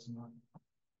real or it's not.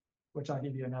 Which I'll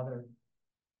give you another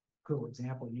cool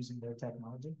example using their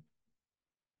technology.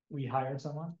 We hired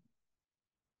someone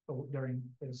during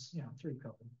this, through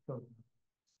COVID,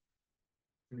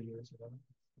 3 years or whatever.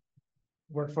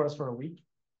 Worked for us for a week.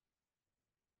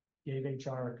 Gave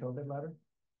HR a COVID letter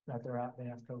that they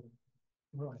have COVID.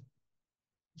 We're like,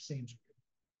 seems weird.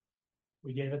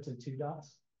 We gave it to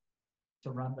 2Dots to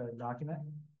run the document.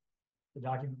 The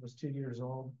document was 2 years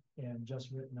old and just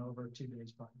written over 2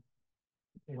 days prior.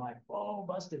 They're like, oh,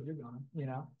 busted, you're gone,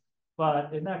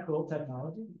 But isn't that cool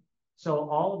technology? So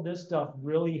all of this stuff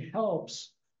really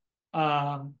helps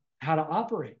how to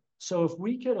operate. So if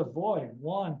we could avoid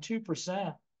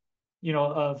 1-2%,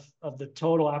 of the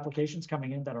total applications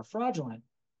coming in that are fraudulent,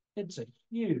 it's a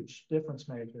huge difference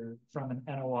maker from an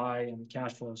NOI and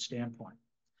cash flow standpoint.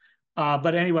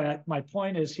 But anyway, my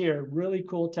point is here, really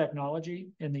cool technology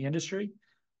in the industry.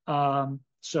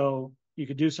 So you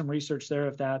could do some research there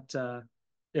if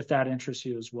that interests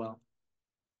you as well.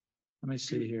 Let me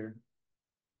see here.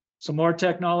 Some more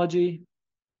technology.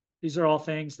 These are all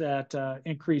things that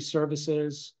increase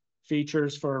services,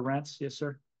 features for rents. Yes,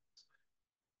 sir.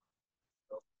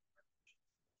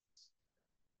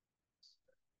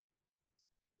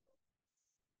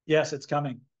 Yes, it's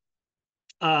coming.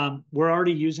 We're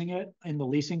already using it in the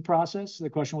leasing process. The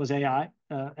question was AI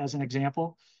as an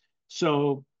example.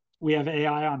 So we have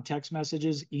AI on text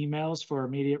messages, emails for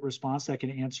immediate response that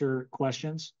can answer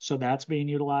questions. So that's being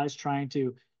utilized, trying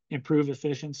to improve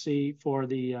efficiency for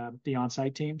the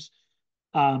on-site teams.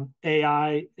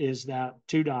 AI is that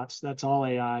 2Dots. That's all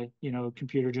AI,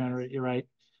 computer generated, right?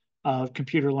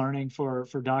 computer learning for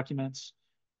documents.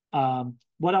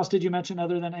 What else did you mention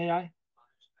other than AI?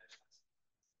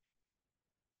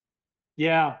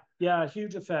 Yeah, yeah,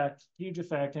 huge effect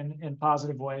in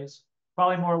positive ways.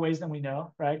 Probably more ways than we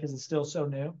know, right? Because it's still so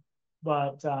new.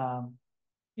 But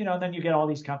then you get all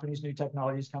these companies, new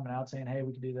technologies coming out saying, "Hey,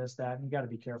 we can do this, that," and you got to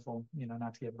be careful,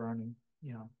 not to get burned and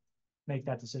make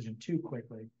that decision too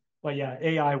quickly. But yeah,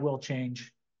 AI will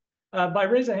change. By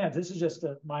raise of hands, this is just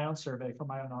my own survey from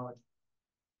my own knowledge.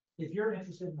 If you're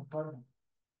interested in an apartment,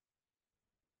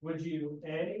 would you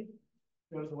A,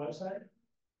 go to the website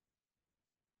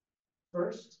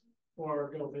first,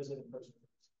 or go visit in person?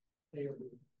 A or B?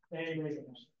 A, raise your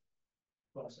hand.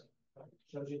 Website. Right?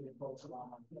 Shows you the importance of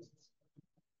online business.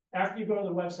 After you go to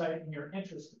the website and you're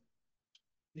interested,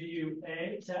 do you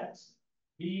A, text,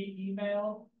 B,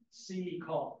 email, C,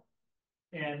 call,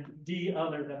 and D,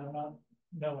 other that I'm not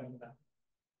knowing about?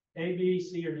 A, B,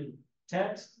 C, or D?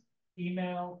 Text,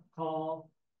 email, call,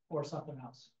 or something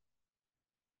else?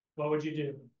 What would you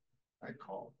do? I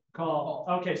call. Call.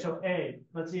 Okay, so A.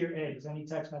 Let's hear A's. Any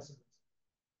text messages?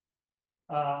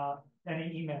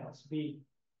 Any emails? B.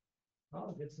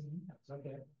 Oh, get some emails.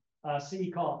 Okay.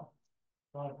 C. Call.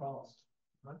 A lot of calls.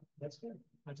 Right? That's good.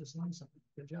 I just learned something.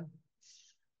 Good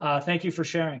job. Thank you for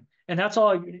sharing. And that's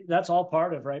all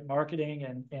part of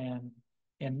marketing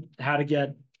and how to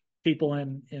get people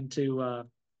into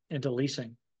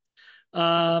leasing.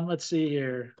 Let's see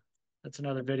here. That's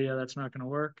another video that's not going to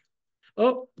work.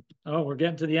 Oh, we're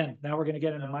getting to the end. Now we're going to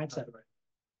get into mindset.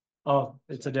 Oh,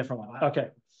 it's a different one. Okay.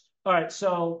 All right.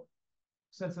 So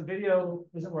since the video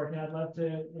isn't working, I'd love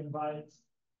to invite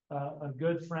a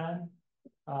good friend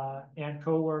and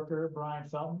coworker, Brian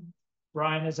Felton.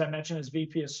 Brian, as I mentioned, is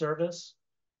VP of Service.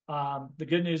 The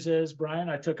good news is, Brian,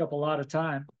 I took up a lot of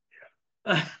time.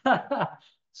 Yeah.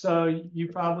 So you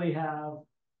probably have,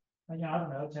 I don't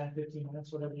know, 10, 15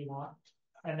 minutes, whatever you want.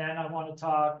 And then I want to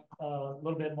talk a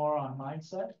little bit more on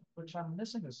mindset, which I'm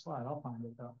missing a slide. I'll find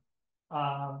it though.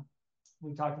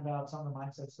 We talked about some of the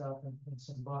mindset stuff in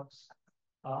some books.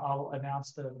 I'll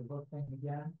announce the book thing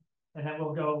again. And then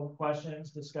we'll go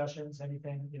questions, discussions,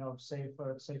 anything, save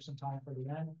some time for the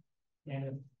end.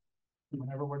 And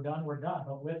whenever we're done, we're done.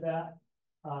 But with that,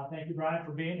 thank you, Brian,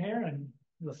 for being here, and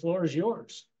the floor is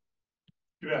yours.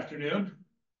 Good afternoon.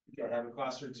 I have a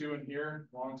class or two in here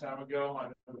a long time ago. I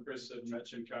know Chris had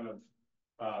mentioned kind of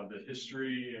the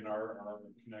history and our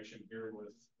connection here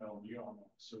with LMU. I'm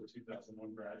also a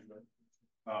 2001 graduate.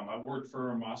 I've worked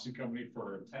for a Moss & Company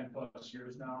for 10 plus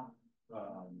years now,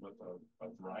 with a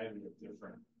variety of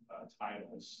different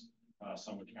titles,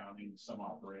 some accounting, some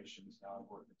operations. Now I've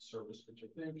worked in service, which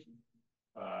I think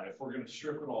if we're going to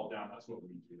strip it all down, that's what we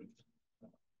do.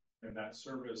 And that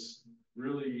service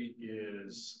really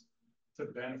is to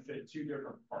benefit two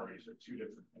different parties or two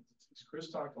different entities.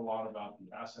 Chris talked a lot about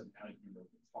the asset management of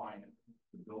the client,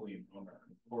 the building owner.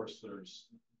 And of course, there's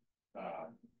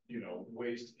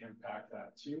ways to impact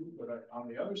that too. But on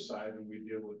the other side, and we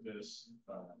deal with this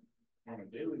on a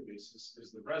daily basis,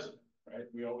 is the resident, right?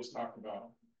 We always talk about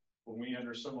when we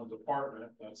enter someone's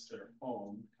apartment, that's their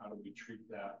home. How do we treat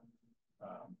that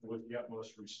with the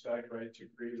utmost respect, right? To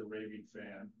create a raving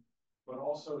fan, but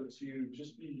also to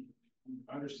just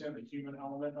understand the human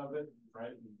element of it,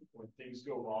 right? When things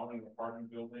go wrong in an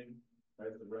apartment building, right,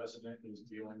 the resident is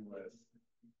dealing with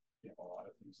a lot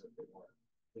of things that they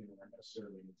weren't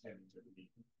necessarily intending to be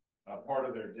part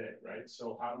of their day, right?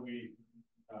 So how do we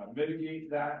mitigate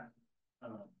that?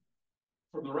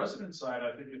 From the resident side,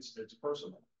 I think it's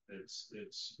personal.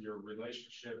 It's your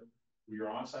relationship, your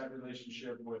on-site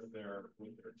relationship with their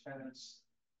tenants.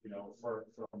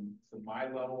 From my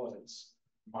level, it's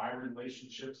my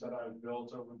relationships that I've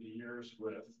built over the years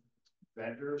with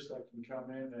vendors that can come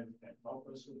in and help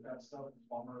us with that stuff,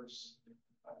 plumbers,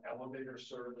 elevator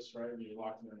service, right? When you're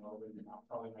locked in an elevator, you're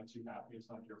probably not too happy. It's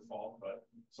not your fault, but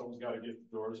someone's got to get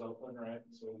the doors open, right?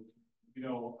 So,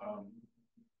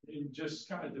 in just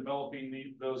kind of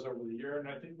developing those over the year, and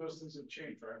I think those things have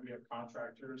changed, right? We have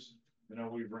contractors.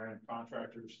 We've ran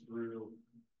contractors through,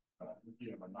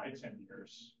 in my 10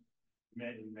 years,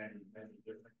 many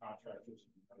different contractors.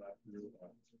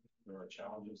 There are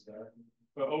challenges there,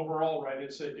 but overall, right?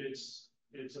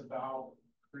 It's about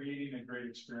creating a great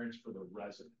experience for the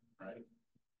resident, right?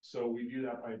 So we do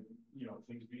that by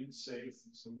things being safe,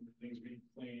 some things being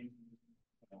clean,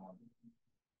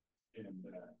 and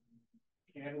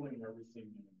handling everything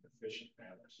in an efficient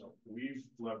manner. So we've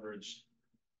leveraged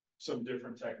some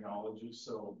different technologies.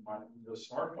 So the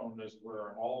smartphone is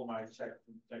where all of my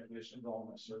technicians, all of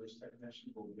my service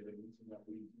technicians will get anything that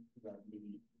we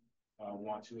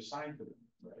want to assign to them,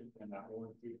 right? And that will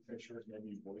include pictures,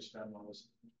 maybe voice memos,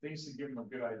 things to give them a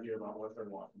good idea about what they're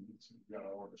wanting. We've got to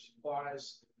order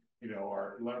supplies,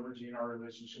 are leveraging our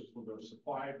relationships with those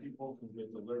supply people, can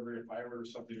get delivery. If I order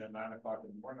something at 9 o'clock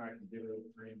in the morning, I can get it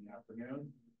at 3 in the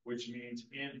afternoon, which means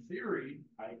in theory,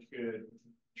 I could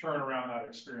turn around that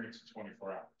experience in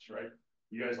 24 hours, right?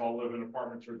 You guys all live in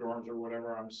apartments or dorms or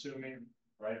whatever, I'm assuming,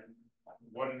 right?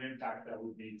 What an impact that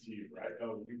would be to you, right?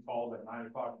 Oh, you called at 9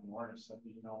 o'clock in the morning, sent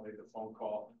the email, made the phone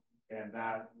call, and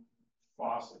that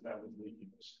faucet that was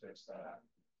leaking was fixed that out,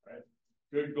 right?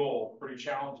 Good goal, pretty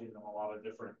challenging in a lot of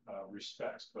different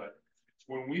respects. But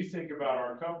when we think about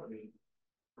our company,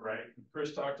 right,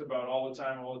 Chris talked about all the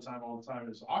time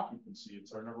is occupancy.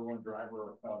 It's our number one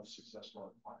driver of success for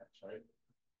our clients, right?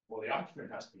 Well, the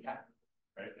occupant has to be happy,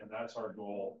 right? And that's our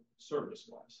goal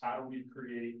service-wise. How do we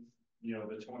create,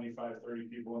 the 25, 30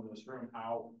 people in this room?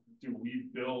 How do we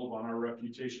build on our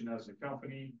reputation as a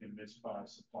company? And it's by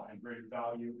supplying great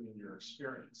value in your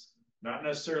experience. Not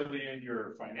necessarily in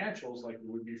your financials like it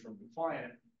would be from the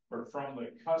client, but from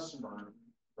the customer,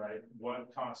 right?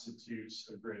 What constitutes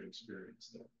a great experience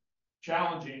there?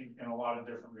 Challenging in a lot of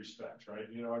different respects, right?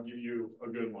 I'll give you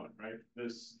a good one, right?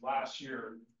 This last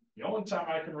year, the only time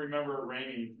I can remember it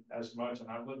raining as much, and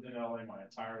I've lived in LA my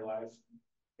entire life,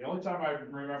 the only time I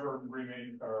remember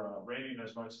raining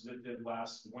as much as it did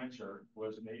last winter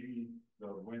was maybe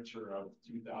the winter of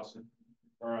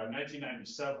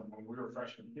 1997 when we were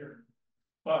freshmen here.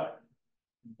 But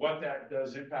what that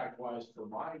does impact-wise for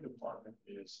my department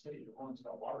is, hey, everyone's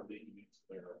got water leaking into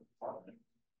their apartment.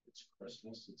 It's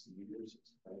Christmas, it's New Year's,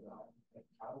 it's cold out. Like,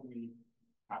 how do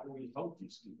we help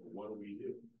these people? What do we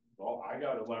do? Well, I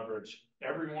got to leverage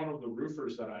every one of the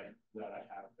roofers that I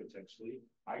have potentially.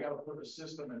 I got to put a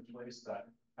system in place that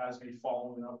has me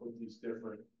following up with these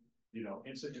different,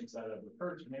 incidents that have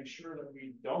occurred to make sure that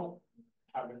we don't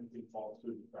have anything fall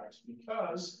through the cracks,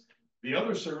 because the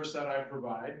other service that I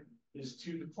provide is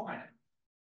to the client.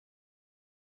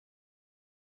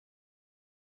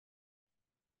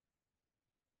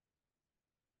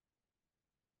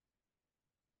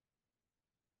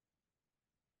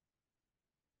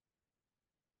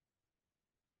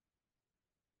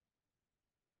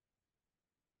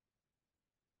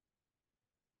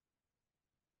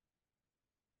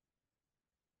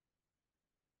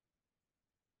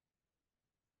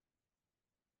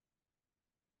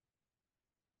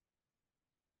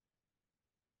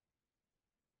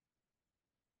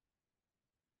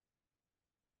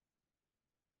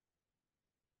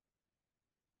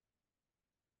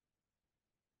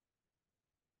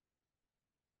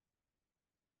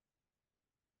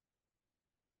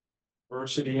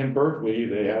 University in Berkeley,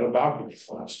 they had a balcony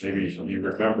class. Maybe you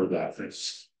remember that.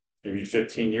 It's maybe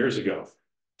 15 years ago.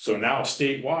 So now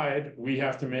statewide, we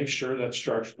have to make sure that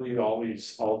structurally all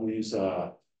these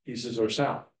pieces are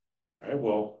sound. Right.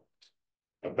 Well,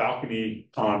 a balcony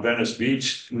on Venice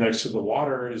Beach next to the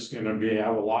water is going to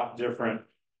have a lot different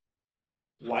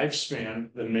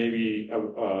lifespan than maybe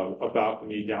a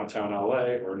balcony downtown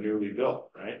LA or newly built,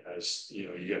 right? As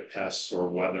you get pests or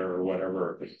weather or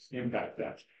whatever impact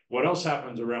that. What else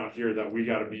happens around here that we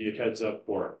got to be heads up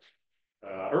for?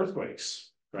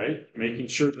 Earthquakes, right? Making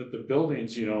sure that the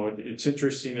buildings, it's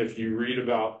interesting if you read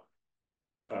about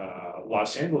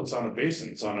Los Angeles on a basin,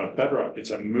 it's on a bedrock,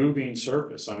 it's a moving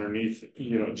surface underneath,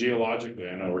 geologically.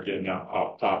 I know we're getting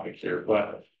off topic here,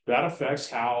 but that affects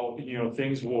how,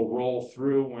 things will roll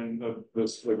through when the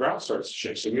ground starts to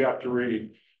shake. So we have to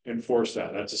reinforce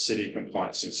that. That's a city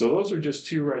compliance thing. So those are just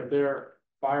two right there.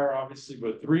 Fire, obviously,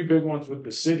 but three big ones with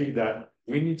the city that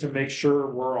we need to make sure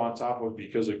we're on top of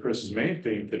because of Chris's main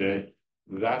theme today.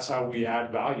 That's how we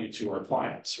add value to our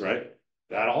clients, right?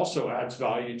 That also adds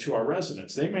value to our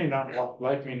residents. They may not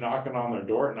like me knocking on their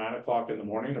door at 9 o'clock in the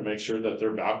morning to make sure that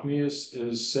their balcony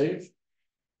is safe,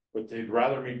 but they'd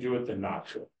rather me do it than not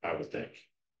do it, I would think,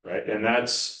 right? And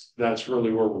that's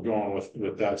really where we're going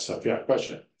with that stuff. Yeah,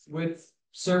 question. With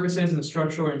services and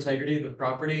structural integrity of the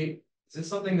property, is this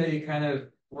something that you kind of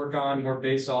work on more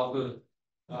based off of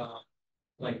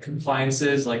like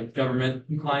compliances, like government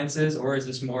compliances, or is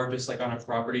this more just like on a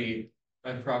property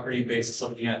by property basis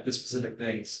looking at the specific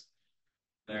things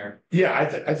there? Yeah,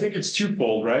 I think it's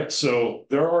twofold, right? So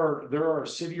there are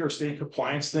city or state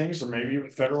compliance things, or maybe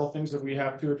even federal things that we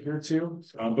have to adhere to.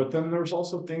 But then there's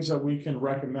also things that we can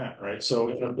recommend, right? So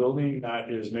in a building that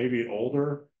is maybe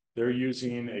older, they're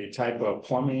using a type of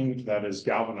plumbing that is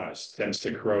galvanized, tends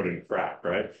to corrode and crack,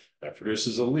 right? That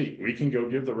produces a leak. We can go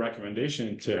give the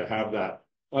recommendation to have that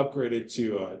upgraded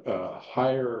to a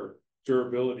higher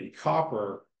durability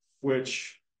copper,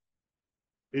 which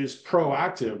is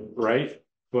proactive, right?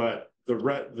 But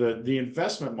the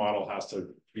investment model has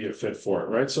to be a fit for it,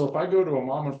 right? So if I go to a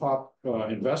mom and pop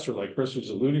investor like Chris was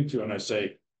alluding to, and I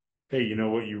say, hey, you know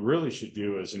what you really should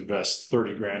do is invest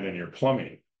 30 grand in your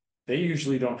plumbing. They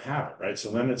usually don't have it, right?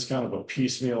 So then it's kind of a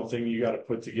piecemeal thing you got to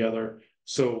put together.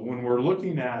 So when we're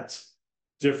looking at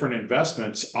different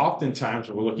investments, oftentimes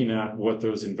we're looking at what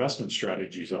those investment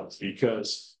strategies are,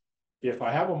 because if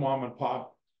I have a mom and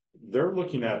pop, they're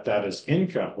looking at that as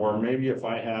income, or maybe if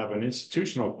I have an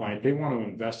institutional client, they want to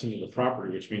invest into the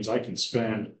property, which means I can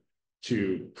spend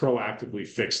to proactively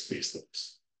fix these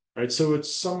things, right? So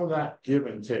it's some of that give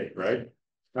and take, right?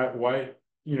 That why,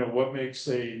 you know, what makes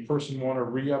a person want to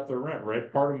re-up their rent,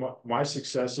 right? Part of my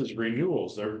success is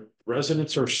renewals. Their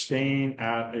residents are staying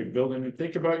at a building, and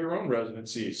think about your own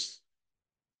residencies.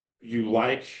 You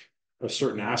like a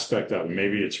certain aspect of it.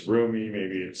 Maybe it's roomy,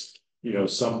 maybe it's, you know,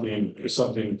 something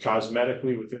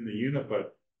cosmetically within the unit,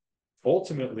 but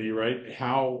ultimately, right,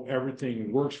 how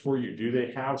everything works for you. Do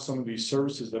they have some of these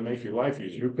services that make your life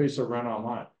easier? Who pays their rent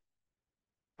online?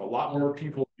 A lot more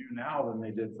people do now than they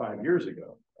did 5 years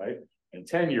ago, right? And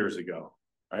 10 years ago,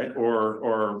 right?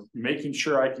 Or making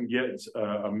sure I can get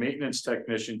a maintenance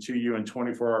technician to you in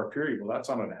 24-hour period. Well, that's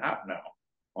on an app now.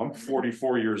 I'm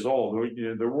 44 years old.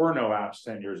 There were no apps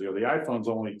 10 years ago. The iPhone's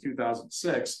only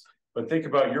 2006. But think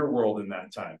about your world in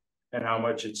that time and how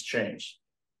much it's changed.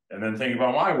 And then think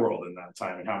about my world in that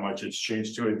time and how much it's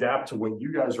changed to adapt to what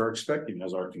you guys are expecting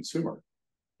as our consumer,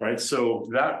 right? So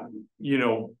that, you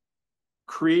know,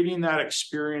 creating that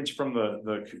experience from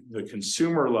the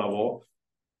consumer level,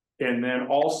 and then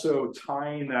also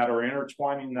tying that or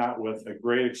intertwining that with a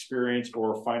great experience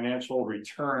or financial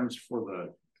returns for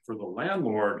the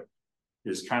landlord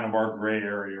is kind of our gray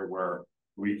area where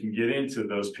we can get into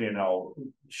those P&L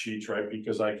sheets, right?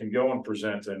 Because I can go and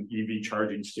present an EV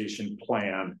charging station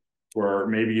plan where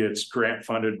maybe it's grant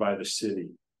funded by the city,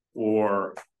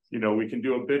 or, you know, we can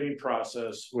do a bidding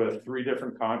process with 3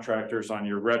 different contractors on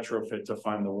your retrofit to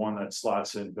find the one that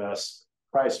slots in best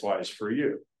price wise for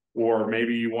you. Or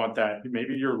maybe you want that,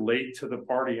 maybe you're late to the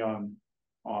party on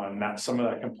that, some of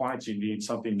that compliance, you need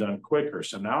something done quicker.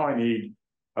 So now I need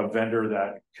a vendor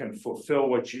that can fulfill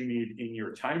what you need in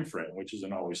your time frame, which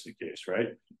isn't always the case, right?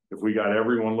 If we got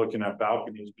everyone looking at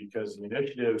balconies because the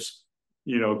initiatives,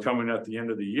 you know, coming at the end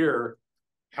of the year,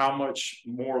 how much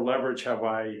more leverage have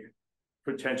I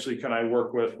potentially can I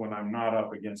work with when I'm not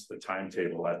up against the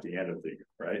timetable at the end of the year,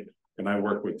 right? Can I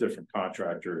work with different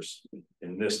contractors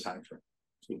in this time frame?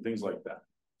 So things like that.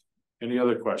 Any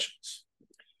other questions?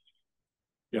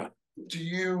 Yeah.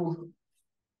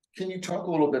 Can you talk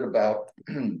a little bit about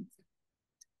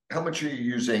how much are you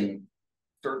using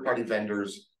third-party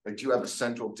vendors? Like, do you have a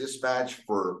central dispatch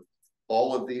for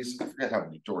all of these? I forget how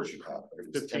many doors you have.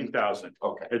 15,000.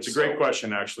 Okay. It's a great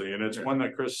question, actually. And it's one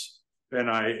that Chris and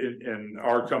I and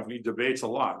our company debates a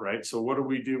lot, right? So what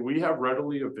do? We have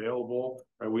readily available,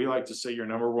 right? We like to say your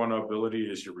number one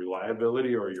ability is your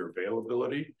reliability or your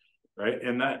availability, right?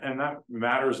 And that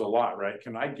matters a lot, right?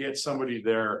 Can I get somebody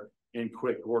there in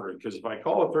quick order? Because if I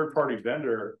call a third-party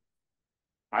vendor,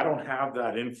 I don't have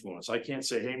that influence. I can't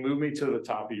say, hey, move me to the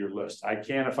top of your list. I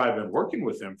can if I've been working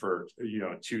with him for, you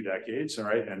know, 2 decades, all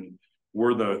right? And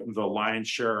we're the lion's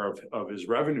share of his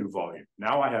revenue volume.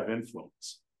 Now I have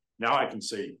influence. Now I can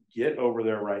say, get over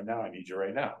there right now. I need you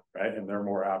right now, right? And they're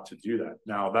more apt to do that.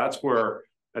 Now that's where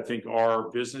I think our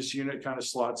business unit kind of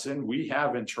slots in. We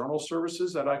have internal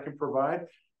services that I can provide,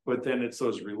 but then it's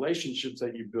those relationships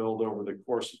that you build over the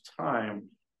course of time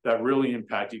that really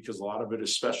impact you, because a lot of it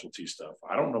is specialty stuff.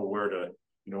 I don't know where to,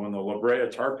 you know, when the La Brea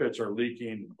tar pits are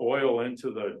leaking oil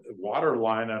into the water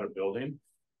line at a building,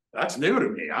 that's new to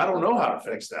me. I don't know how to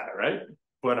fix that, right?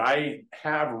 But I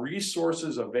have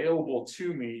resources available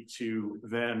to me to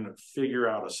then figure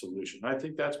out a solution. I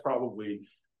think that's probably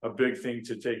a big thing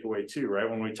to take away too, right?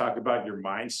 When we talk about your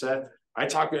mindset,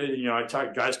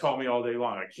 guys call me all day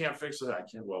long. I can't fix it. I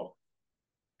can't. Well,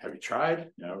 have you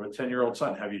tried? You know, I have a 10-year-old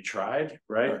son. Have you tried?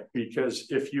 Right? Because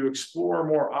if you explore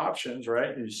more options,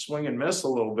 right, and you swing and miss a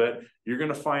little bit, you're going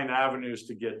to find avenues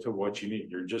to get to what you need.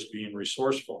 You're just being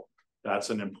resourceful. That's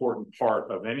an important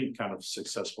part of any kind of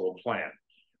successful plan,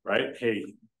 right? Hey,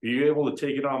 be able to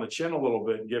take it on the chin a little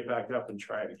bit and get back up and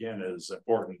try it again is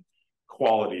important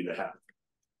quality to have.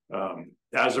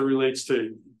 As it relates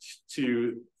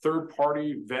to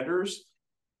third-party vendors,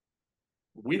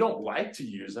 we don't like to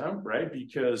use them, right?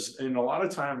 Because in a lot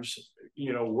of times,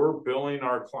 you know, we're billing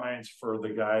our clients for the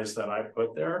guys that I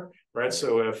put there, right?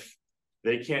 So if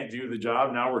they can't do the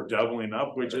job, now we're doubling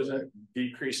up, which isn't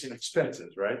decreasing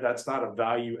expenses, right? That's not a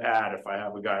value add if I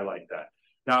have a guy like that.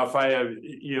 Now, if I have,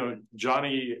 you know,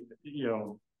 Johnny, you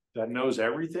know, that knows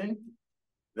everything,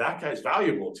 that guy's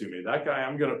valuable to me. That guy,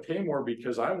 I'm going to pay more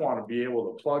because I want to be able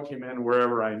to plug him in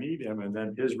wherever I need him. And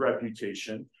then his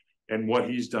reputation and what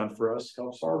he's done for us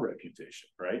helps our reputation,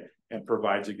 right? And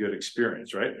provides a good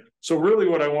experience, right? So really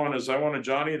what I want is I want a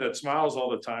Johnny that smiles all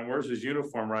the time, wears his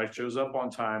uniform right, shows up on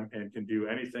time, and can do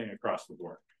anything across the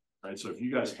board, right? So if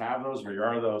you guys have those or you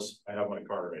are those, I have my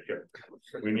card right here.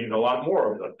 We need a lot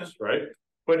more of those, right?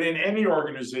 But in any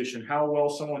organization, how well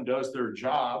someone does their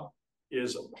job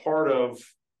is part of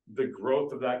the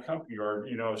growth of that company, or,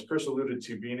 you know, as Chris alluded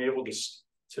to, being able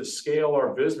to scale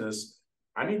our business.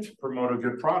 I need to promote a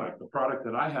good product. The product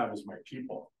that I have is my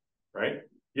people, right?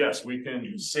 Yes, we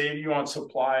can save you on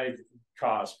supply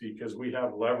costs because we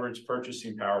have leverage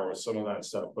purchasing power with some of that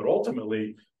stuff. But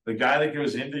ultimately, the guy that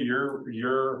goes into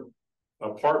your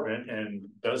apartment and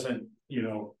doesn't, you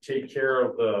know, take care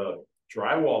of the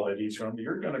drywall that he's from,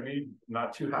 you're going to be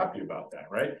not too happy about that,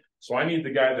 right? So I need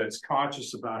the guy that's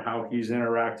conscious about how he's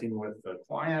interacting with the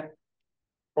client,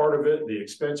 part of it, the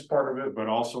expense part of it, but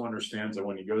also understands that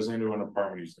when he goes into an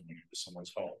apartment, he's going into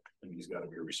someone's home, and he's got to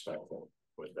be respectful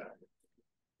with that.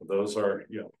 Those are,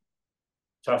 you know,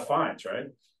 tough finds, right?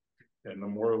 And the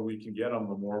more we can get them,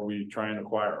 the more we try and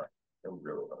acquire them.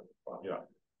 Yeah.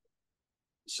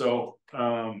 So,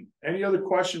 any other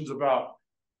questions about,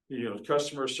 you know,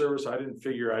 customer service? I didn't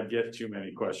figure I'd get too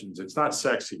many questions. It's not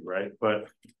sexy, right? But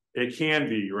it can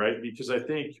be, right? Because I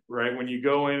think, right, when you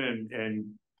go in and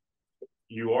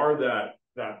you are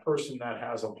that person that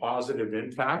has a positive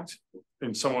impact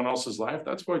in someone else's life,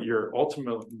 that's what you're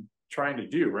ultimately trying to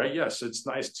do, right? Yes, it's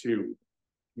nice to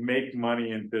make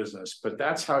money in business, but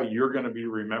that's how you're going to be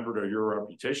remembered, or your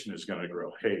reputation is going to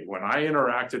grow. Hey, when I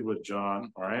interacted with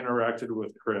John, or I interacted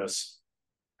with Chris,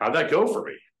 how'd that go for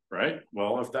me, right?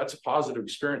 Well, if that's a positive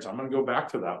experience, I'm going to go back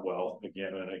to that well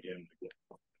again and again and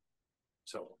again.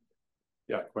 So,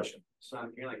 yeah, question. So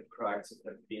I'm hearing like proactive,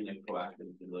 like being like proactive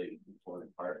is really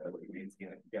important part of like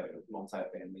maintaining, like,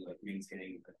 multi-family, like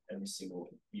maintaining every single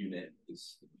unit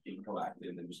is being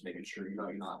proactive and just making sure, you know,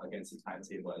 you're not against the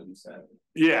timetable, as you said.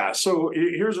 Yeah. So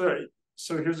here's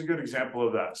a good example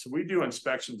of that. So we do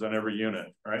inspections on every unit,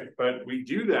 right? But we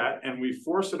do that and we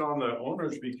force it on the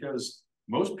owners because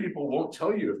most people won't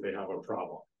tell you if they have a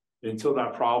problem until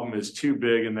that problem is too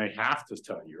big and they have to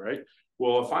tell you, right?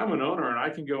 Well, if I'm an owner and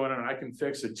I can go in and I can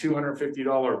fix a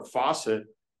 $250 faucet,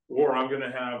 or I'm going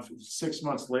to have 6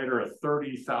 months later a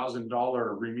 $30,000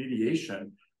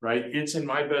 remediation, right? It's in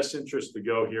my best interest to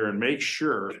go here and make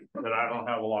sure that I don't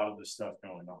have a lot of this stuff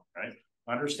going on, right?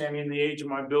 Understanding the age of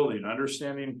my building,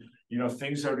 understanding, you know,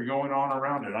 things that are going on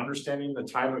around it, understanding the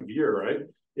time of year, right?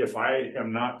 If I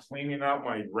am not cleaning out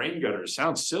my rain gutters,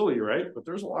 sounds silly, right? But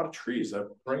there's a lot of trees that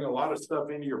bring a lot of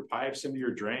stuff into your pipes, into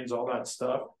your drains, all that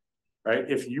stuff. Right?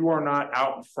 If you are not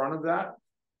out in front of that,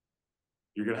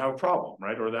 you're going to have a problem,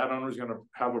 right? Or that owner is going to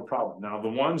have a problem. Now, the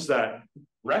ones that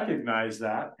recognize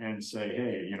that and say,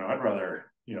 hey, you know, I'd rather,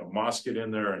 you know, Moss get in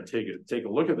there and take a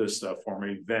look at this stuff for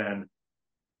me than,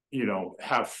 you know,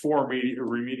 have 4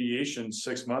 remediations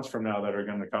 6 months from now that are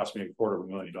going to cost me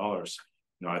 $250,000.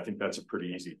 You know, I think that's a pretty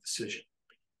easy decision.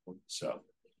 So,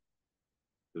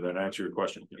 did that answer your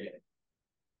question? Yeah.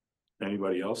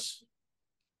 Anybody else?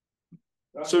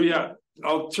 So yeah,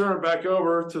 I'll turn it back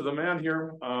over to the man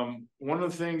here. One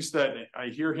of the things that I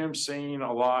hear him saying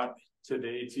a lot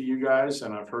today to you guys,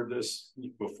 and I've heard this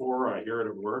before, I hear it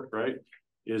at work, right,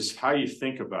 is how you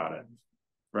think about it,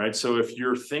 right? So if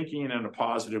you're thinking in a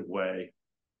positive way,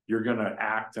 you're going to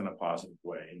act in a positive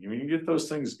way. And when you get those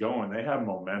things going, they have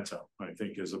momentum, I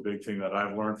think, is a big thing that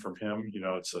I've learned from him. You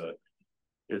know,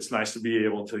 it's nice to be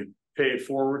able to pay it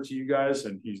forward to you guys,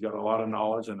 and he's got a lot of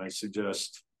knowledge, and I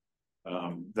suggest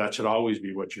that should always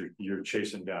be what you're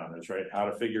chasing down, is right, how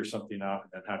to figure something out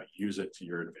and how to use it to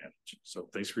your advantage. So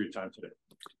thanks for your time today.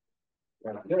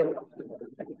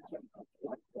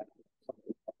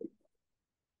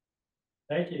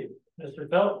 Thank you, Mr.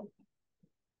 Phil.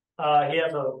 He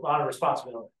has a lot of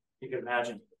responsibility, you can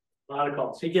imagine, a lot of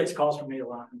calls. He gets calls from me a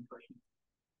lot in person,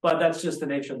 but that's just the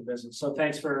nature of the business. So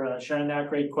thanks for sharing that.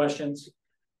 Great questions.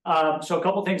 So a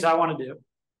couple things I want to do.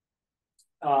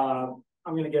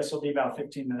 I'm going to guess it'll be about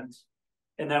 15 minutes,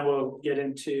 and then we'll get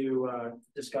into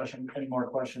discussion. Any more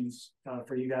questions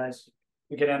for you guys?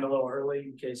 We can end a little early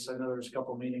in case I know there's a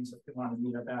couple meetings that we want to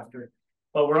meet up after,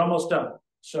 but we're almost done.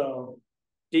 So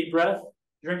deep breath,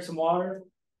 drink some water.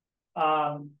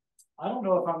 I don't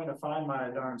know if I'm going to find my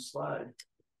darn slide.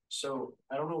 So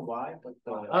I don't know why, but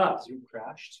the Zoom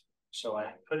crashed. So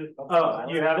I put it up. Oh,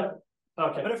 you have it?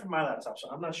 Okay. I put it from my laptop, so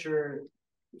I'm not sure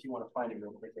if you want to find it real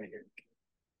quick right here.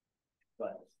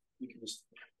 But you can just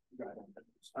grab it.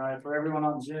 All right, for everyone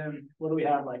on Zoom, what do we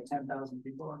have, like 10,000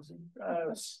 people on Zoom?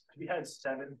 We had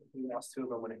 7, we lost 2 of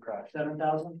them when it crashed.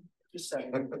 7,000? Just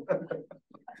 7.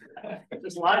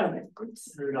 Just lie to me.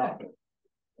 Rudolph.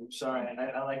 I'm sorry,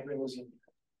 I like realism.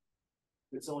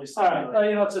 It's only. All right,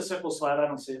 you know, it's a simple slide, I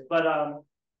don't see it, but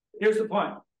here's the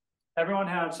point. Everyone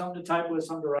have something to type with,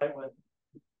 something to write with.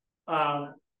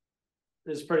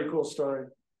 This is a pretty cool story.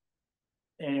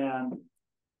 And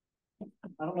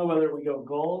I don't know whether we go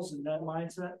goals and then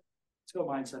mindset. Let's go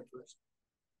mindset first.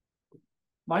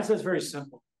 Mindset is very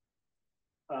simple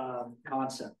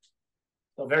concept,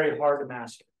 so very hard to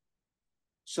master.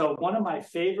 So one of my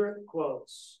favorite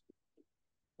quotes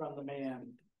from the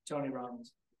man, Tony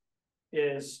Robbins,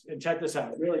 is, and check this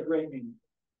out, really great meaning.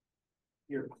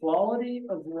 Your quality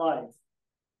of life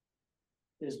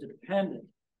is dependent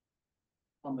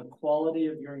on the quality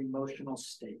of your emotional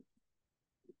state.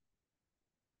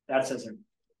 That says it.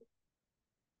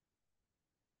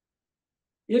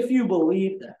 If you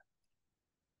believe that,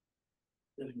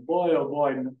 then boy, oh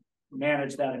boy,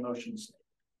 manage that emotional state.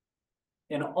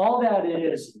 And all that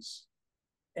is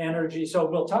energy. So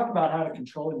we'll talk about how to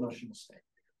control emotional state.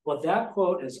 But that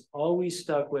quote has always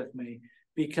stuck with me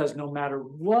because no matter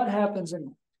what happens in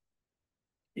life,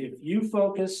 if you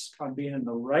focus on being in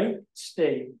the right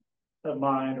state of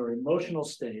mind or emotional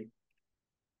state,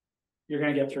 you're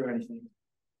going to get through anything.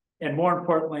 And more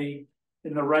importantly,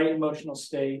 in the right emotional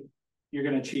state, you're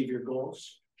going to achieve your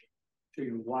goals to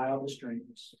your wildest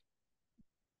dreams.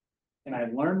 And I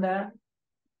learned that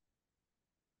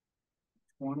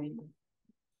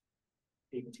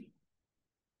 2018.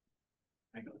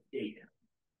 I go, damn.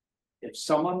 If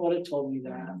someone would have told me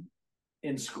that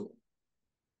in school.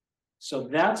 So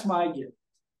that's my gift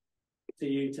to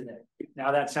you today.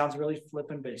 Now that sounds really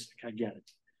flippin' basic, I get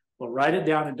it. But write it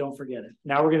down and don't forget it.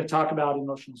 Now we're going to talk about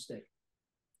emotional state.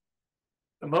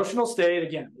 Emotional state,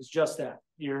 again, is just that,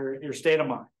 your state of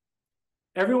mind.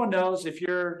 Everyone knows if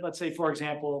you're, let's say, for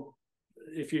example,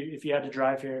 if you had to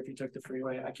drive here, if you took the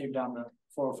freeway, I came down the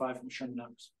 405 from Sherman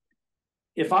Oaks.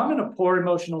 If I'm in a poor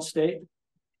emotional state,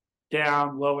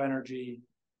 down, low energy,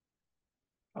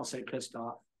 I'll say pissed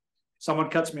off. Someone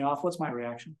cuts me off, what's my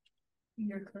reaction?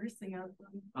 You're cursing out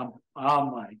them.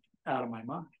 I'm like out of my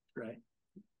mind, right?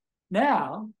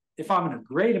 Now, if I'm in a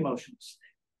great emotional state,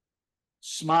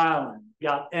 smiling,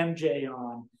 got MJ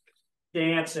on,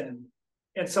 dancing,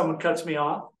 and someone cuts me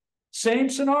off, same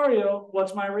scenario,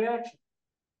 what's my reaction?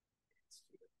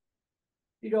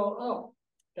 You go, oh,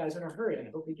 guy's in a hurry. I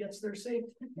hope he gets there safe.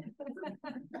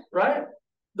 Right?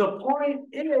 The point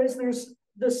is there's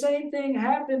the same thing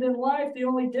happened in life. The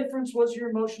only difference was your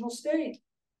emotional state.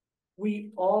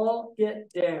 We all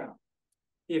get down.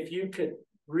 If you could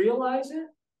realize it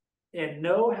and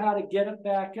know how to get it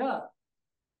back up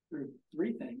through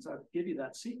 3 things, I'll give you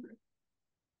that secret,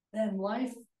 then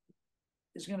life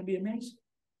is going to be amazing.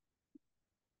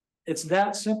 It's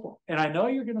that simple. And I know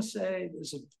you're going to say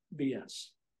this is BS.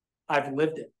 I've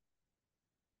lived it.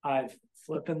 I've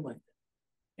flippin' lived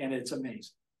it. And it's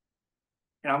amazing.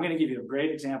 And I'm going to give you a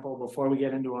great example before we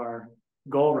get into our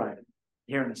goal writing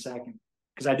here in a second,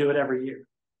 because I do it every year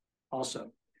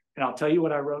also. And I'll tell you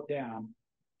what I wrote down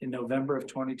in November of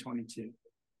 2022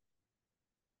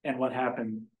 and what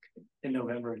happened in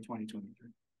November of 2023.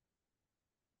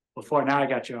 Before, now I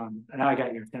got you on, now I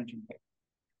got your attention.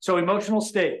 So emotional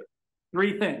state,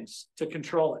 3 things to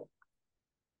control it.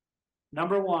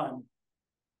 Number 1,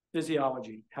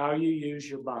 physiology, how you use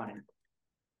your body.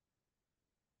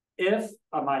 If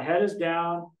my head is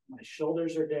down, my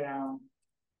shoulders are down,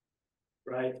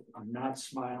 right? I'm not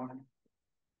smiling.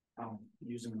 I'm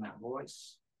using my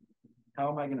voice.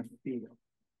 How am I going to feel?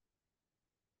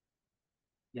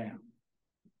 Down,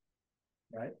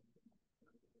 right?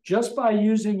 Just by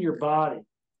using your body,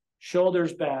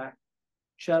 shoulders back,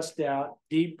 chest out,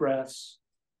 deep breaths,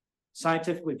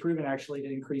 scientifically proven actually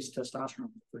to increase testosterone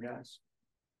for guys.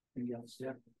 Yes,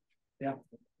 yeah.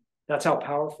 That's how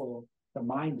powerful the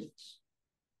mind is.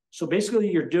 So basically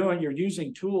you're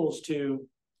using tools to,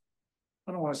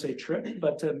 I don't want to say trick,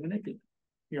 but to manipulate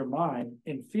your mind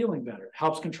in feeling better.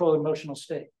 Helps control emotional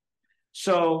state.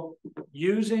 So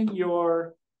using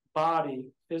your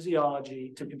body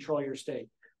physiology to control your state.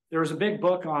 There was a big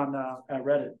book on, I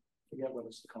read it, I forget what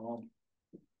it's called,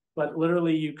 but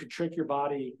literally you could trick your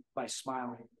body by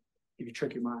smiling. You could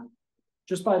trick your mind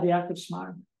just by the act of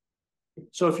smiling.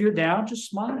 So if you're down, just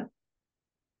smile.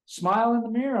 Smile in the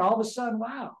mirror. All of a sudden,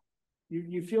 wow,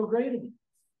 you feel great again.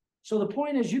 So the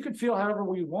point is you could feel however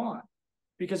we want,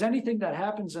 because anything that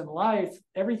happens in life,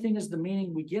 everything is the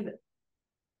meaning we give it.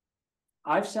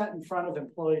 I've sat in front of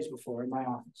employees before in my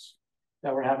office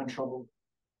that were having trouble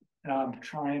And I'm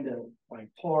trying to like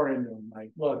pour into them, like,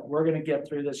 look, we're gonna get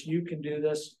through this, you can do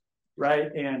this,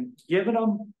 right? And giving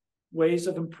them ways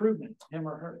of improvement, him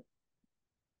or her.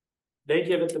 They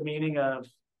give it the meaning of,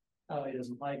 oh, he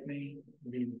doesn't like me,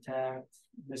 I'm being attacked,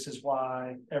 this is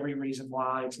why, every reason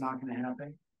why it's not gonna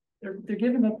happen. They're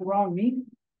giving it the wrong meaning.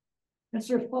 It's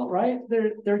their fault, right?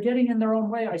 They're getting in their own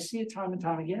way. I see it time and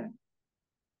time again.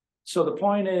 So the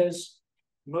point is,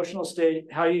 emotional state,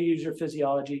 how you use your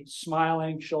physiology,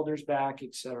 smiling, shoulders back,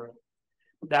 etc.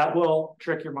 That will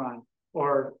trick your mind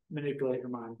or manipulate your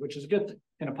mind, which is a good thing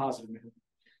in a positive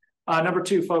manner. Number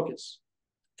 2, focus.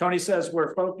 Tony says,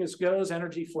 where focus goes,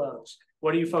 energy flows.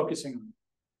 What are you focusing on?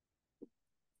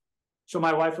 So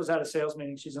my wife was at a sales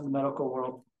meeting. She's in the medical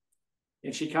world.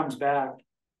 And she comes back.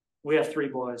 We have 3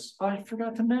 boys. I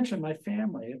forgot to mention my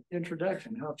family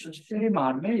introduction. How shame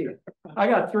on me. I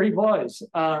got 3 boys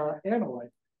and a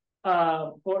wife.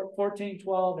 14,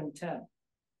 12, and 10.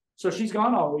 So she's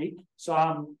gone all week. So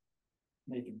I'm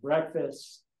making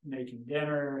breakfast, making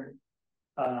dinner,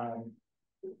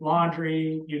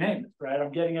 laundry, you name it, right?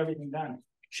 I'm getting everything done.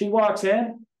 She walks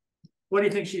in. What do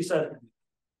you think she said?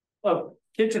 Oh,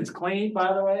 kitchen's clean,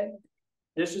 by the way.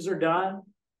 Dishes are done.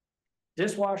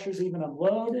 Dishwasher's even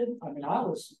unloaded. I mean,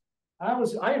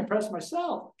 I impressed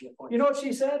myself. You know what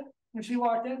she said when she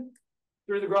walked in?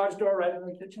 Through the garage door, right in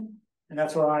the kitchen. And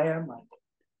that's where I am. Like,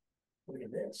 look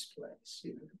at this place.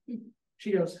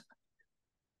 She goes,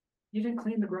 you didn't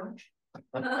clean the garage?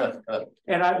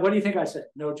 And what do you think I said?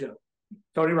 No joke.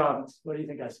 Tony Robbins, what do you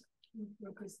think I said?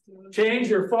 Change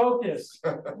your focus,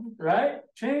 right?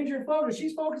 Change your focus.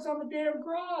 She's focused on the damn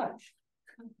garage.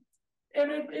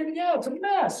 And yeah, it's a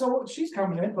mess. So she's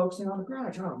coming in, focusing on the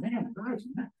garage. Oh man, the garage is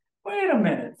a mess. Wait a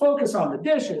minute. Focus on the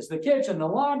dishes, the kitchen, the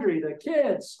laundry, the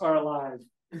kids are alive.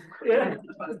 Yeah.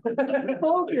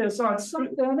 Focus on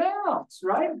something else,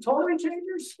 right? Totally change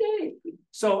your state.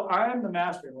 So I'm the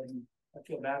master. I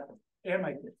feel bad for them and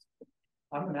my kids.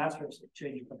 I'm the master of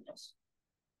changing focus.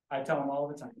 I tell them all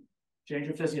the time, change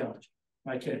your physiology.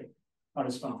 My kid on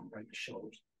his phone, right? The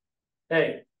shoulders.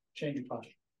 Hey, change your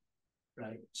posture.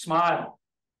 Right? Smile.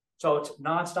 So it's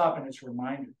nonstop and it's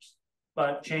reminders,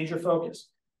 but change your focus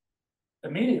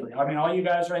immediately. I mean, all you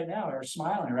guys right now are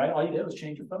smiling, right? All you did was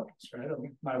change your focus, right?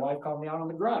 My wife called me out on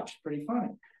the garage. Pretty funny.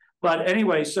 But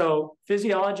anyway, so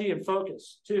physiology and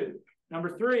focus, 2.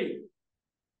 Number 3,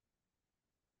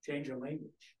 change your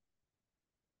language.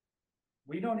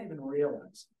 We don't even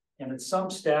realize, and it's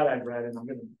some stat I've read, and I'm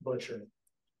going to butcher it,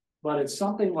 but it's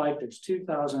something like there's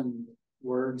 2,000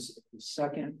 words a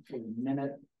second or a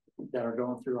minute that are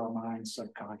going through our minds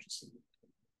subconsciously.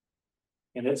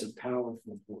 And it's a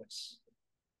powerful voice.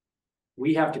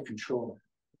 We have to control it.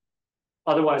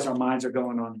 Otherwise, our minds are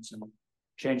going on its own,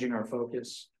 changing our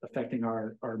focus, affecting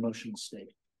our emotional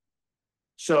state.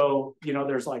 So,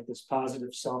 there's like this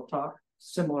positive self-talk,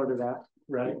 similar to that,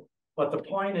 right? But the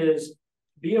point is,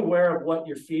 be aware of what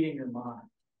you're feeding your mind.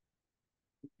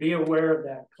 Be aware of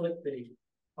that clickbait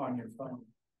on your phone.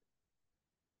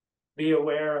 Be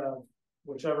aware of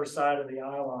whichever side of the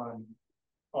aisle on,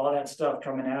 all that stuff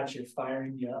coming at you,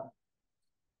 firing you up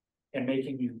and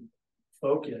making you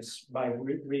focus by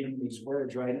reading these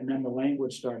words, right? And then the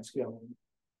language starts going,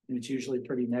 and it's usually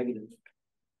pretty negative.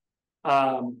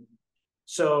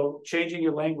 So changing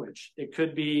your language, it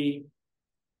could be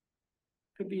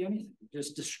anything,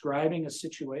 just describing a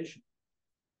situation,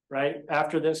 right?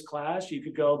 After this class, you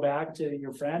could go back to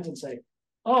your friends and say,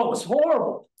 oh, it was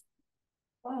horrible.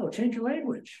 Oh, change your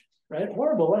language, right?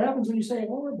 Horrible. What happens when you say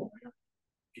horrible?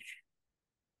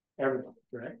 Everybody,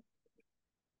 right?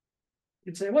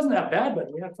 You'd say it wasn't that bad,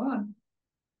 but we had fun.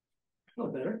 A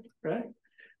little better, right?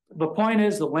 The point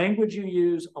is, the language you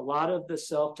use, a lot of the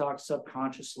self-talk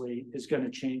subconsciously is going to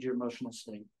change your emotional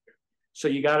state. So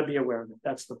you got to be aware of it.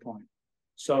 That's the point.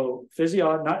 So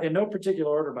physiology, not in no particular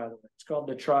order, by the way. It's called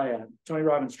the triad, Tony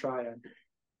Robbins triad.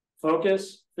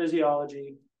 Focus,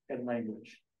 physiology, and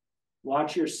language.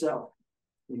 Watch yourself.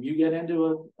 When you get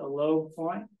into a low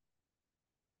point,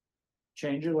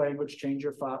 change your language, change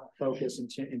your focus,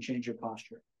 and change your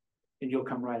posture, and you'll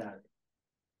come right out of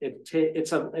it.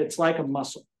 It's like a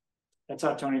muscle. That's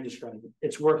how Tony described it.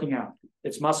 It's working out.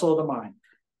 It's muscle of the mind.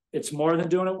 It's more than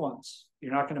doing it once.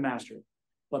 You're not going to master it.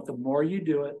 But the more you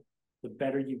do it, the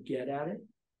better you get at it.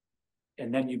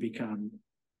 And then you become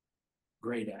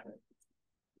great at it.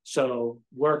 So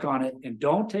work on it and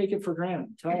don't take it for granted.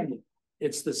 I'm telling you,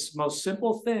 it's the most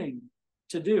simple thing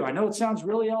to do. I know it sounds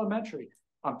really elementary.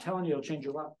 I'm telling you, it'll change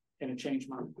your life, and it changed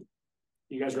mine.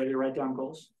 You guys ready to write down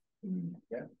goals?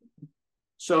 Yeah.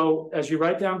 So as you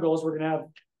write down goals, we're going to have,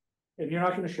 and you're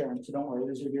not going to share them, so don't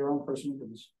worry. These are your own personal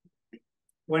goals.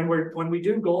 when we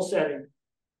do goal setting,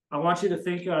 I want you to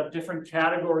think of different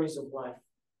categories of life.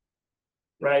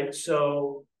 Right?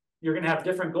 So you're going to have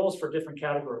different goals for different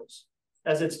categories.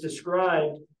 As it's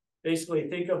described, basically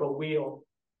think of a wheel,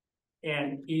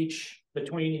 and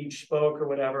between each spoke or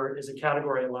whatever is a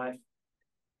category of life.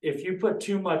 If you put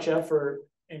too much effort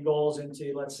and goals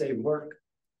into, let's say, work,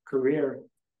 career,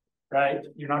 right,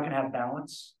 you're not going to have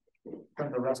balance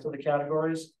from the rest of the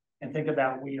categories. And think of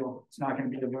that wheel. It's not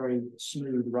going to be a very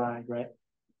smooth ride, right?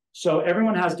 So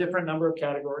everyone has different number of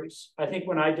categories. I think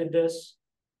when I did this,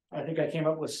 I think I came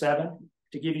up with 7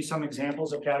 to give you some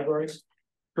examples of categories.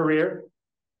 Career,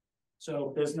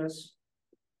 so business,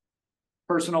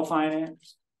 personal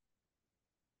finance,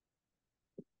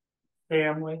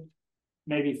 family,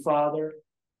 maybe father.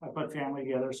 I put family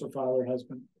together, so father,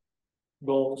 husband,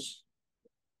 goals.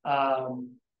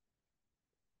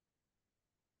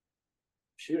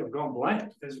 Shoot, I'm going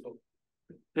blank.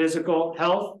 Physical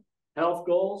health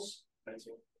goals.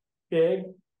 Big,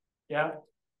 yeah.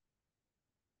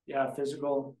 Yeah,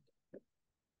 physical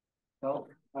health.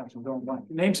 Actually, I'm going blank.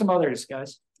 Name some others,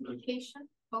 guys. Vacation,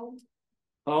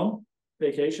 Home,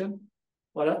 vacation.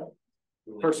 What up?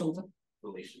 Personal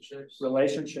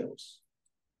relationships.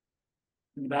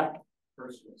 In the back.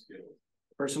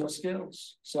 Personal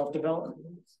skills. Self-development.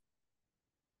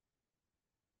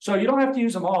 So you don't have to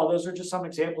use them all. Those are just some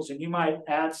examples, and you might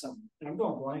add some. And I'm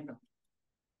going blank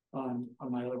on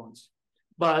my other ones.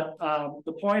 But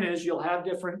the point is, you'll have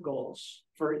different goals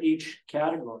for each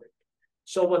category.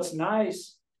 So what's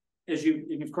nice is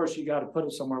and of course, you got to put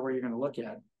it somewhere where you're going to look at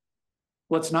it.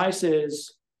 What's nice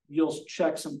is you'll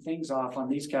check some things off on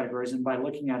these categories, and by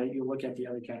looking at it, you look at the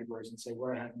other categories and say,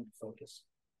 where I have to focus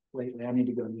lately. I need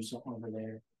to go do something over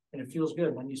there. And it feels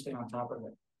good when you stay on top of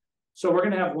it. So we're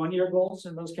going to have 1-year goals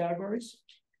in those categories.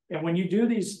 And when we do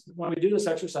this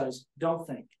exercise, don't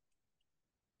think.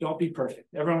 Don't be perfect.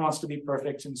 Everyone wants to be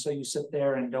perfect. And so you sit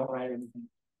there and don't write anything.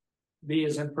 Be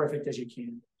as imperfect as you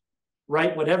can.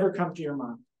 Write whatever comes to your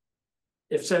mind.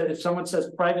 If someone says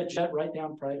private jet, write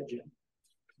down private jet.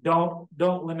 Don't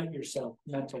limit yourself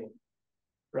mentally,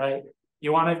 right?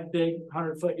 You want a big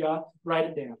 100-foot yacht? Write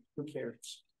it down. Who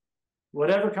cares?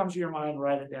 Whatever comes to your mind,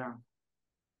 write it down.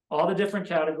 All the different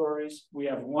categories. We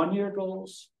have 1-year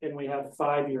goals and we have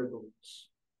 5-year goals.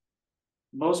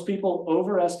 Most people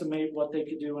overestimate what they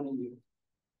could do in a year,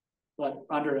 but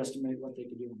underestimate what they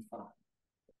could do in 5.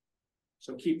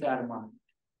 So keep that in mind.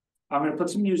 I'm going to put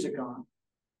some music on.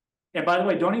 And by the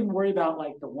way, don't even worry about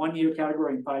like the 1-year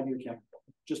category and 5-year category.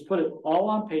 Just put it all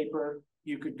on paper.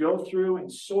 You could go through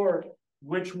and sort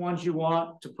which ones you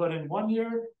want to put in 1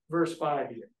 year versus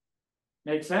 5 year.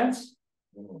 Make sense?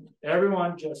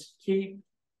 Everyone just keep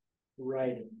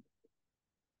writing.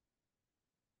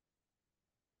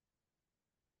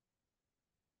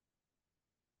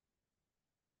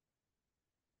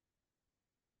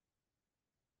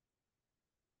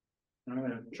 I'm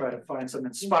going to try to find some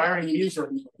inspiring music.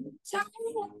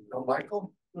 Oh,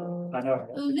 Michael? I know.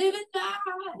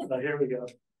 But here we go.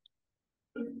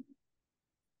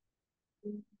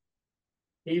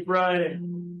 Keep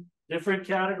writing. Different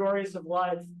categories of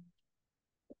life.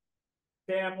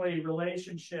 Family,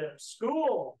 relationships,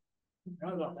 school. How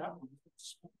about that one?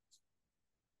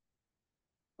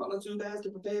 Falling too fast to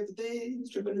prepare for things.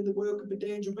 Tripping in the world could be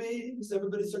dangerous.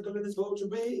 Everybody circling this vulture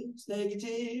race.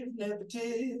 Negative,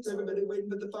 negatives. Everybody waiting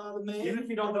for the father man. Even if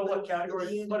you don't know what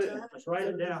category, put it in. Just write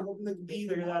it down.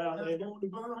 Figure that out later.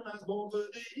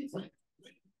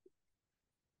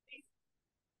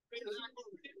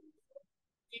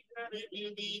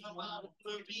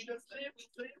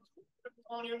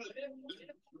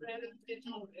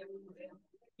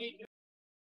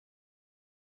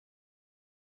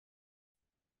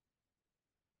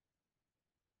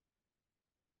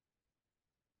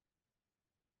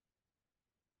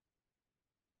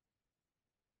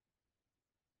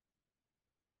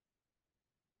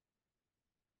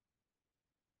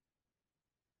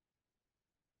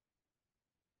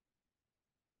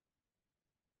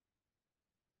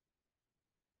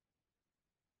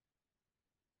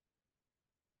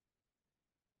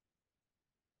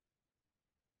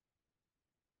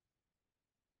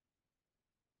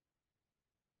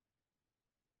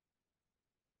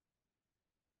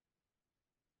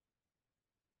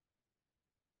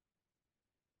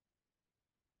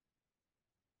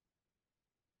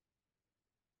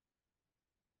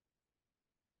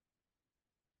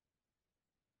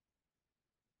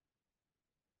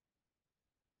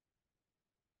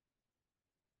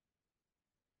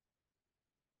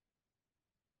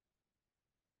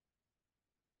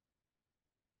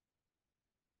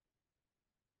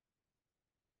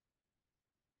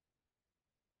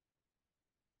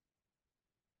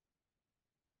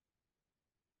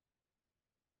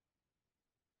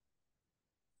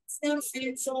 All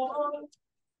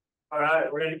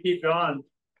right, we're gonna keep going.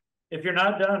 If you're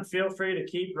not done, feel free to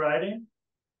keep writing.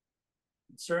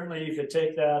 Certainly, you could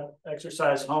take that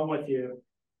exercise home with you.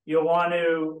 You'll want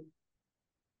to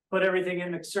put everything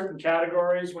in certain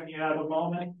categories when you have a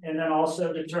moment, and then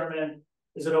also determine,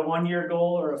 is it a 1-year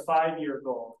goal or a 5-year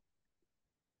goal?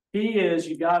 Key is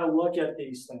you got to look at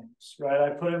these things, right?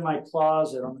 I put in my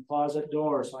closet on the closet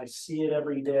door, so I see it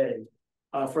every day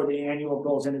for the annual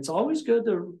goals. And it's always good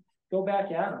to go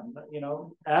back at them,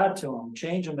 add to them,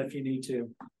 change them if you need to,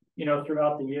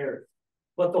 throughout the year.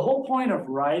 But the whole point of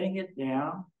writing it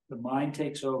down, the mind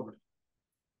takes over.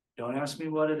 Don't ask me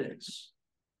what it is,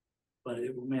 but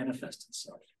it will manifest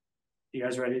itself. You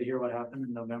guys ready to hear what happened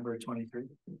in November of 23?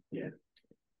 Yeah.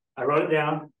 I wrote it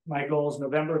down. My goal is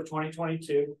November of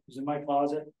 2022. It was in my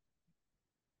closet.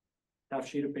 Half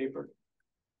sheet of paper,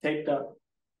 taped up.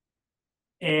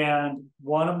 And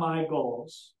one of my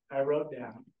goals I wrote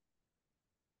down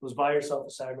was buy yourself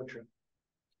a Cybertruck.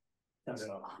 That's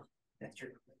true.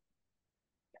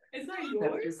 Is that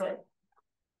yours?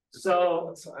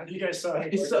 So you guys saw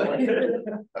it.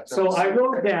 So I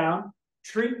wrote down,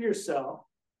 treat yourself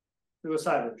to a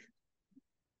Cybertruck.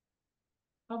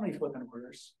 How many flipping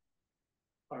orders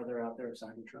are there out there of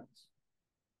Cybertrucks?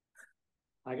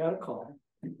 I got a call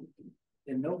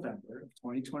in November of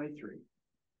 2023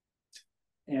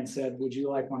 and said, would you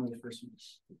like one of the first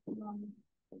ones?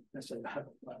 I said, of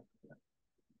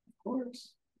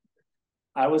course.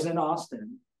 I was in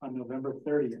Austin on November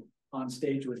 30th on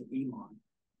stage with Elon,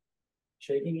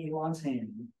 shaking Elon's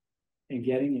hand and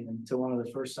getting into one of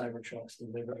the first Cybertrucks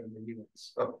delivered in the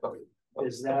US.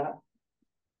 Is that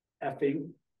effing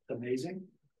amazing?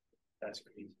 That's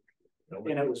crazy.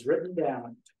 And it was written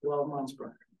down 12 months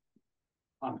prior.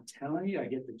 I'm telling you, I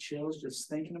get the chills just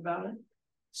thinking about it.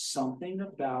 Something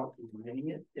about writing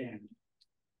it down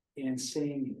and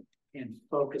seeing it and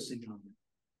focusing on it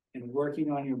and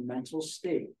working on your mental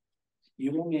state.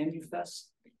 You will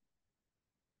manifest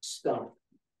stuff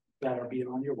that are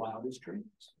beyond your wildest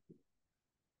dreams.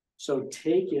 So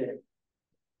take it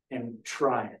and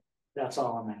try it. That's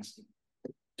all I'm asking.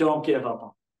 Don't give up on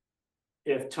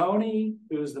it. If Tony,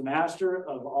 who's the master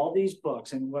of all these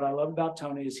books, and what I love about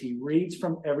Tony is he reads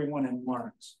from everyone and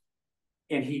learns.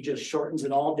 And he just shortens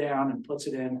it all down and puts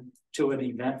it in to an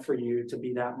event for you to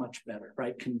be that much better,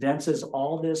 right? Condenses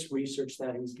all this research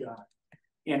that he's got.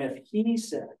 And if he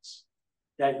says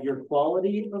that your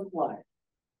quality of life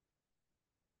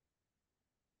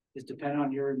is dependent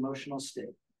on your emotional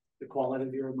state, the quality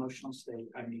of your emotional state,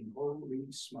 I mean, holy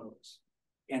smokes.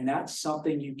 And that's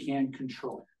something you can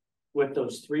control with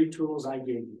those 3 tools I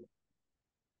gave you.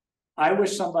 I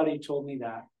wish somebody told me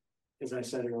that, as I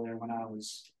said earlier, when I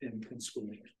was in school.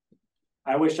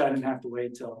 I wish I didn't have to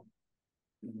wait till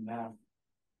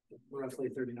roughly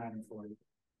 39 or 40.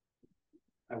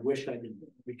 I wish I didn't,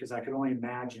 because I could only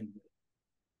imagine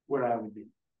where I would be.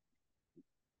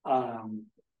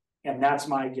 And that's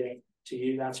my gift to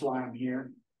you. That's why I'm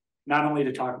here. Not only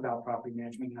to talk about property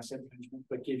management and asset management,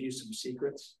 but give you some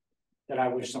secrets that I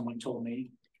wish someone told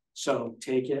me. So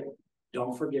take it,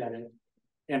 don't forget it,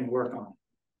 and work on it.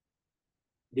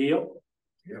 Deal?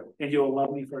 Yeah. And you'll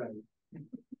love me forever.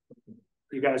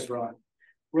 You guys rock.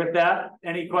 With that,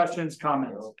 any questions,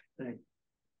 comments? Thank you.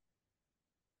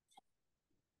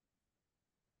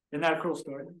 Isn't that a cool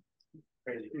story?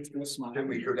 Crazy. Can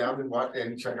we go down and watch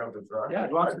and check out the truck? Yeah,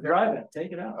 go out to drive it.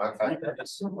 Take it out. Okay.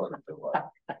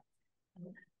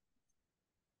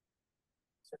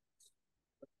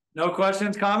 No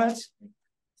questions, comments?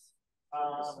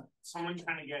 Someone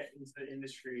trying to get into the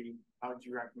industry, how would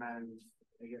you recommend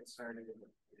they get started?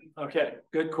 Okay,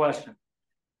 good question.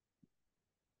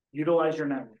 Utilize your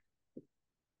network.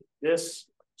 This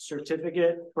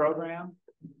certificate program,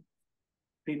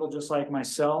 people just like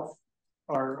myself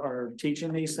are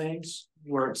teaching these things.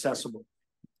 We're accessible.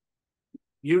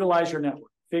 Utilize your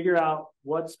network. Figure out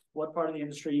what part of the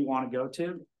industry you want to go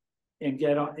to and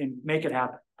get on and make it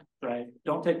happen, right?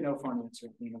 Don't take no for an answer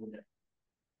at the end of the day.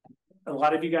 A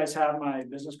lot of you guys have my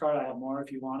business card. I have more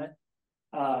if you want it.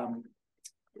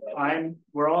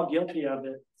 We're all guilty of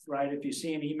it, right? If you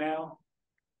see an email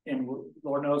and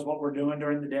Lord knows what we're doing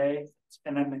during the day,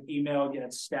 and then the email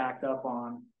gets stacked up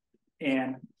on,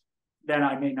 and then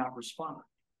I may not respond.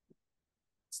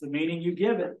 It's the meaning you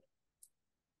give it.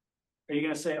 Are you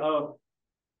going to say, oh,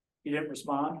 you didn't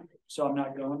respond, so I'm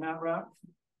not going that route?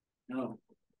 No.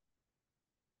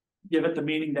 Give it the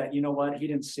meaning that, you know what, he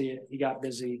didn't see it, he got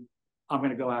busy, I'm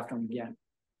going to go after him again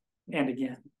and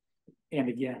again and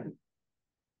again.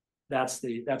 That's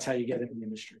how you get in the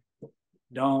industry.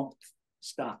 Don't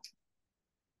stop.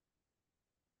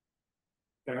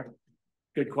 Fair?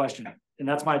 Good question. And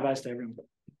that's my advice to everyone.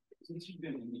 Since you've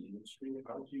been in the industry,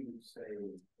 how would you say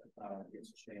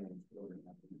it's changed?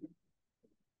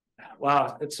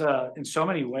 Wow, it's in so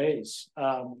many ways.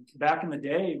 Back in the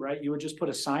day, right, you would just put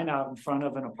a sign out in front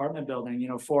of an apartment building, you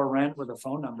know, for rent with a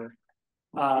phone number.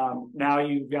 Now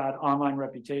you've got online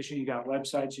reputation, you got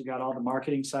websites, you got all the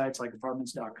marketing sites like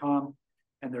apartments.com,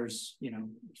 and there's, you know,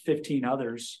 15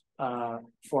 others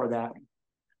for that.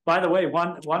 By the way,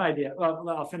 one idea, well,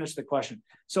 I'll finish the question.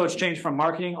 So it's changed from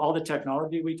marketing, all the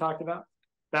technology we talked about.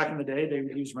 Back in the day, they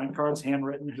would use rent cards,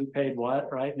 handwritten, who paid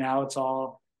what, right? Now it's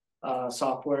all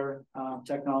software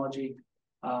technology,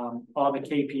 all the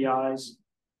KPIs.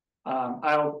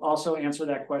 I'll also answer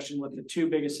that question with the two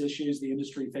biggest issues the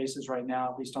industry faces right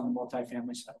now, at least on the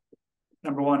multifamily side.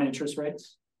 Number one, interest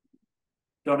rates.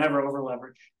 Don't ever over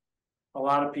leverage. A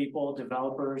lot of people,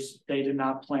 developers, they did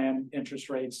not plan interest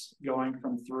rates going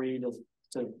from 3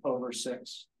 to over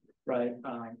 6, right?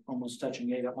 Almost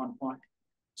touching 8 at one point.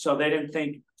 So they didn't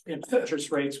think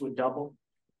interest rates would double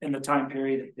in the time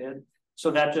period it did.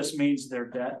 So that just means their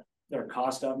debt, their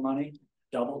cost of money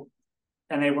doubled,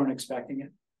 and they weren't expecting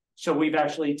it. So we've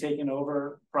actually taken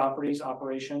over properties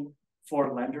operation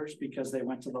for lenders because they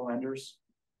went to the lenders.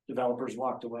 Developers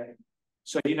walked away.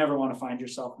 So you never want to find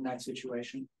yourself in that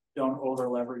situation. Don't over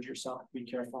leverage yourself. Be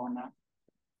careful on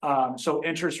that. So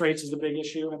interest rates is a big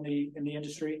issue in the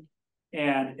industry,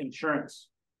 and insurance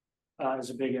is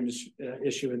a big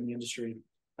issue in the industry.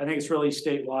 I think it's really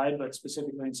statewide, but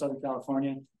specifically in Southern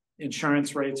California,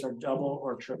 insurance rates are double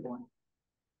or tripling.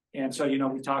 And so, you know,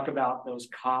 we talk about those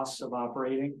costs of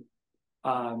operating.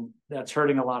 That's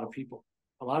hurting a lot of people.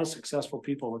 A lot of successful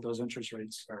people with those interest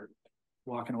rates are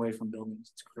walking away from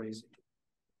buildings. It's crazy.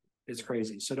 It's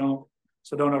crazy. So don't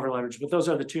over leverage. But those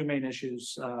are the two main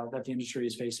issues that the industry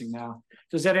is facing now.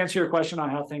 Does that answer your question on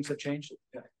how things have changed?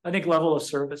 Yeah. I think level of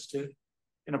service too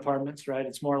in apartments, right?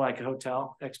 It's more like a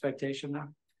hotel expectation now.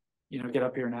 You know, get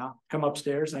up here now, come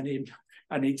upstairs. I need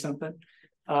something.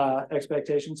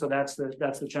 Expectation. So that's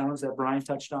the challenge that Brian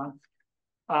touched on.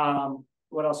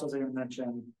 What else was I going to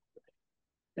mention?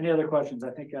 Any other questions?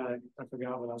 I think I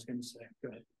forgot what I was going to say. Go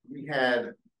ahead. We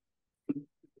had,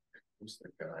 who's the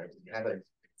guy? We had a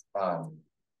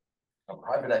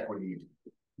private equity.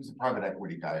 Who's the private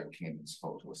equity guy who came and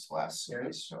spoke to us last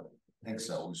semester? I think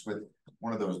so. It was with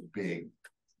one of those big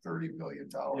 $30 billion.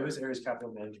 It was Ares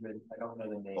Capital Management. I don't know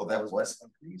the name. Oh, that was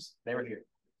companies. They were here.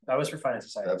 That was for Finance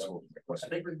Society. That's what I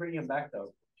think we're bringing them back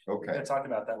though. Okay. I'll talk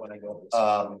about that when I go.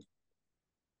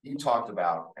 You talked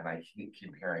about, and I keep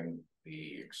hearing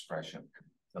the expression,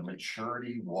 the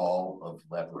maturity wall of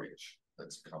leverage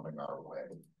that's coming our way.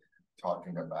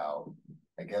 Talking about,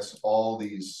 I guess, all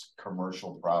these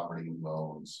commercial property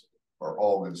loans are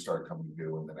all going to start coming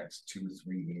due in the next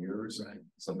 2-3 years, right?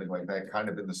 Something like that, kind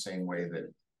of in the same way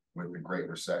that with the Great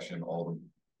Recession, all the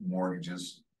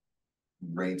mortgages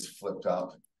rates flipped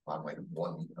up on like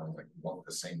one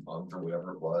the same month or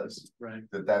whatever it was. Right.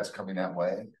 That's coming that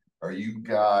way. Are you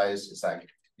guys? It's like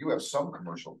you have some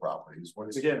commercial properties.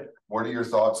 What are your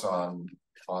thoughts on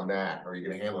that? Are you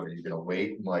going to handle it? Are you going to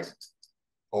wait and like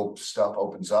hope stuff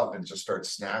opens up and just start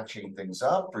snatching things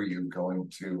up? Or are you going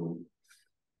to?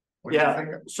 Yeah.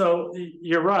 So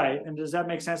you're right. And does that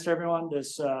make sense to everyone?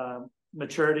 This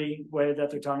maturity way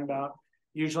that they're talking about.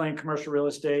 Usually in commercial real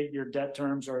estate, your debt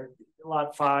terms are a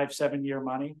lot 5-7 year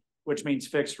money, which means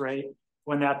fixed rate.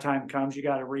 When that time comes, you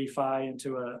got to refi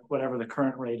into whatever the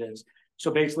current rate is. So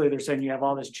basically they're saying you have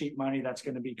all this cheap money that's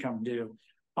going to become due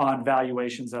on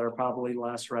valuations that are probably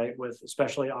less, right? With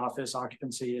especially office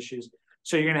occupancy issues.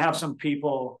 So you're going to have some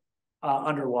people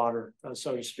underwater,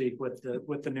 so to speak, with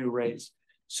the new rates.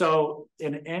 So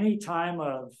in any time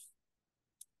of,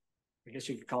 I guess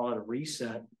you could call it a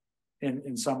reset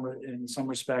in some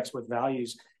respects with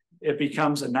values, it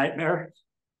becomes a nightmare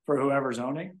for whoever's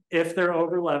owning. If they're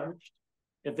over leveraged,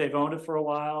 if they've owned it for a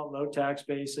while, low tax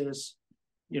basis,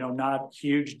 you know, not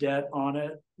huge debt on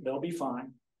it, they'll be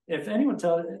fine. If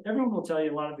everyone will tell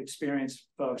you, a lot of experienced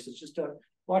folks, it's just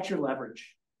watch your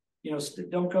leverage. You know,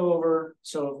 don't go over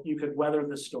so you could weather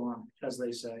the storm, as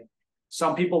they say.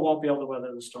 Some people won't be able to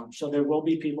weather the storm. So there will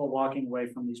be people walking away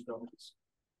from these buildings.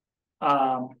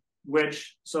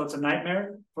 So it's a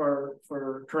nightmare for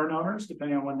current owners,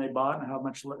 depending on when they bought and how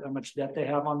much debt they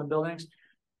have on the buildings.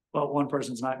 But one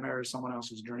person's nightmare is someone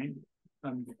else's dream,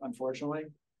 unfortunately.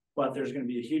 But there's going to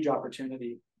be a huge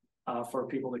opportunity for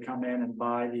people to come in and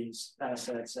buy these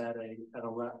assets at a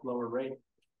lower rate,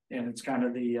 and it's kind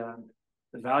of the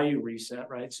value reset,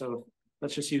 right? So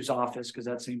let's just use office because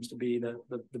that seems to be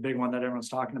the big one that everyone's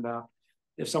talking about.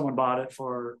 If someone bought it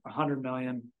for $100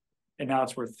 million and now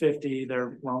it's worth 50,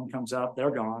 their loan comes up,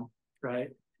 they're gone. right?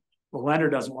 The lender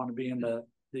doesn't want to be in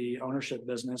the ownership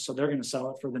business, so they're going to sell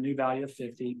it for the new value of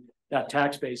 50. That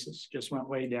tax basis just went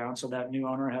way down, so that new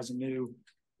owner has a new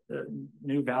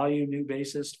value, new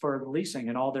basis for leasing,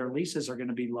 and all their leases are going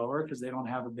to be lower because they don't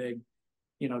have a big,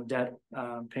 debt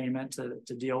payment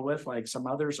to deal with like some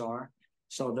others are.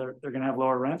 So they're going to have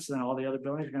lower rents, and all the other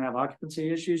buildings are going to have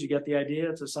occupancy issues. You get the idea.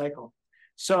 It's a cycle.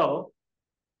 So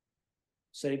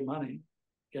save money,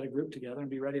 get a group together, and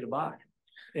be ready to buy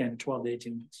in 12 to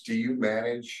 18 months. Do you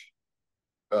manage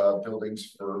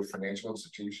buildings for financial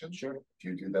institutions? Sure. Do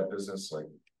you do that business? Like,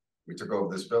 we took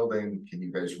over this building, can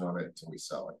you guys run it until we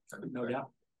sell it? No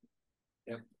doubt.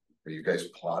 Yeah. Are you guys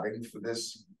plotting for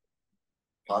this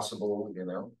possible,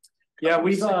 Yeah,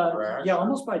 we've crash?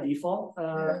 almost by default.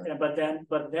 Yeah. But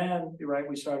then you're right,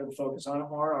 we started to focus on it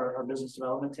more, our business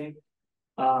development team.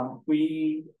 I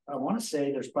want to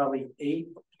say there's probably 8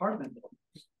 apartment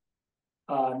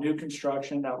buildings, new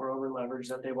construction that were over leveraged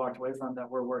that they walked away from, that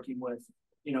we're working with,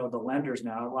 the lenders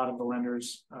now. A lot of the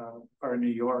lenders are in New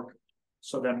York.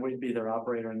 So then we'd be their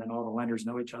operator, and then all the lenders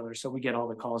know each other. So we get all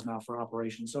the calls now for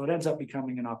operations. So it ends up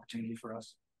becoming an opportunity for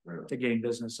us to gain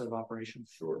business of operations.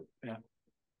 Sure. Yeah.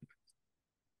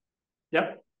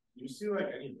 Yep. Do you see like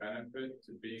any benefit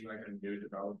to being like a new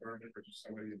developer or just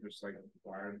somebody who just like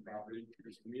acquired property?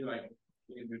 Because to me, like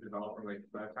being a new developer, like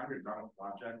by the time you're done a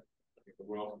project, like the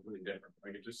world is really different.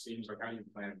 Like it just seems like how you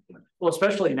plan. Well,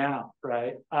 especially now,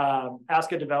 right?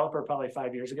 Ask a developer probably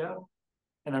 5 years ago,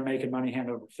 and they're making money hand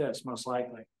over fist, most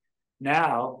likely.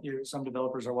 Now, some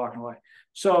developers are walking away.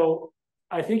 So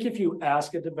I think if you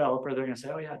ask a developer, they're going to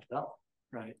say, "Oh yeah, develop,"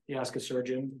 right? You ask a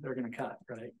surgeon, they're going to cut,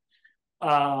 right?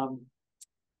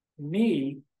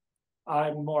 Me,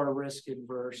 I'm more risk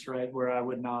adverse, right? Where I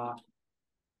would not.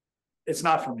 It's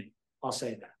not for me. I'll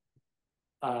say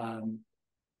that.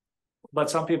 But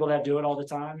some people that do it all the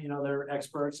time, they're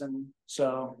experts, and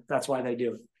so that's why they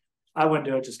do it. I wouldn't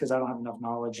do it just because I don't have enough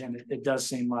knowledge, and it does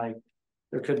seem like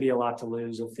there could be a lot to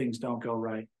lose if things don't go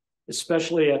right,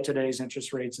 especially at today's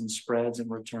interest rates and spreads and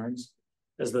returns.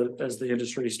 As the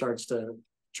industry starts to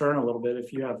turn a little bit,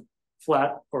 if you have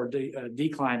flat or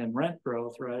decline in rent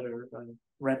growth, right, or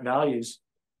rent values,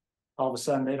 all of a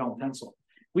sudden they don't pencil.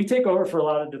 We take over for a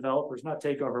lot of developers, not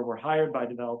take over. We're hired by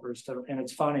developers and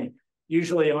it's funny.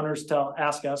 Usually owners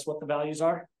ask us what the values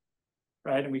are,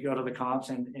 right? And we go to the comps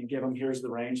and give them, here's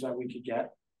the range that we could get.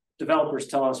 Developers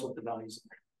tell us what the values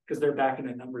are because they're backing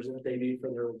the numbers that they need for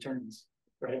their returns,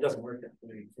 right? It doesn't work that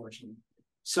way, unfortunately.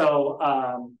 So,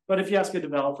 but if you ask a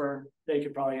developer, they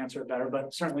could probably answer it better,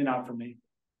 but certainly not for me.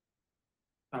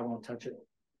 I won't touch it.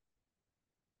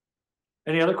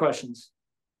 Any other questions?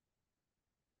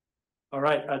 All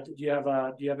right. Do you have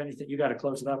anything? You got to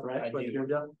close it up, right? I do. You're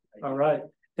done. All right.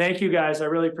 Thank you guys. I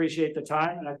really appreciate the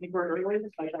time. And I think we're early.